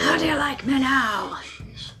 How do you like me now?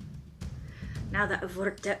 Jeez. Now that I've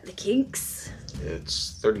worked out the kinks.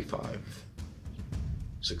 It's 35.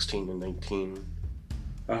 16 and 19.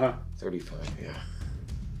 Uh-huh. 35, yeah.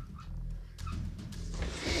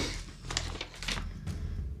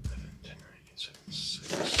 11, 10, 9, 8, 7,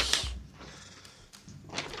 6.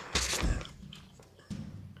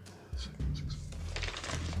 7, 6.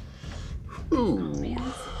 Ooh. Man,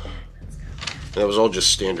 that's good. That was all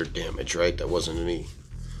just standard damage, right? That wasn't anything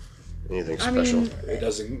I special. mean, It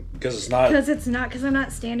doesn't, because it's not. because I'm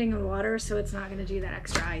not standing in water, so it's not going to do that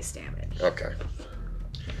extra ice damage. Okay.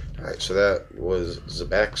 Alright, so that was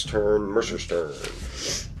Zabak's turn, Mercer's turn.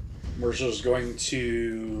 Mercer's going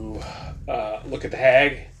to look at the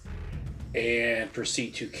hag and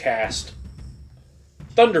proceed to cast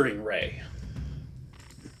Thundering Ray.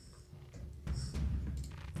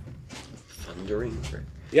 Thundering?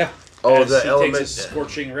 Yeah. Oh, As the he element- takes a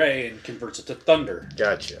Scorching Ray and converts it to thunder.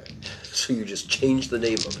 Gotcha. So you just changed the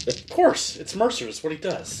name of it. Of course, it's Mercer. It's what he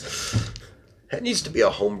does. That needs to be a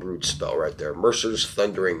homebrewed spell right there. Mercer's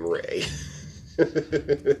Thundering Ray.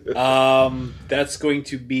 That's going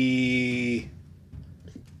to be.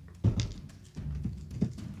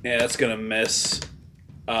 Yeah, that's going to miss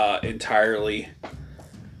entirely.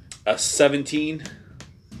 A 17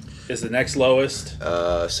 is the next lowest,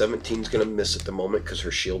 17's going to miss at the moment because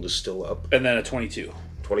her shield is still up. and then a 22.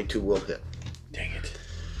 22 will hit. Dang it.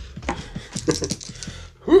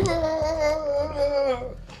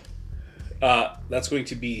 That's going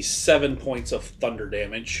to be 7 points of thunder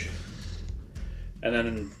damage. And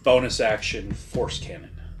then bonus action, Force Cannon.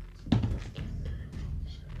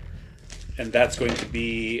 And that's going to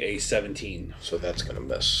be a 17. So that's going to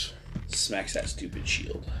miss. Smacks that stupid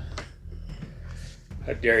shield.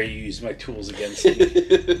 How dare you use my tools against me?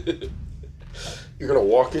 You're going to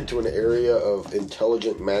walk into an area of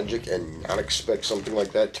intelligent magic and not expect something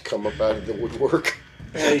like that to come up out of the woodwork.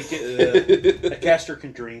 A caster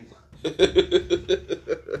can dream.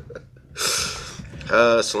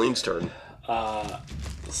 Celine's turn.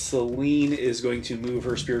 Celine is going to move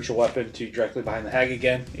her spiritual weapon to directly behind the hag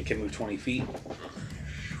again. It can move 20 feet.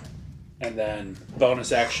 And then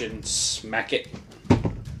bonus action, smack it.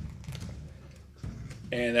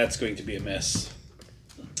 And that's going to be a miss.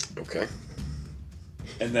 Okay.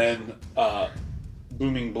 And then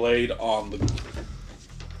booming blade on the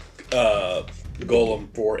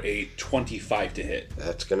golem for a 25 to hit.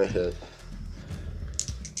 That's going to hit.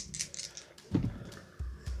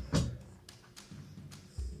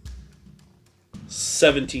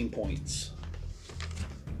 17 points.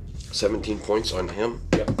 17 points on him.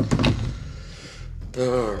 Yep.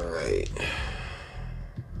 All right.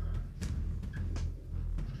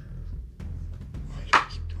 Why do I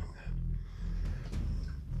keep doing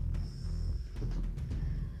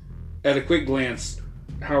that? At a quick glance,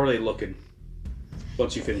 how are they looking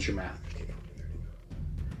once you finish your math?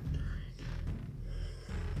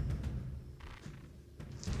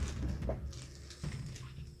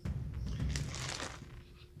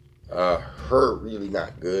 Her really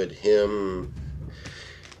not good. Him,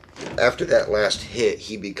 after that last hit,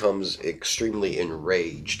 he becomes extremely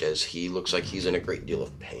enraged as he looks like he's in a great deal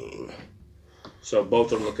of pain. So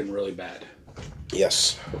both are looking really bad.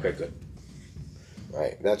 Yes. Okay, good. All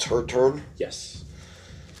right, that's her turn. Yes.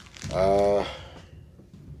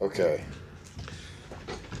 Okay.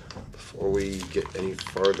 Before we get any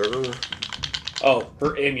farther, Oh,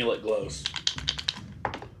 her amulet glows.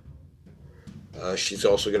 She's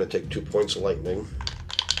also going to take 2 points of lightning.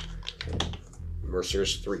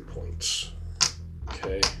 Mercer's 3 points.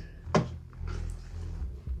 Okay.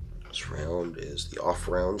 This round is the off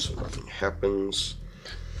round, so nothing happens.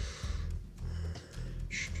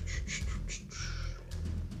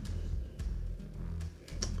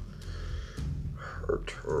 Her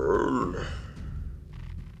turn.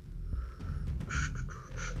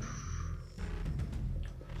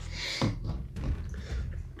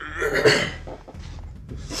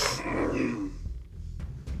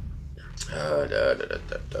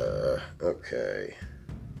 Okay.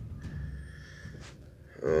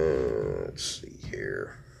 Let's see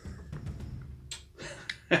here.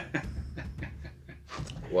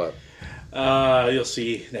 What? You'll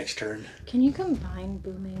see next turn. Can you combine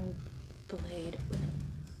Booming Blade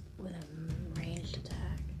with a ranged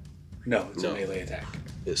attack? No, it's No. a melee attack.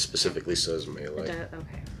 It specifically says melee.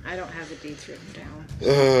 Okay. I don't have the deeds written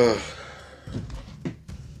down.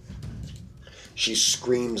 She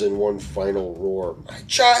screams in one final roar, "My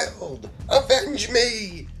child, avenge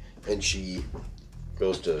me!" And she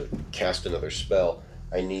goes to cast another spell.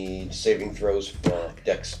 I need Dex saving throws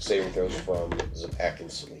from Zapak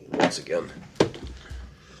and Celine once again.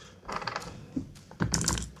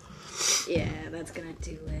 Yeah, that's gonna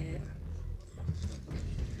do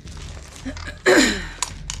it.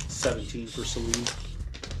 17 for Celine.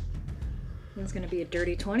 It's gonna be a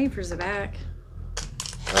dirty 20 for Zabak.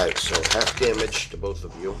 Alright, so half damage to both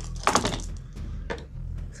of you.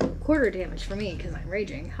 So quarter damage for me because I'm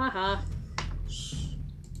raging. Haha.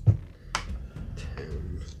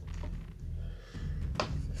 10,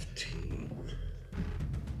 15,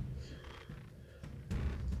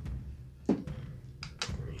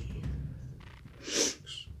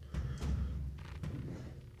 26,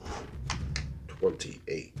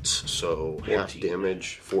 28. So half 14.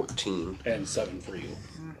 damage, 14. And 7 for you.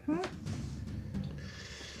 Mm-hmm.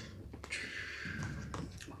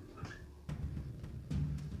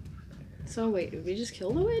 So wait, did we just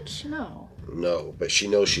kill the witch? No. No, but she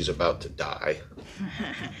knows she's about to die.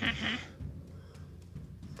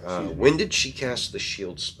 When did she cast the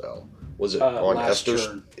shield spell? Was it on last Esther's?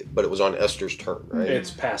 turn. But it was on Esther's turn, right? It's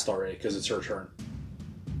passed already because it's her turn.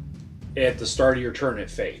 At the start of your turn, it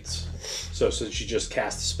fades. So since she just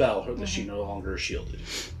cast the spell, she no longer is shielded.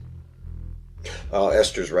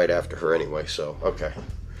 Esther's right after her anyway, so okay.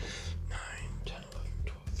 9, 10, 11,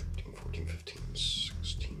 12, 13, 14, 15,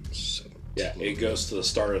 16, 17. Yeah, it goes to the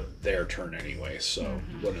start of their turn anyway, so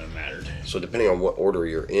wouldn't have mattered. So depending on what order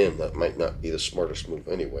you're in, that might not be the smartest move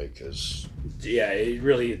anyway, because... Yeah,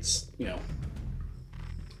 it's,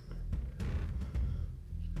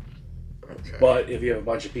 Okay. But if you have a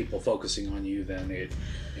bunch of people focusing on you, then it,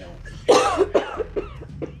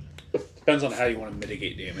 depends on how you want to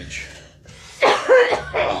mitigate damage.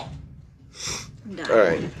 I'm done. All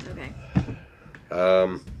right. Okay.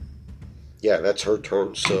 Yeah, that's her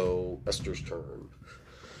turn, so Esther's turn.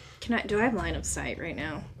 Do I have line of sight right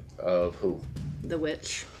now? Of who? The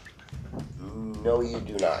witch. No, you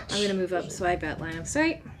do not. I'm gonna move up, so I've got line of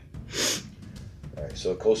sight. Alright, so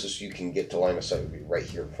the closest you can get to line of sight would be right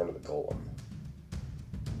here in front of the golem.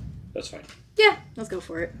 That's fine. Yeah, let's go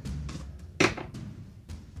for it.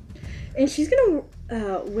 And she's gonna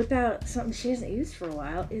whip out something she hasn't used for a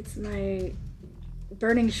while. It's my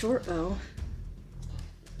burning short bow.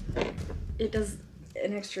 It does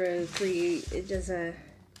an extra 3. It does a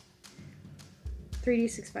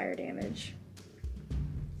 3d6 fire damage.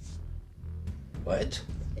 What?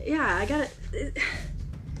 Yeah, I got it.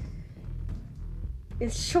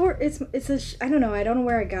 It's short. It's I don't know. I don't know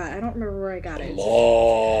where I got. I don't remember where I got it.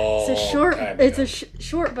 Long It's a short. time It's ago. a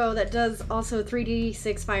short bow that does also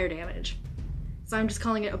 3d6 fire damage. So I'm just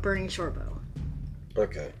calling it a burning short bow.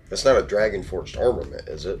 Okay. That's not a dragon forged armament,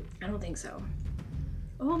 is it? I don't think so.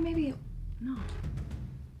 Oh, maybe no.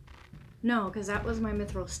 No, because that was my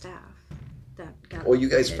mithril staff. That got. Well, you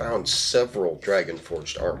guys upgraded. found several dragon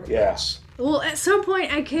forged armaments. Yes. Well, at some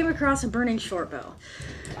point I came across a burning short bow.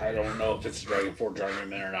 I don't know if it's a Dragon Forge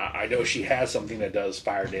armament or not. I know she has something that does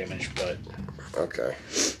fire damage, but Okay.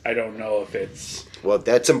 I don't know if it's... Well,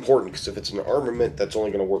 that's important, because if it's an armament, that's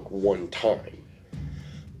only going to work one time.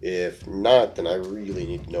 If not, then I really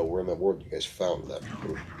need to know where in the world you guys found that.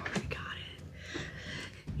 We got it.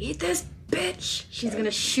 Eat this, bitch! She's gonna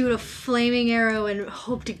shoot a flaming arrow and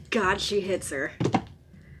hope to God she hits her. I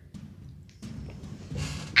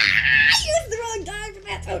used the wrong die, but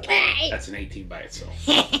that's okay. That's an 18 by itself.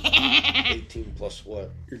 18 plus what?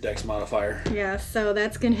 Your dex modifier. Yeah, so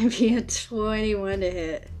that's gonna be a 21 to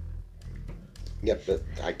hit. Yep, but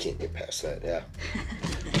I can't get past that, yeah.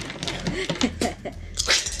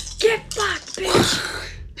 Get fucked, bitch!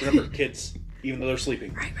 Remember, kids, even though they're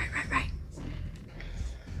sleeping. Right.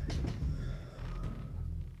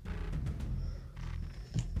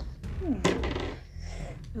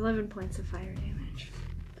 11 points of fire damage.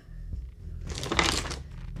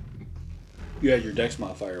 You had your dex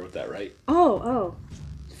modifier with that, right? Oh.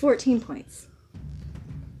 14 points.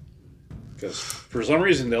 Because for some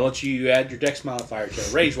reason they'll let you add your dex modifier to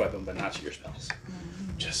a ranged weapon, but not to your spells.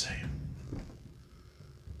 Just saying.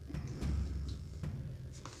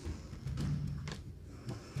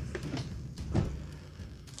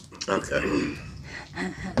 Okay.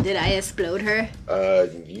 Did I explode her?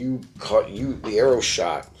 The arrow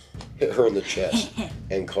shot hit her in the chest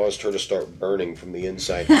and caused her to start burning from the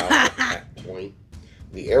inside out at that point.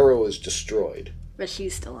 The arrow is destroyed. But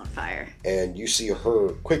she's still on fire. And you see her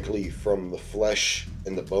quickly from the flesh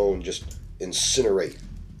and the bone just incinerate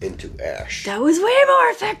into ash. That was way more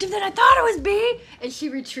effective than I thought it would be. And she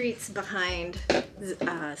retreats behind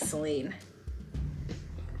Celine.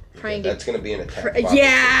 That's going to be an attack.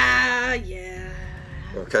 Yeah.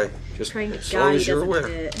 Okay, just Trying to as long as you're aware.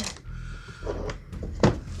 Fit.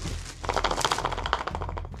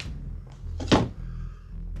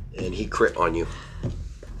 And he crit on you.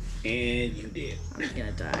 And you did. I'm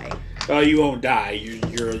gonna die. Oh, you won't die.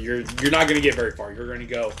 You're not gonna get very far. You're gonna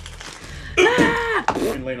go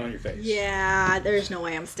and land on your face. Yeah, there's no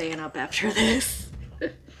way I'm staying up after this.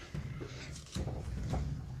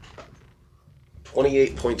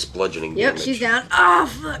 28 points bludgeoning Yep, damage. she's down. Oh,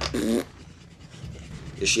 fuck.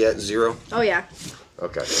 Is she at 0? Oh, yeah.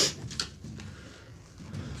 Okay.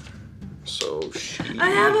 So she... I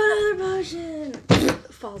have another potion.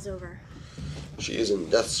 Falls over. She is in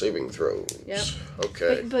death saving throws. Yep.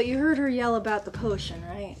 Okay. But you heard her yell about the potion,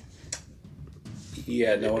 right?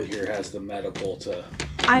 Yeah, no one here has the medical to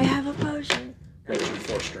I have a potion. let you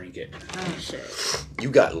force drink it. Oh, shit. You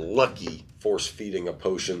got lucky force feeding a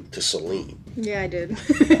potion to Celine. Yeah, I did.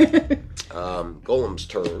 Golem's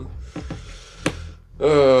turn.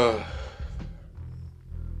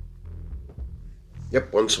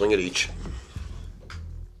 Yep, one swing at each.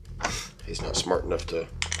 He's not smart enough to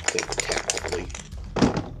think tactically.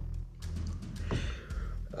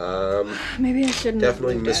 Maybe I shouldn't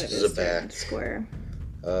Definitely have missed looked as at a it back. square.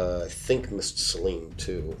 I think missed Celine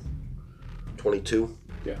too. 22?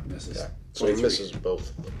 Yeah, misses. Yeah. So he misses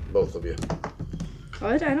both of you.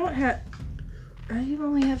 What? I don't have... I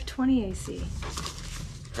only have 20 AC.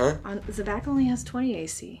 Huh? Zabak only has 20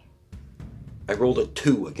 AC. I rolled a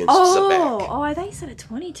 2 against Zabak. Oh, I thought you said a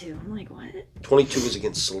 22. I'm like, what? 22 is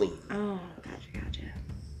against Celine. Oh, gotcha.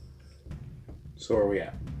 So where are we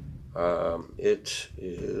at? It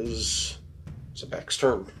is Zabak's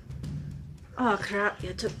turn. Oh, crap.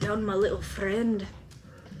 You took down my little friend.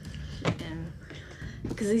 And...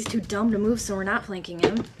 Because he's too dumb to move, so we're not flanking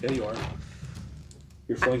him. Yeah, you are.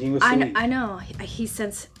 You're flanking with Celine. I know. I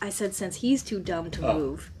said since he's too dumb to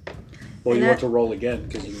move. Well, and you want to roll again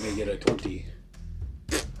because you may get a 20.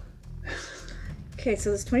 Okay,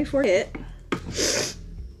 so this 24 hit.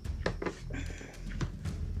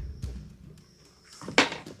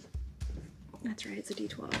 That's right, it's a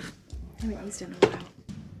D12. I haven't used it in a while.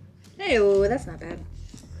 Hey, that's not bad.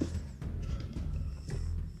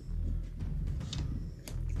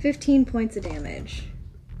 15 points of damage.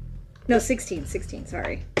 No, 16,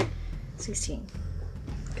 sorry. 16.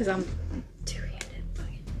 Because I'm two-handed.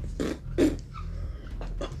 Fucking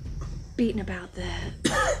beating about the head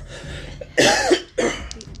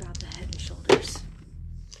and shoulders.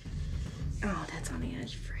 Oh, that's on the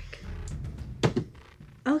edge, freak.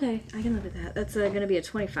 Okay, I can live with that. That's going to be a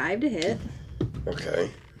 25 to hit. Okay.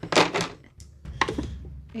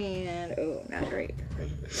 And, oh, not great.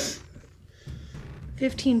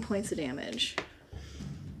 15 points of damage.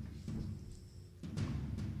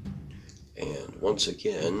 And once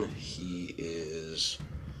again, he is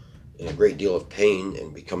in a great deal of pain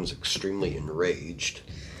and becomes extremely enraged.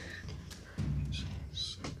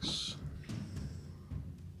 6.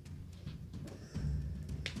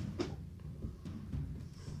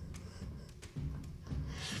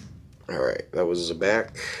 Alright, that was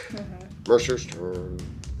Zabak. Mercer's turn.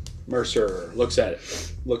 Mercer looks at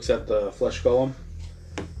it. Looks at the flesh golem.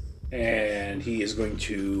 And he is going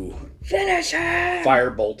to Finish him!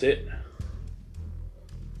 firebolt it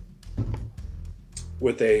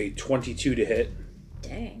with a 22 to hit.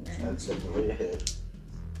 Dang, man. That's definitely a hit.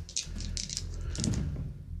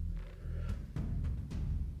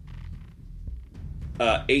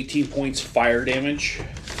 Uh, 18 points fire damage.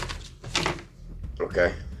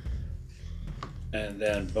 Okay. And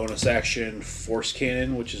then bonus action force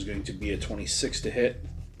cannon, which is going to be a 26 to hit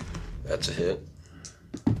That's a hit.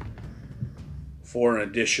 for an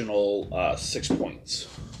additional 6 points.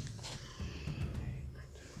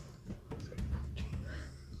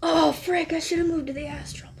 frick, I should have moved to the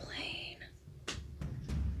astral plane.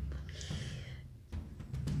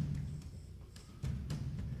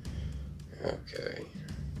 Okay.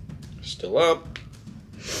 Still up.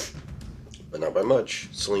 But not by much.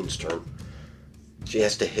 Celine's turn. She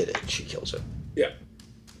has to hit it. She kills it. Yeah.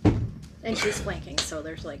 And she's flanking, so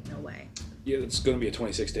there's like no way. Yeah, it's going to be a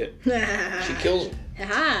 26 to hit. She kills him.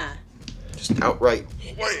 Ha! Just outright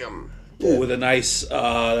wham! Ooh, with a nice,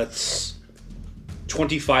 that's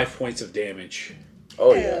 25 points of damage.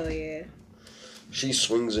 Oh, yeah. Hell yeah. She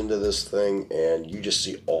swings into this thing, and you just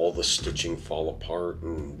see all the stitching fall apart,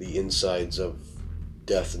 and the insides of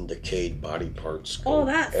death and decayed body parts go Oh,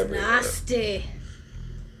 that's everywhere. nasty.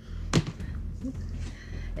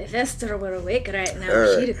 If Esther were awake right now, All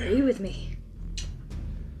right. she'd agree with me.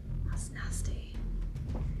 That's nasty.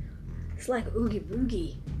 It's like Oogie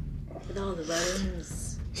Boogie with all the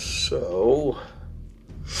bones. So,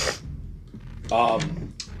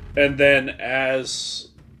 And then as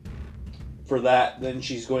for that, then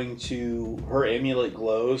she's going to, her amulet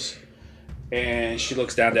glows, and she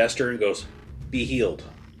looks down to Esther and goes, be healed.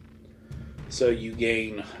 So you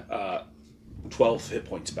gain 12 hit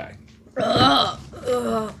points back.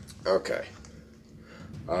 Ugh. okay.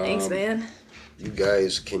 Thanks, man. You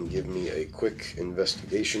guys can give me a quick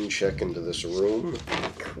investigation check into this room.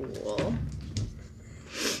 Cool.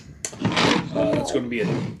 It's going to be a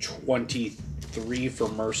 23 for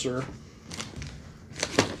Mercer.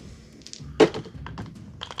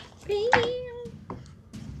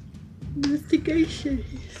 Investigation,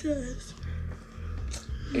 he says.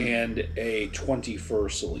 And a 20 for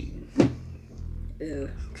Celine. Ooh.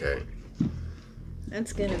 Okay.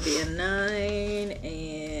 That's gonna be a 9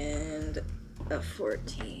 and a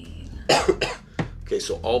 14. Okay,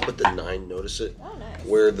 so all but the 9, notice it. Oh, nice.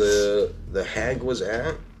 Where the hag was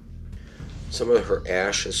at, some of her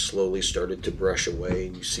ash has slowly started to brush away,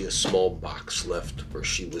 and you see a small box left where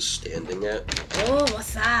she was standing at. Oh,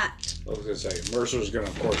 what's that? I was going to say, Mercer's going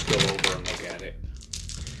to, of course, go over and look at it.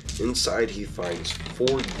 Inside, he finds 4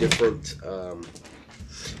 different,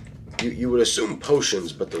 you would assume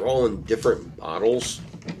potions, but they're all in different bottles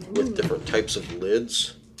with different types of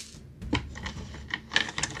lids.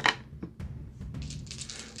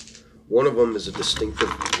 One of them is a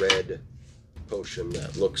distinctive red potion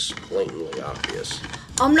that looks blatantly obvious.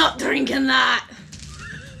 I'm not drinking that.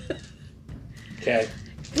 Okay.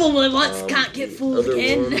 Fool me once, can't get The fooled other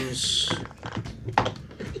again. ones,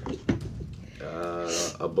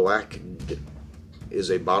 is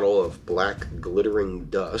a bottle of black glittering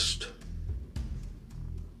dust.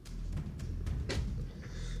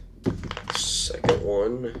 Second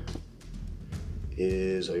one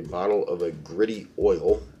is a bottle of a gritty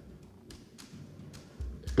oil.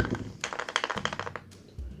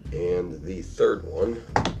 And the third one,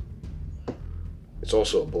 it's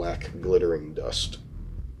also a black glittering dust.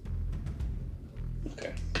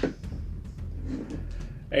 Okay.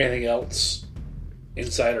 Anything else?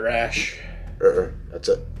 Insider Ash? That's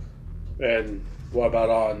it. And what about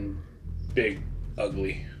on Big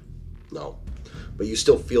Ugly? No. But you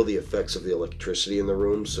still feel the effects of the electricity in the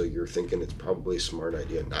room, so you're thinking it's probably a smart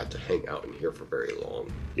idea not to hang out in here for very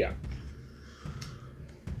long. Yeah.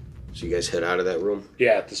 So you guys head out of that room?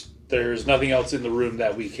 Yeah, there's nothing else in the room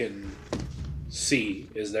that we can see,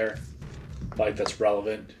 is there? Like, that's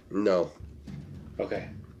relevant? No. Okay.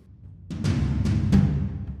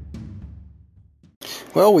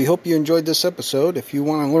 Well, we hope you enjoyed this episode. If you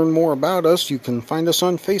want to learn more about us, you can find us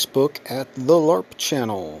on Facebook at The LARP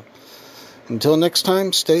Channel. Until next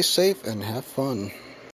time, stay safe and have fun.